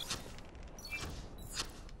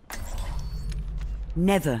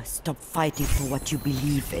 Never stop fighting for what you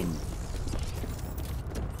believe in.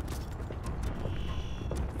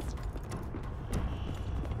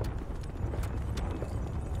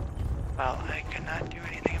 Well, I cannot do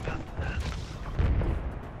anything about that.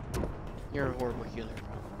 You're a horrible healer.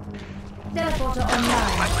 Teleporter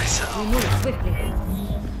online. By myself. Remove it swiftly.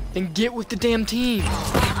 Then get with the damn team. I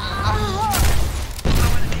don't know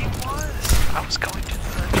where the team was. I was going to the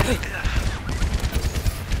diff.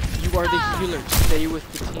 You are the healer. Stay with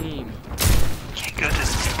the team. Can't go to the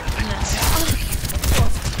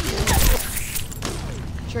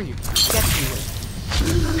Sure you can. Yes, you will.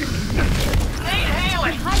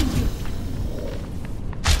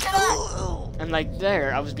 And like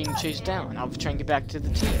there, I was being chased down. I was trying to get back to the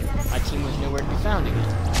team. My team was nowhere to be found again.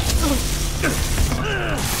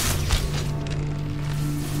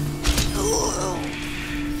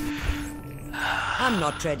 I'm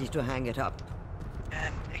not ready to hang it up.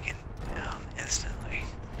 And taken down instantly.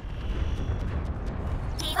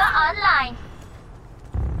 D.Va online.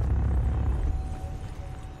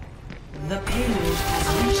 The payload has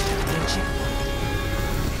reached the checkpoint.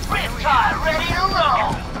 Riptide ready to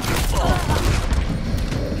roll!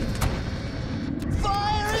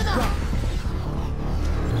 Fire in the...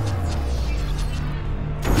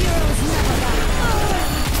 Heroes never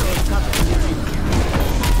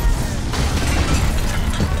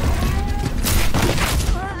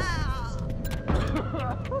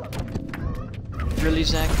Really,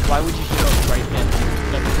 Zach? Why would you heal me right then?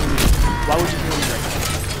 Like, why would you heal me right then?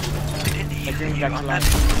 Like, bring me back to life.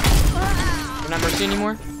 You're not Mercy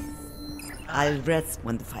anymore? I'll rest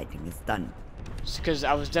when the fighting is done. It's because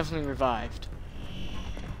I was definitely revived.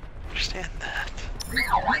 Understand that.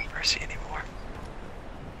 Not Mercy anymore.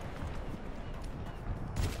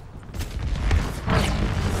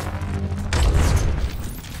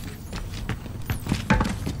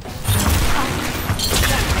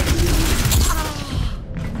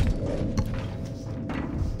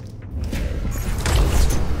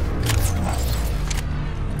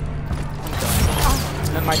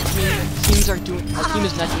 Our team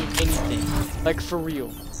is not doing anything. Like, for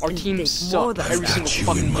real. Our team sucks every single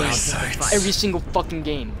fucking game. Every single fucking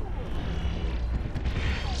game.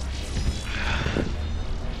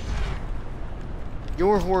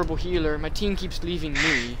 You're a horrible healer. My team keeps leaving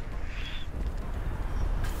me.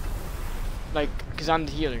 Like, because I'm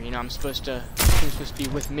the healer, you know, I'm supposed to be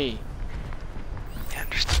with me. I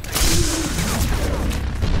understand.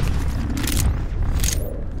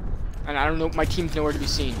 And I don't know, my team's nowhere to be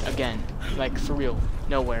seen again. Like, for real.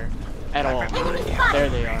 Nowhere. At all. There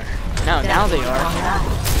they are. Now they are.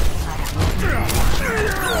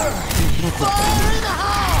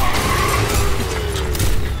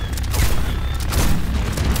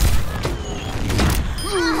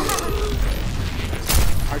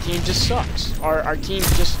 Our team just sucks. Our team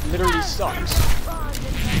just literally sucks. I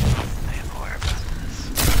am aware about this.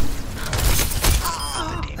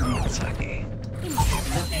 The default sucky.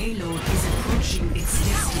 The payload is approaching its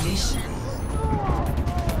destination.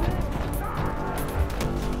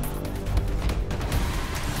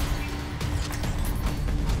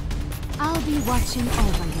 I'll be watching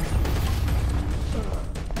over you.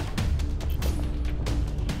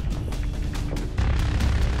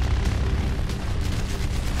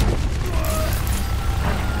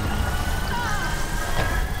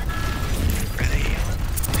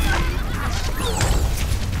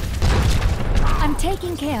 I'm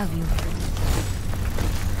taking care of you.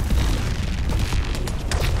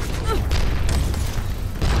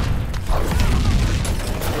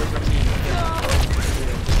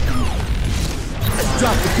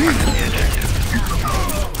 Drop the beat!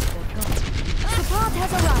 Support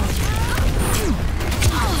has arrived.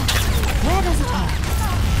 Where does it hurt?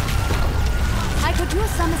 I could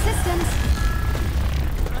use some assistance.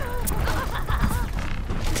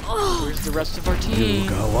 Where's the rest of our team?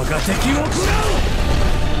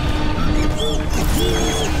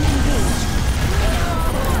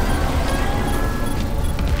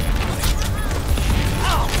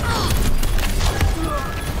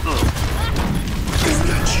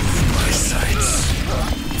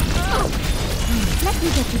 Let me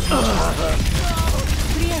get you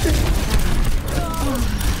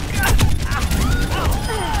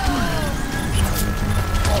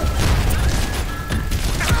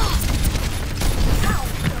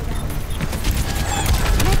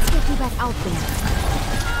Let's get you back out there.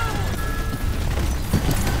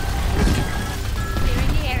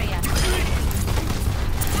 Clearing the area.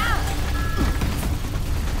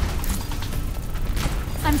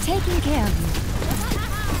 I'm taking care of you.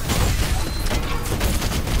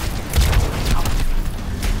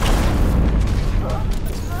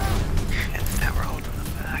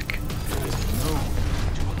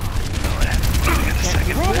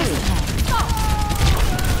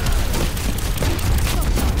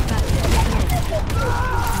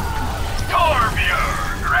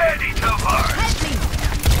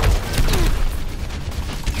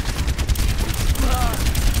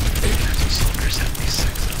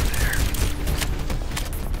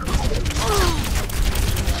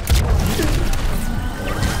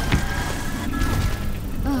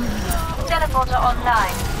 Teleporter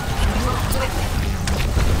online.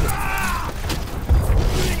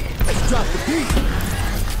 Drop the beat!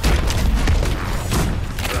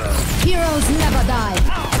 Heroes never die.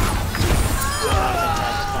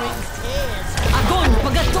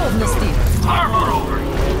 Готовности! Armor over!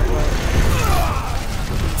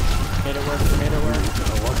 Made it work, made it work. I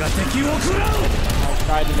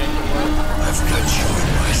tried to make it work. I've got you in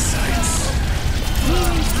my sights.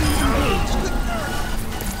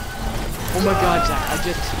 Oh my god, Zach, I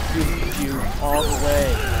just duped you all the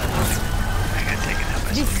way. I got taken out by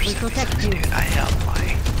This Super will protect 76, you. dude. I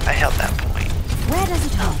held that point. Where does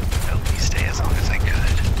it go? At least stay as long as I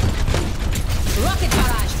could. Rocket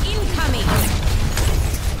barrage incoming!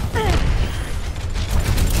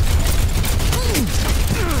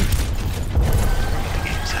 The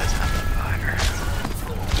game says I'm the fire.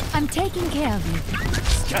 I'm taking care of you.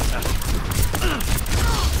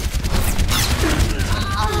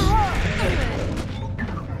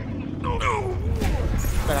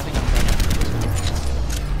 But I think I'm better.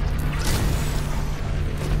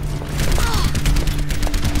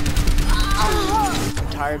 I'm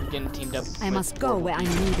tired of getting teamed up. I must go where I'm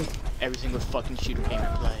needed. Every single fucking shooter game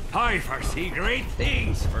I play. I foresee great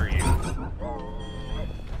things for you.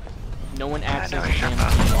 No one acts I know, as a shut damn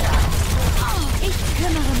up. team. Ich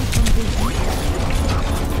kümmere mich um dich.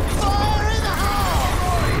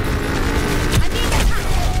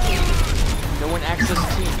 No one acts as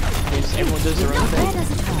a team. Because everyone does their own Where thing.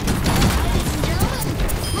 does it go?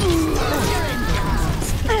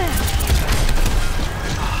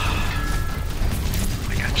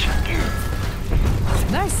 I got shot.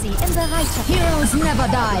 Mercy in the right. Heroes never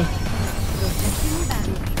die.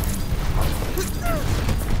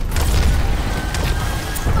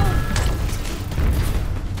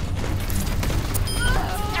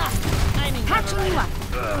 Catching you up.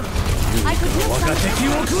 I could use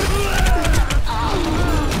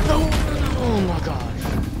Oh my god.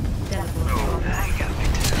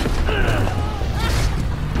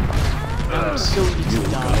 I'm so easy to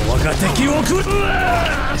die.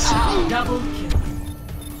 Double kill.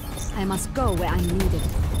 I must go where I'm needed.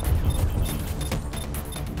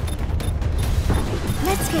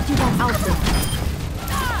 Let's get you back out there.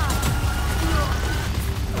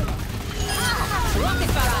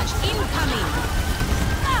 Rocket barrage incoming!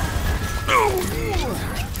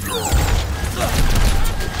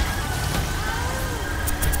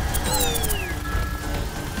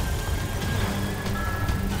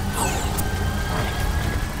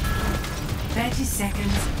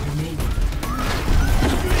 Seconds remaining.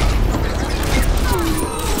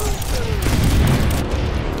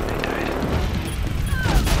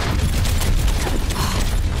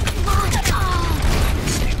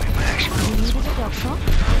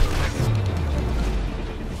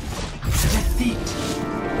 Defeat.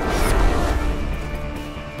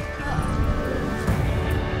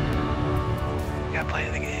 You gotta play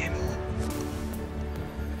the game.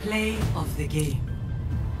 Play of the game.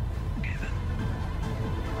 Okay then.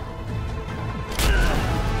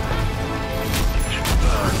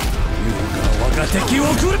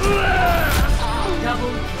 Double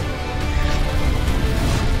kill.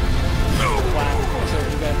 Wow. So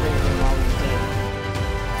you gotta bring them all the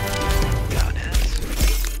Got it.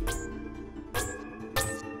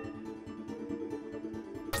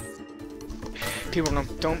 People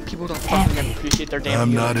don't fucking appreciate their damn I'm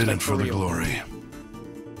heroes, not in like, it for the real. glory.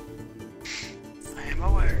 I am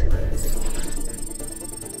aware.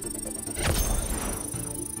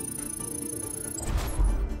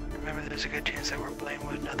 Remember, there's a good chance that we're playing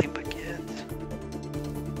with nothing but kids.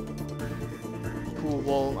 Cool,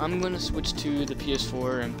 well, I'm gonna switch to the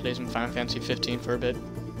PS4 and play some Final Fantasy 15 for a bit.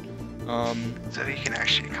 So you can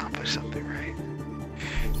actually accomplish something, right?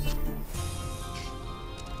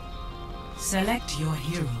 Select your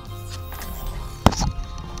hero.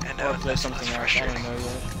 And Or play that's something less else, I don't know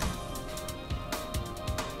yet.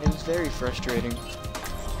 It's very frustrating.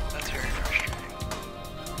 That's very frustrating.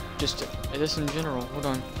 Just this in general, hold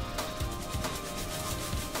on.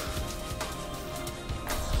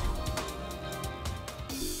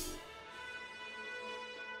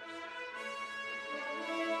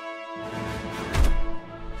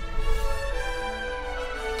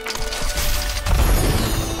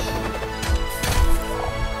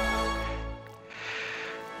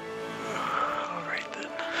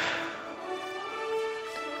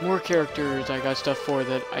 More characters I got stuff for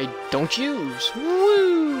that I don't use.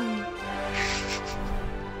 Woo!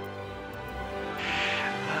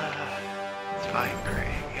 It's fine, Gray.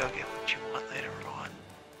 You'll get what you want later on.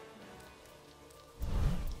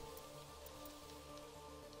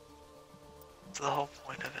 That's the whole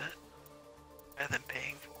point of it. Rather than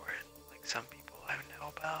paying for it, like some people I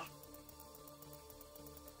know about.